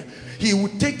take you there. He will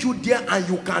take you there and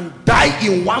you can die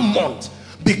in 1 month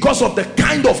because of the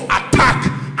kind of attack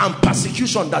and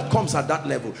persecution that comes at that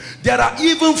level. There are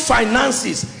even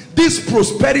finances. This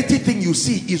prosperity thing you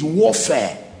see is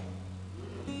warfare.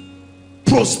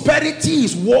 Prosperity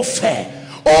is warfare.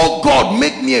 Oh God,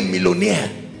 make me a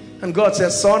millionaire. And God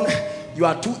says, son, you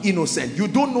are too innocent. You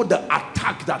don't know the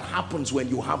attack that happens when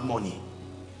you have money.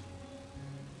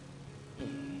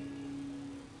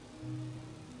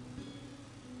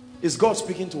 Is God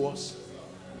speaking to us?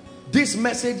 This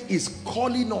message is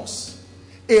calling us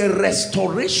a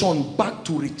restoration back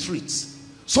to retreats.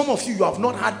 Some of you have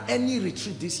not had any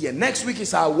retreat this year. Next week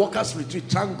is our workers retreat,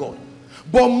 thank God.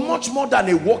 But much more than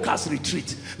a workers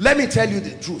retreat, let me tell you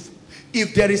the truth.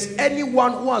 If there is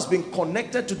anyone who has been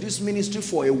connected to this ministry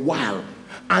for a while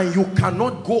and you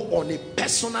cannot go on a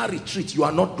personal retreat, you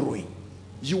are not growing.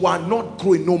 You are not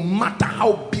growing, no matter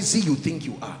how busy you think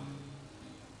you are.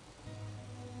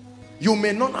 You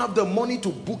may not have the money to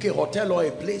book a hotel or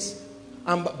a place.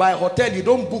 And by hotel, you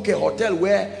don't book a hotel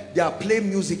where they are playing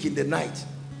music in the night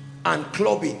and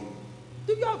clubbing.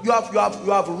 You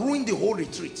have ruined the whole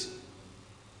retreat.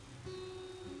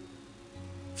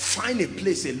 Find a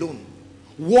place alone.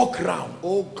 Walk around.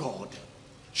 Oh God,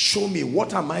 show me,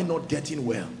 what am I not getting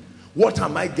well? What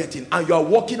am I getting? And you are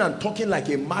walking and talking like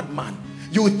a madman.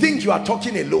 You think you are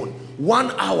talking alone.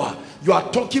 1 hour, you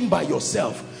are talking by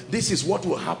yourself. This is what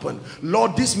will happen.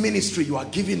 Lord, this ministry you are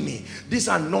giving me, this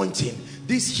anointing,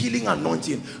 this healing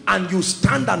anointing, and you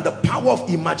stand and the power of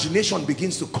imagination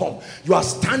begins to come. You are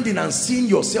standing and seeing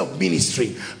yourself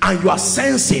ministry, and you are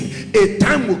sensing a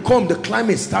time will come, the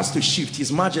climate starts to shift.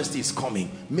 His majesty is coming.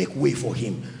 Make way for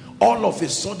him. All of a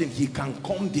sudden he can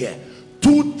come there.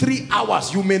 2-3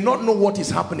 hours, you may not know what is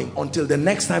happening until the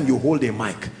next time you hold a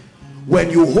mic.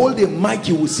 When you hold a mic,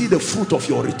 you will see the fruit of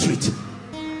your retreat.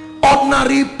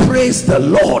 Ordinary praise the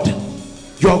Lord,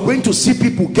 you are going to see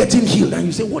people getting healed, and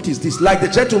you say, what is this? Like the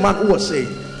gentleman who was saying,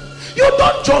 you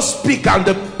don't just speak and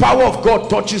the power of God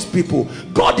touches people.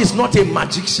 God is not a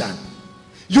magician.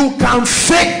 You can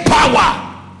fake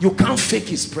power, you can't fake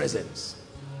his presence.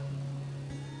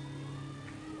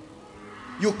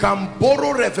 You can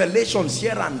borrow revelations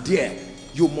here and there.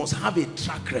 You must have a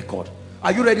track record.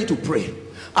 Are you ready to pray?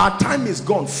 Our time is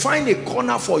gone. Find a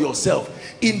corner for yourself.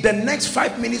 In the next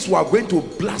 5 minutes, we are going to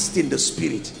blast in the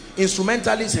spirit.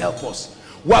 Instrumentalists, help us.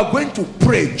 We are going to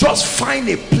pray. Just find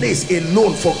a place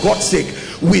alone, for God's sake,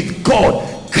 with God.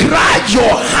 Cry your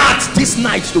heart this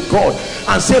night to God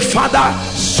and say, Father,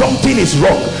 something is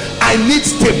wrong. I need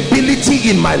stability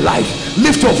in my life.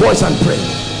 Lift your voice and pray.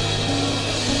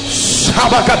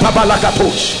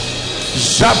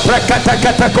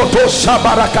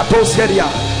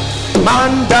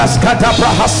 Mandas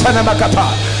katabrahasana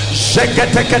makata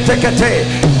shekete kete kete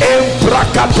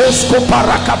embrakatos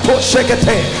koparakato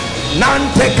shekete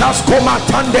nante kaskoma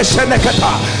tande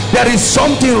shenekata. There is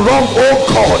something wrong, oh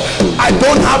God. I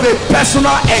don't have a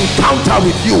personal encounter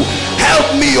with you.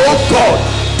 Help me, oh God.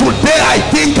 Today I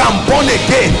think I'm born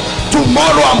again.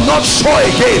 Tomorrow I'm not sure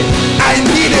again. I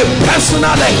need a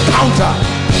personal encounter.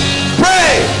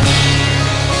 Pray.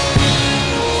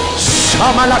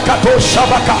 Shamalakato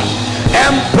shabaka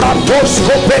embratos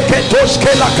kopeketos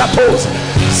kelakatos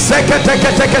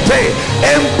Zeketeketekete.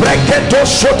 Embreketo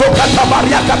shotokata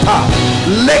bariakata.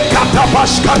 Lekata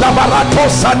bashkada barato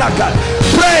sanaka.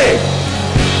 Pray.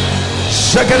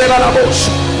 Shekelelabosh.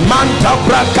 Manta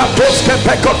brakatos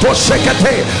kepekoto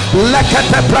shekete.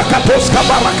 Lekete brakatos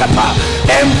kabarakata.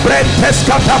 Embrentes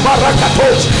kata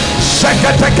barakatos.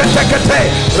 Sheketeketekete.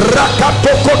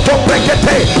 Rakatokoto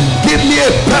brekete. Give me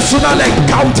a personal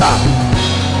encounter.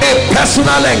 A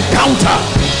personal encounter.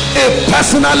 A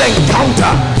personal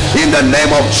encounter. In the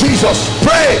name of Jesus.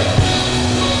 Pray.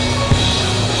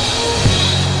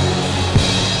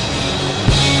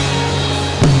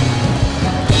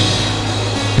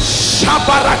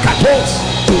 Shabarakatos.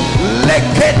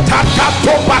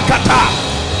 Leketakato bakata.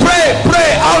 Pray,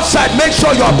 pray outside. Make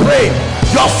sure you are praying.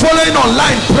 You are following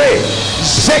online. Pray.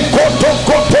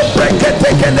 Zekotokoto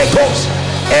breketekelekos.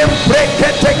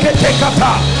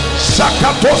 Embreketeketekata.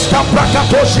 Shakatoska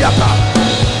brakatosiata.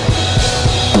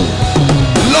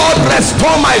 Lord,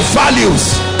 restore my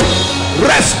values.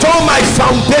 Restore my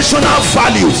foundational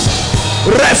values.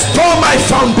 Restore my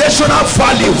foundational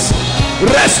values.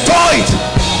 Restore it.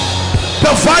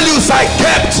 The values I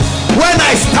kept when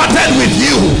I started with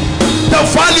you. The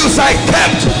values I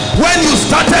kept when you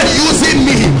started using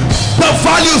me. The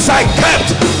values I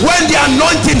kept when the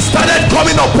anointing started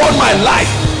coming upon my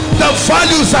life. The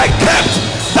values I kept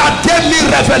that gave me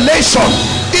revelation,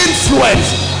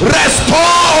 influence. Restore,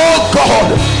 oh God.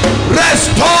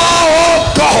 Restore, oh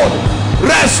God.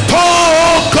 Restore,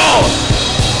 oh God.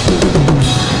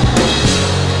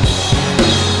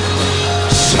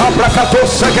 Sabrakatos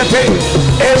sekete.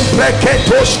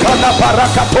 Embreketos kana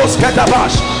barakatos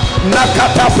kedabash.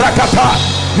 Nakata brakata.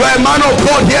 You are a man of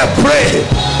God here. Pray.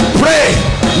 Pray.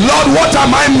 Lord, what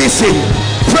am I missing?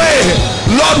 Pray.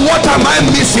 Lord, what am I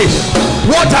missing?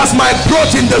 What has my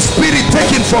growth in the spirit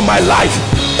taken from my life?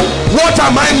 What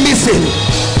am I missing?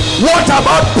 What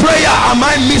about prayer am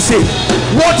I missing?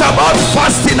 What about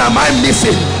fasting am I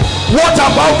missing? What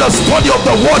about the study of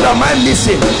the word am I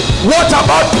missing? What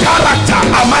about character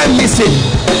am I missing?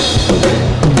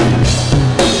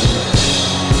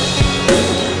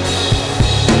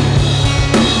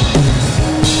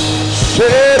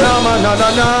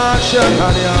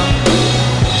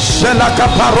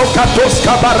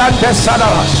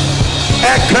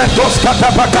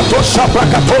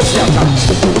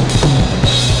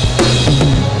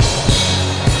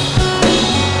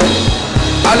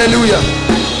 Hallelujah.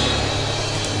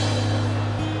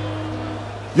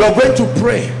 You're going to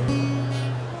pray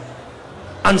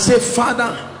and say,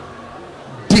 Father,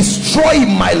 destroy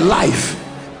in my life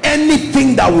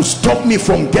anything that will stop me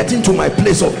from getting to my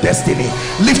place of destiny.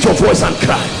 Lift your voice and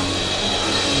cry.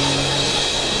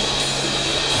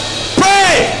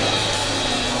 Pray.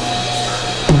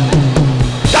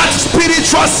 That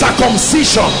spiritual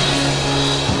circumcision.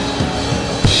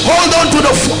 Hold on to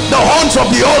the horns of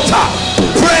the altar.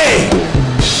 Pray.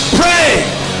 Pray.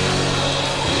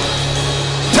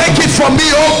 Take it from me,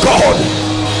 oh God,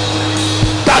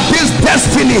 that this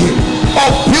destiny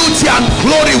of beauty and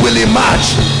glory will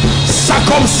emerge.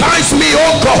 Circumcise me,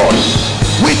 oh God,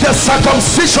 with the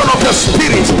circumcision of the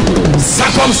spirit.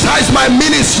 Circumcise my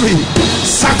ministry.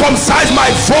 Circumcise my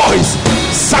voice.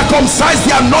 Circumcise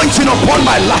the anointing upon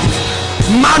my life.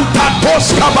 Manta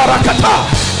toska barakata.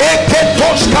 Eke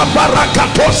toska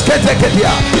barakatoske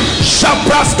tekedia.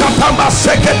 Shabraska tamba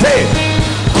sekete.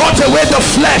 Cut away the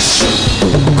flesh.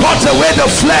 Cut away the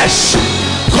flesh.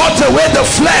 Cut away the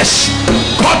flesh.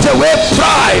 Cut away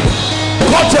pride.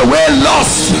 Cut away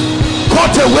lust.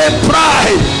 Cut away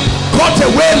pride. Cut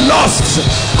away lust.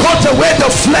 Cut away the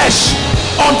flesh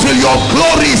until your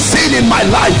glory is seen in my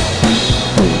life.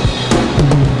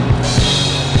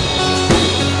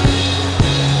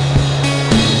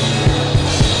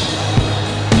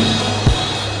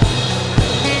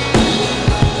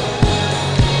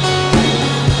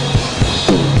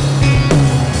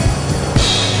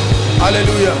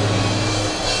 Hallelujah.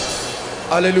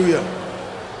 Hallelujah.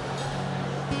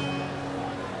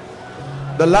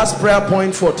 The last prayer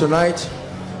point for tonight,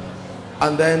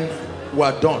 and then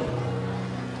we're done.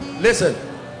 Listen,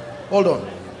 hold on.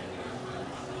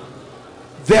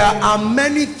 There are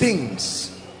many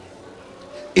things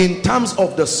in terms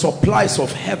of the supplies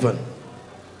of heaven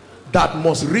that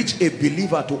must reach a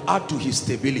believer to add to his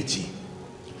stability.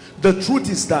 The truth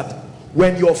is that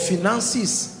when your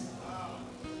finances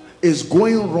is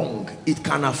going wrong, it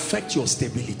can affect your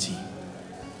stability.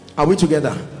 Are we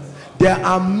together? There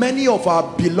are many of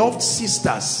our beloved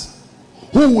sisters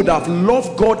who would have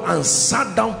loved God and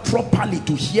sat down properly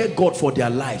to hear God for their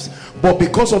lives, but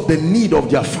because of the need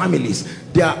of their families,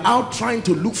 they are out trying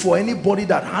to look for anybody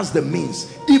that has the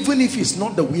means, even if it's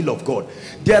not the will of God.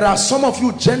 There are some of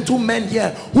you gentlemen here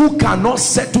who cannot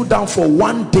settle down for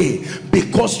one day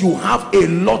because you have a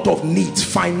lot of needs,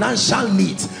 financial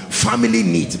needs, family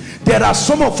needs. There are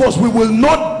some of us, we will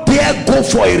not dare go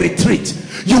for a retreat.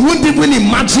 You wouldn't even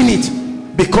imagine it,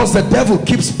 because the devil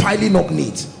keeps piling up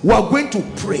needs. We are going to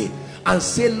pray and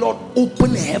say, Lord,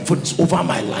 open heavens over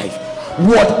my life.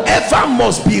 Whatever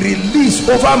must be released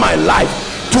over my life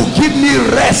to give me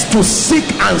rest to seek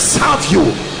and serve you.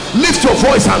 Lift your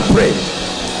voice and pray.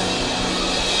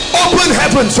 Open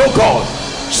heavens, oh God.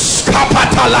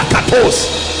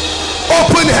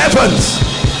 Open heavens.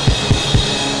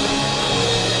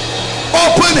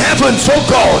 Open heavens, oh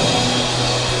God.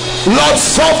 Lord,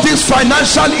 solve this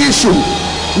financial issue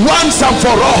once and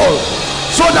for all,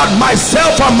 so that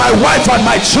myself and my wife and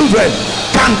my children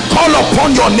can call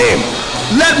upon your name.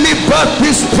 Let me birth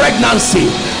this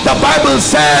pregnancy. The Bible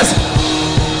says,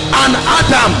 and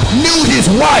Adam knew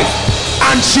his wife,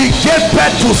 and she gave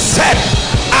birth to Seth,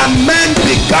 and men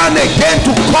began again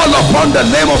to call upon the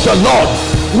name of the Lord.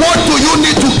 What do you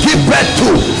need to give birth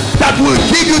to that will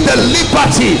give you the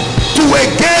liberty to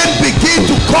again begin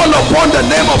to call upon the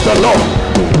name of the Lord?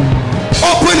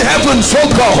 Open heavens, oh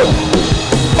God.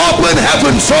 Open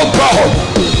heavens, oh God.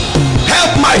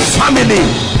 Help my family.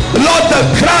 Lord, the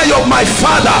cry of my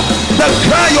father, the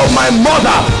cry of my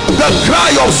mother, the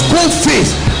cry of school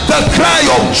fees, the cry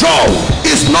of joy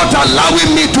is not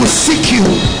allowing me to seek you.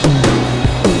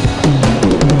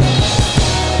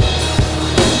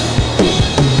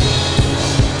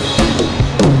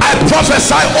 I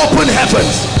prophesy open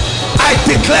heavens. I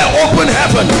declare open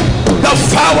heavens. The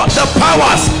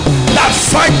powers that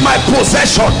fight my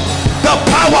possession, the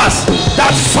powers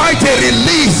that fight a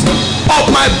release of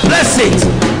my blessings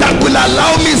that will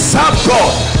allow me serve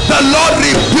God, the Lord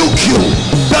rebuke you.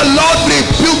 The Lord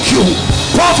rebuke you.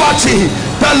 Poverty,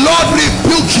 the Lord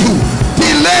rebuke you.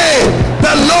 Delay,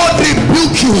 the Lord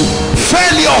rebuke you.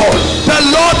 Failure, the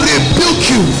Lord rebuke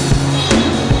you.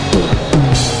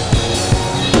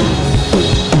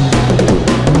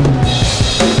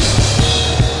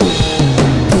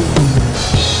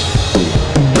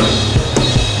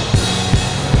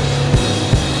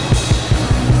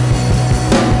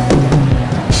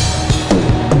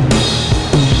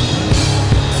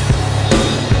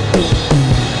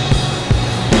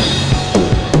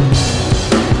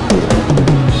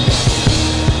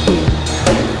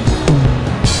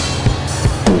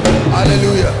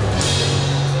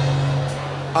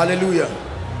 Hallelujah.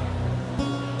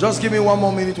 Just give me one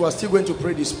more minute. We're still going to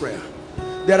pray this prayer.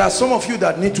 There are some of you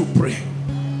that need to pray.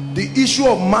 The issue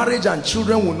of marriage and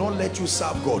children will not let you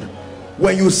serve God.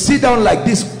 When you sit down like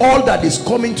this, all that is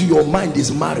coming to your mind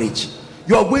is marriage.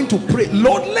 You are going to pray,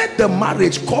 Lord, let the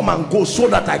marriage come and go so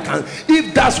that I can,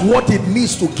 if that's what it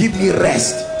means to give me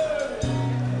rest.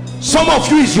 Some of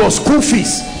you is your school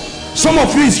fees. Some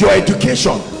of you is your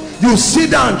education. You sit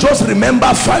down, just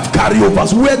remember 5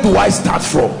 carryovers. Where do I start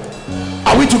from?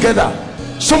 Are we together?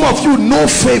 Some of you, no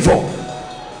favor.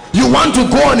 You want to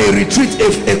go on a retreat.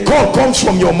 If a call comes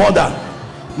from your mother,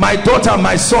 my daughter,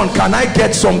 my son, can I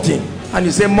get something? And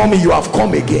you say, mommy, you have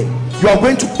come again. You are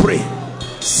going to pray.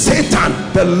 Satan,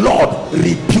 the Lord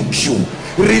rebuke you.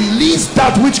 Release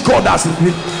that which God has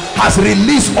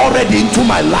released already into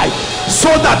my life,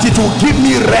 so that it will give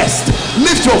me rest.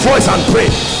 Lift your voice and pray.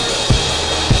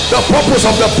 The purpose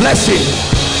of the blessing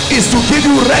is to give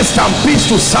you rest and peace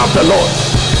to serve the Lord.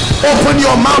 Open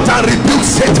your mouth and rebuke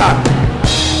Satan.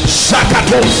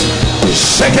 Shakatos.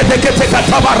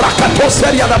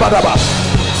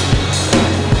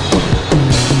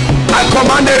 I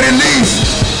command a release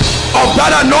of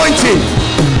that anointing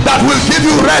that will give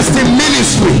you rest in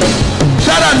ministry.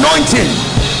 That anointing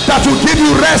that will give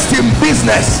you rest in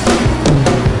business.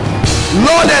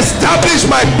 Lord, establish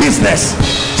my business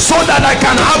so that I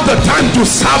can have the time to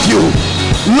serve you.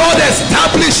 Lord,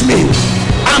 establish me.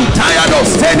 I'm tired of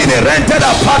staying in a rented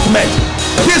apartment.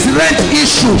 This rent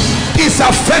issue is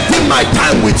affecting my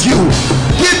time with you.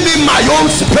 Give me my own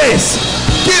space.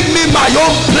 Give me my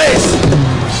own place.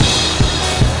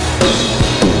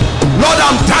 Lord,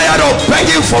 I'm tired of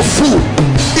begging for food.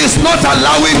 It's not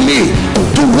allowing me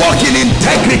to walk in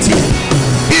integrity.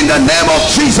 In the name of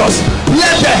Jesus,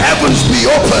 let the heavens be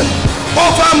open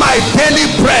over my daily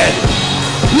bread.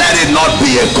 Let it not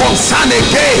be a concern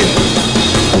again.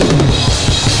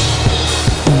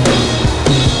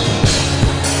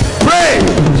 Pray.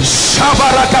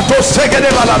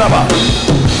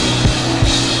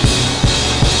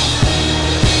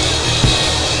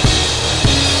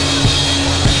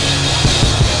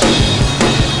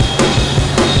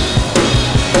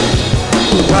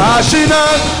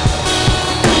 Gashinan,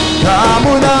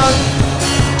 Kamunan,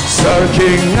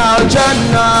 Searching Al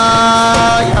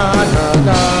Jannah,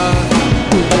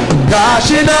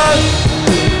 Gashinan,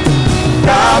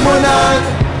 Kamunan,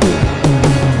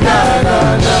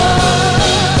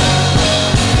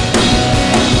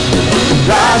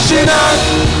 Gashinan,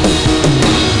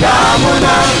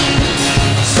 Kamunan,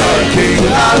 Searching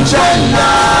Al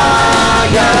Jannah,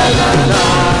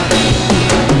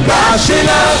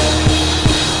 Gashinan,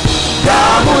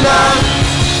 Kamunan,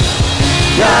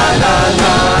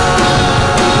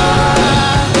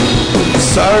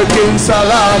 Searching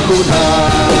Salakuna,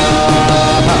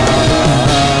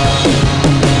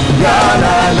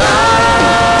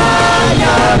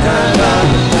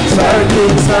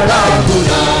 Searching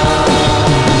Salakuna.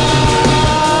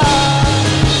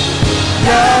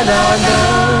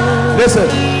 Listen,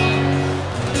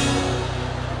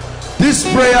 this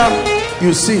prayer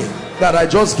you see that I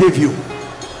just gave you,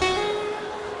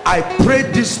 I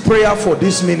prayed this prayer for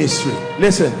this ministry.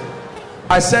 Listen,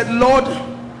 I said, Lord,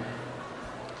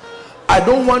 I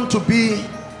don't want to be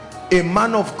a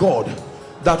man of God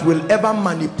that will ever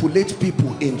manipulate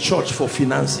people in church for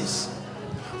finances.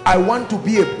 I want to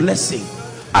be a blessing.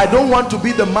 I don't want to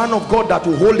be the man of God that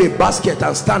will hold a basket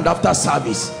and stand after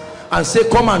service and say,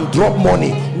 come and drop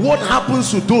money. What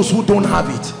happens to those who don't have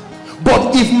it?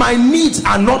 But if my needs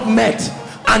are not met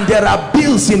and there are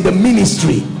bills in the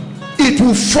ministry, it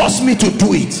will force me to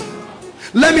do it.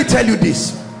 Let me tell you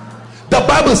this. The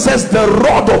Bible says the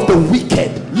rod of the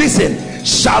wicked, listen,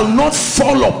 shall not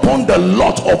fall upon the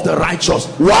lot of the righteous.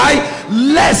 Why?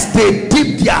 Lest they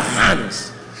dip their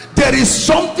hands. There is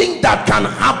something that can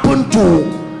happen to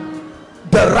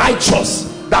the righteous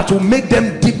that will make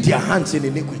them dip their hands in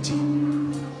iniquity.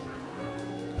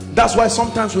 That's why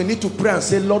sometimes we need to pray and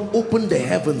say, Lord, open the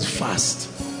heavens fast.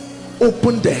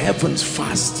 Open the heavens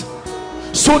fast,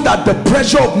 so that the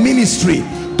pressure of ministry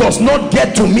does not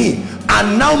get to me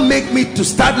and now make me to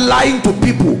start lying to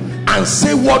people and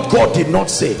say what God did not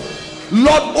say.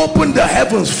 Lord, open the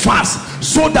heavens fast,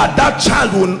 so that that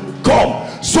child will come,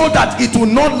 so that it will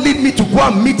not lead me to go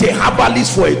and meet a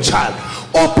herbalist for a child.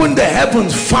 Open the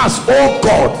heavens fast, oh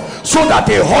God, so that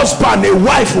a husband, a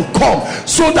wife will come,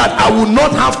 so that I will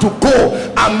not have to go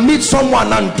and meet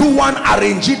someone and do one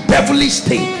arranged devilish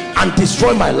thing and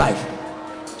destroy my life.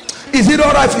 Is it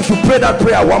all right if you pray that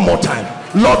prayer one more time?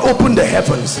 Lord, open the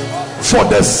heavens for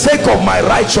the sake of my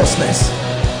righteousness,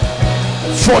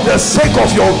 for the sake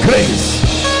of your grace,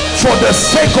 for the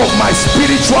sake of my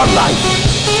spiritual life.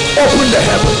 Open the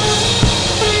heavens.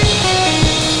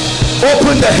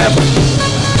 Open the heavens.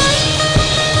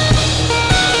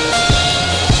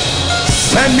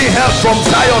 Send me help from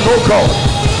Zion, oh God.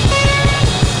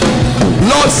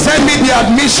 Lord, send me the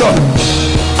admission.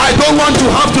 I don't want to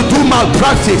have to do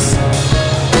malpractice.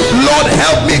 Lord,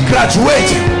 help me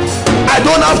graduate. I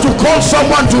don't have to call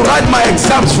someone to write my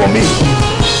exams for me.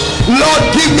 Lord,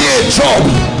 give me a job.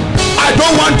 I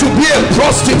don't want to be a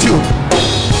prostitute.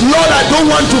 Lord, I don't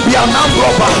want to be an armed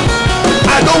robber.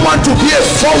 I don't want to be a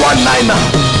 419er.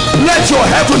 Let your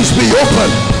heavens be open.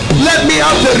 Let me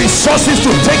have the resources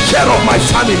to take care of my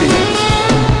family.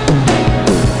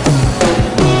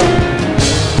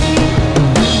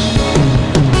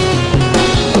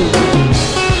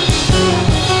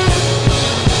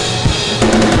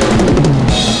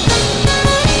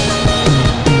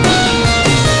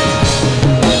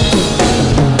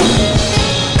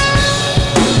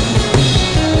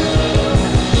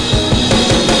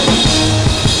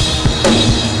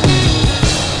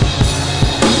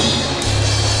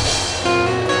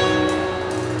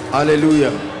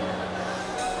 Hallelujah.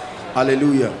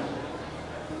 Hallelujah.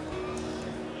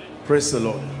 Praise the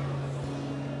Lord.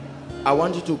 I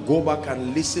want you to go back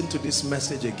and listen to this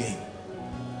message again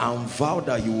and vow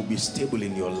that you will be stable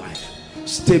in your life.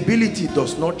 Stability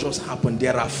does not just happen.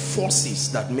 There are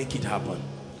forces that make it happen,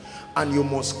 and you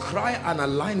must cry and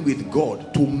align with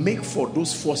God to make for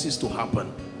those forces to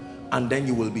happen, and then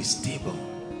you will be stable.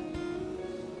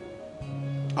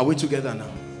 Are we together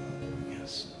now?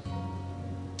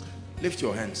 Lift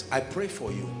your hands. I pray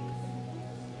for you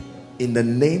in the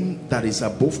name that is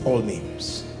above all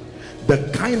names. The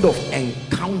kind of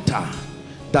encounter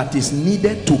that is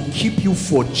needed to keep you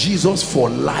for Jesus for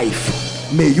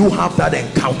life, may you have that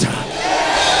encounter.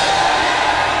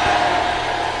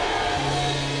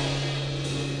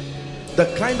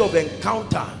 The kind of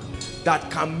encounter that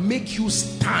can make you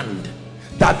stand,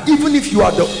 that even if you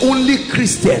are the only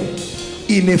Christian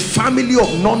in a family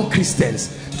of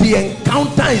non-Christians, the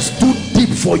encounter is too deep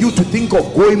for you to think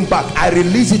of going back. I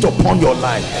release it upon your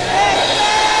life.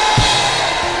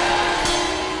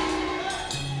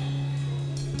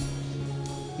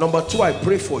 Number two, I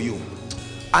pray for you.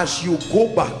 As you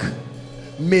go back,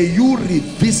 may you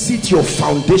revisit your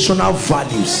foundational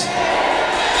values.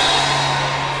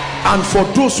 And for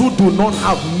those who do not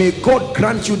have, may God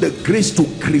grant you the grace to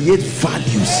create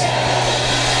values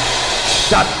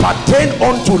that pertain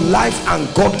unto life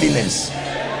and godliness.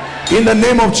 In the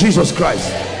name of Jesus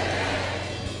Christ.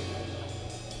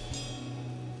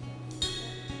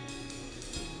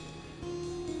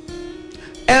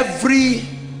 Every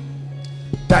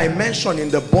dimension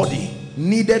in the body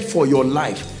needed for your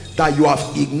life that you have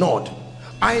ignored,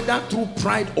 either through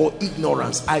pride or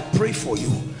ignorance, I pray for you.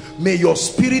 May your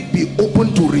spirit be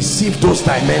open to receive those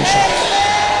dimensions.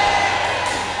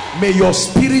 May your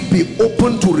spirit be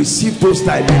open to receive those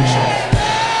dimensions.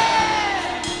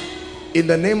 In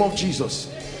the name of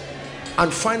Jesus.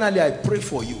 And finally, I pray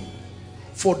for you.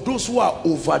 For those who are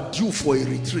overdue for a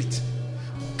retreat,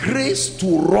 grace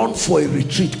to run for a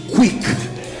retreat quick.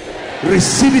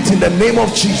 Receive it in the name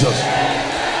of Jesus.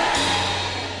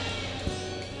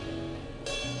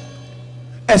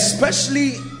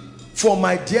 Especially for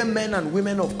my dear men and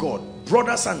women of God,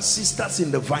 brothers and sisters in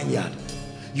the vineyard.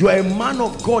 You are a man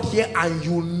of God here, and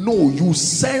you know, you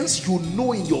sense, you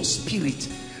know in your spirit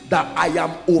that I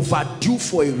am overdue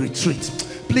for a retreat.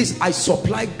 Please, I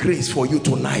supply grace for you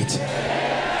tonight.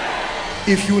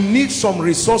 If you need some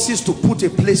resources to put a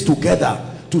place together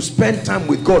to spend time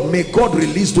with God, may God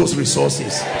release those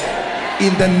resources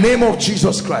in the name of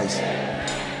Jesus Christ.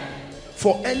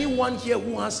 For anyone here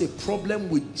who has a problem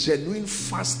with genuine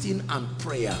fasting and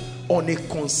prayer on a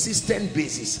consistent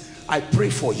basis, I pray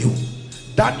for you.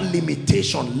 That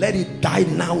limitation, let it die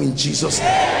now in Jesus'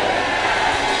 name.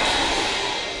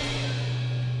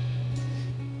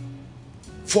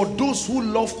 For those who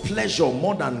love pleasure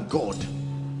more than God,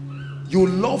 you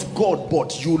love God,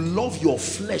 but you love your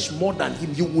flesh more than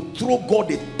him. You would throw God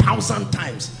 1,000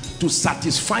 times to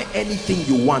satisfy anything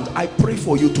you want. I pray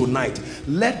for you tonight.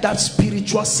 Let that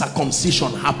spiritual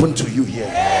circumcision happen to you here.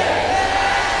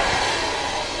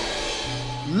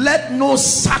 Let no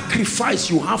sacrifice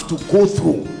you have to go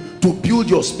through to build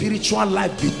your spiritual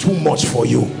life be too much for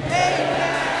you.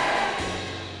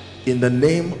 In the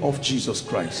name of Jesus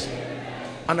Christ.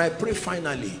 And I pray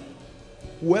finally,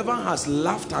 whoever has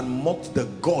laughed and mocked the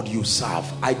God you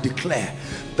serve, I declare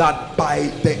that by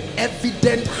the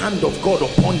evident hand of God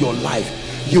upon your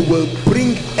life, you will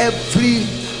bring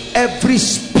every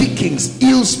speakings,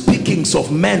 ill speakings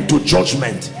of men to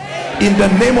judgment in the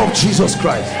name of Jesus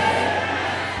Christ.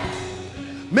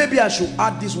 Maybe I should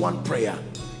add this one prayer.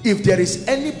 If there is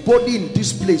anybody in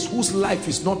this place whose life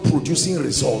is not producing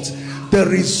results, the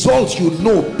result, you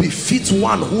know, befits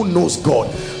one who knows God.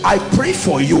 I pray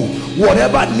for you,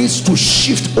 whatever needs to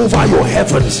shift over your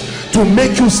heavens to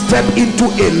make you step into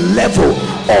a level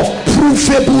of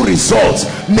provable results,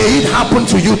 may it happen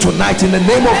to you tonight in the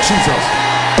name of Jesus.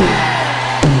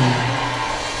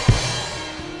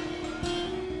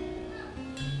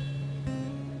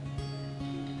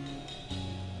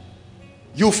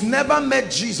 You've never met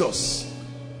Jesus.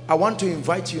 I want to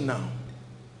invite you now.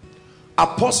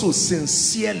 Apostle,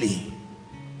 sincerely,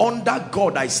 under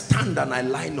God I stand and I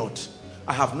lie not.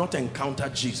 I have not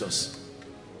encountered Jesus.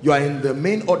 You are in the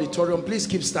main auditorium. Please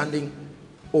keep standing.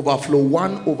 Overflow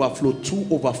 1, overflow 2,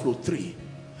 overflow 3.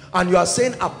 And you are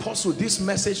saying, Apostle, this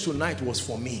message tonight was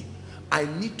for me. I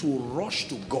need to rush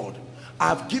to God.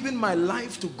 I've given my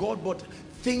life to God, but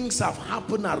things have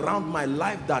happened around my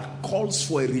life that calls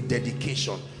for a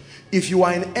rededication. If you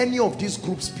are in any of these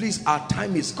groups, please, our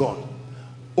time is gone.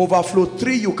 Overflow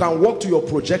 3, you can walk to your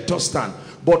projector stand.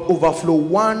 But overflow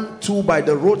 1, 2, by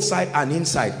the roadside and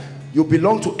inside, you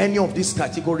belong to any of these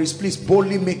categories, please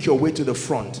boldly make your way to the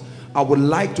front. I would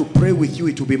like to pray with you.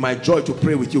 It will be my joy to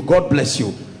pray with you. God bless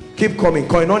you. Keep coming.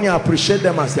 Koinonia, appreciate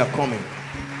them as they are coming.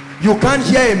 You can't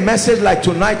hear a message like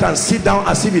tonight and sit down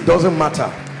as if it doesn't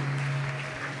matter.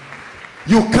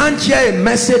 You can't hear a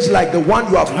message like the one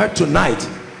you have heard tonight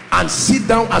and sit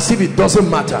down as if it doesn't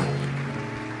matter.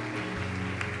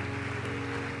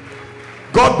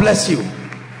 God bless you.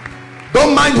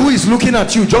 Don't mind who is looking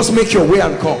at you. Just make your way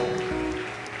and come.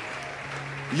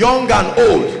 Young and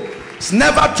old, it's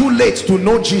never too late to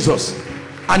know Jesus,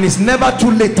 and it's never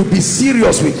too late to be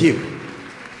serious with him.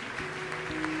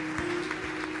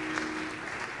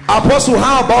 Apostle,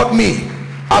 how about me?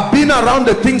 I've been around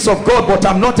the things of God, but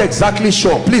I'm not exactly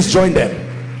sure. Please join them.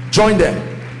 Join them.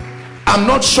 I'm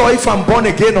not sure if I'm born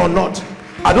again or not.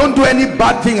 I don't do any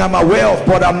bad thing I'm aware of,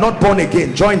 but I'm not born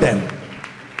again. Join them.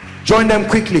 Join them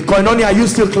quickly. Koinonia, are you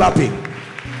still clapping?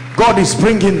 God is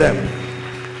bringing them.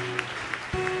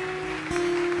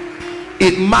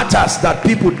 It matters that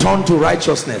people turn to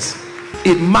righteousness.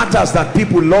 It matters that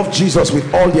people love Jesus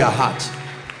with all their heart.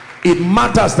 It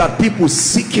matters that people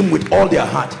seek him with all their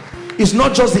heart. It's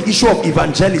not just the issue of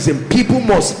evangelism. People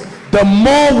must, the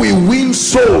more we win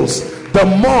souls, the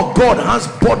more God has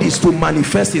bodies to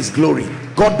manifest his glory.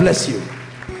 God bless you.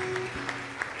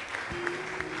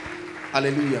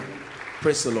 Hallelujah.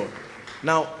 Praise the Lord.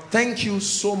 Now, thank you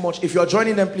so much. If you are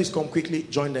joining them, please come quickly,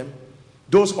 join them.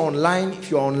 Those online, if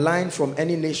you are online from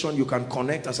any nation, you can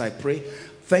connect as I pray.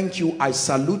 Thank you. I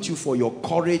salute you for your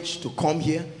courage to come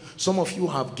here. Some of you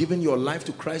have given your life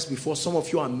to Christ before. Some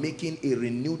of you are making a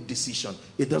renewed decision.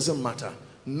 It doesn't matter.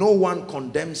 No one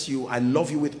condemns you. I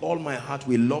love you with all my heart.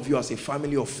 We love you as a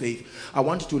family of faith. I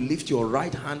want you to lift your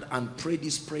right hand and pray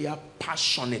this prayer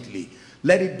passionately.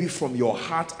 Let it be from your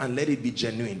heart and let it be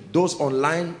genuine. Those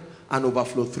online and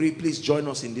Overflow 3, please join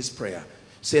us in this prayer.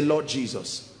 Say, Lord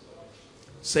Jesus.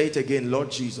 Say it again.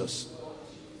 Lord Jesus,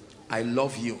 I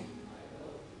love you.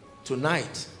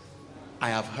 Tonight, I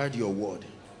have heard your word.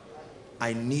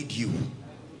 I need you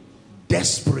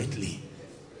desperately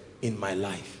in my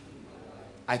life.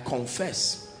 I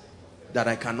confess that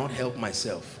I cannot help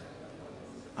myself.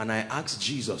 And I ask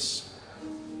Jesus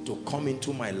to come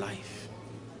into my life.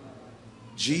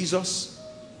 Jesus,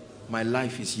 my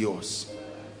life is yours.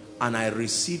 And I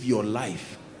receive your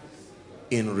life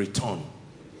in return.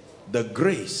 The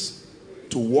grace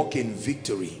to walk in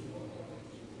victory,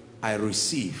 I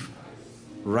receive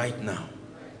right now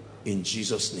in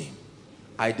Jesus' name.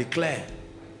 I declare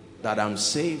that I'm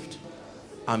saved.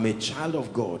 I'm a child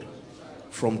of God.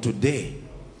 From today,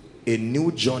 a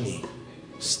new journey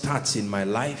starts in my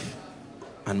life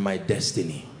and my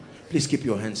destiny. Please keep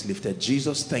your hands lifted.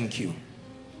 Jesus, thank you.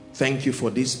 Thank you for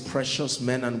these precious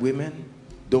men and women,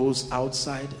 those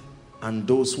outside and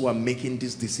those who are making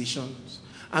these decisions,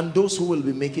 and those who will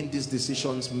be making these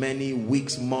decisions many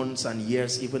weeks, months, and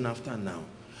years even after now.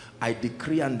 I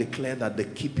decree and declare that the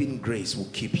keeping grace will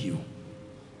keep you.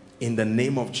 In the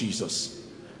name of Jesus,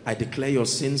 I declare your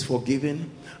sins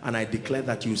forgiven, and I declare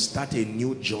that you start a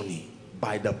new journey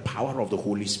by the power of the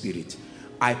Holy Spirit.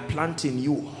 I plant in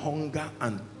you hunger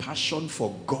and passion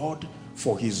for God,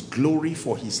 for his glory,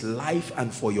 for his life,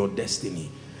 and for your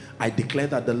destiny. I declare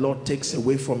that the Lord takes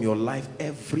away from your life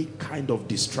every kind of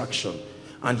distraction,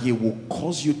 and he will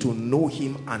cause you to know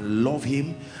him and love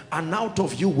him, and out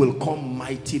of you will come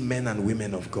mighty men and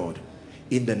women of God.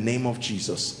 In the name of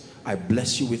Jesus, I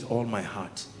bless you with all my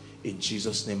heart. In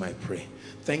Jesus' name I pray.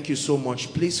 Thank you so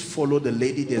much. Please follow the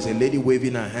lady. There's a lady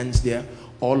waving her hands there.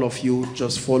 All of you,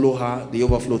 just follow her. The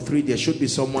Overflow 3, there should be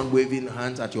someone waving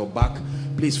hands at your back.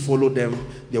 Please follow them.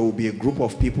 There will be a group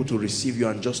of people to receive you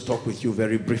and just talk with you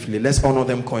very briefly. Let's honor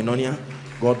them, Koinonia.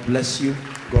 God bless you.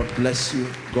 God bless you.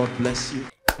 God bless you.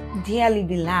 Dearly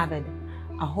beloved,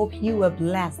 I hope you were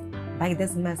blessed by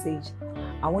this message.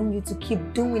 I want you to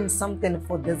keep doing something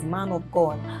for this man of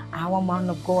God, our man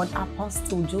of God,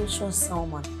 Apostle Joshua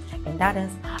Selman. And that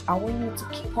is, I want you to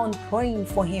keep on praying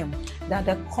for him, that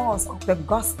the cause of the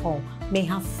gospel may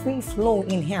have free flow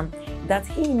in him, that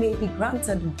he may be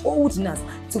granted boldness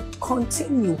to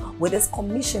continue with this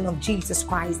commission of Jesus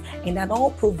Christ, and that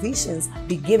all provisions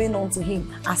be given unto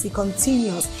him as he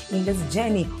continues in this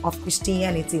journey of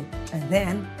Christianity. And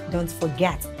then don't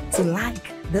forget to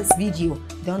like this video.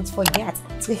 Don't forget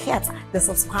to hit the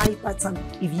subscribe button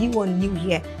if you are new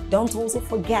here. Don't also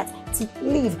forget to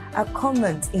leave a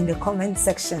comment in the comment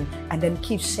section, and then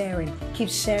keep sharing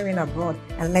abroad,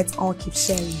 and let's all keep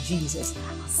sharing Jesus.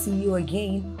 I'll see you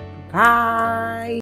again. Bye.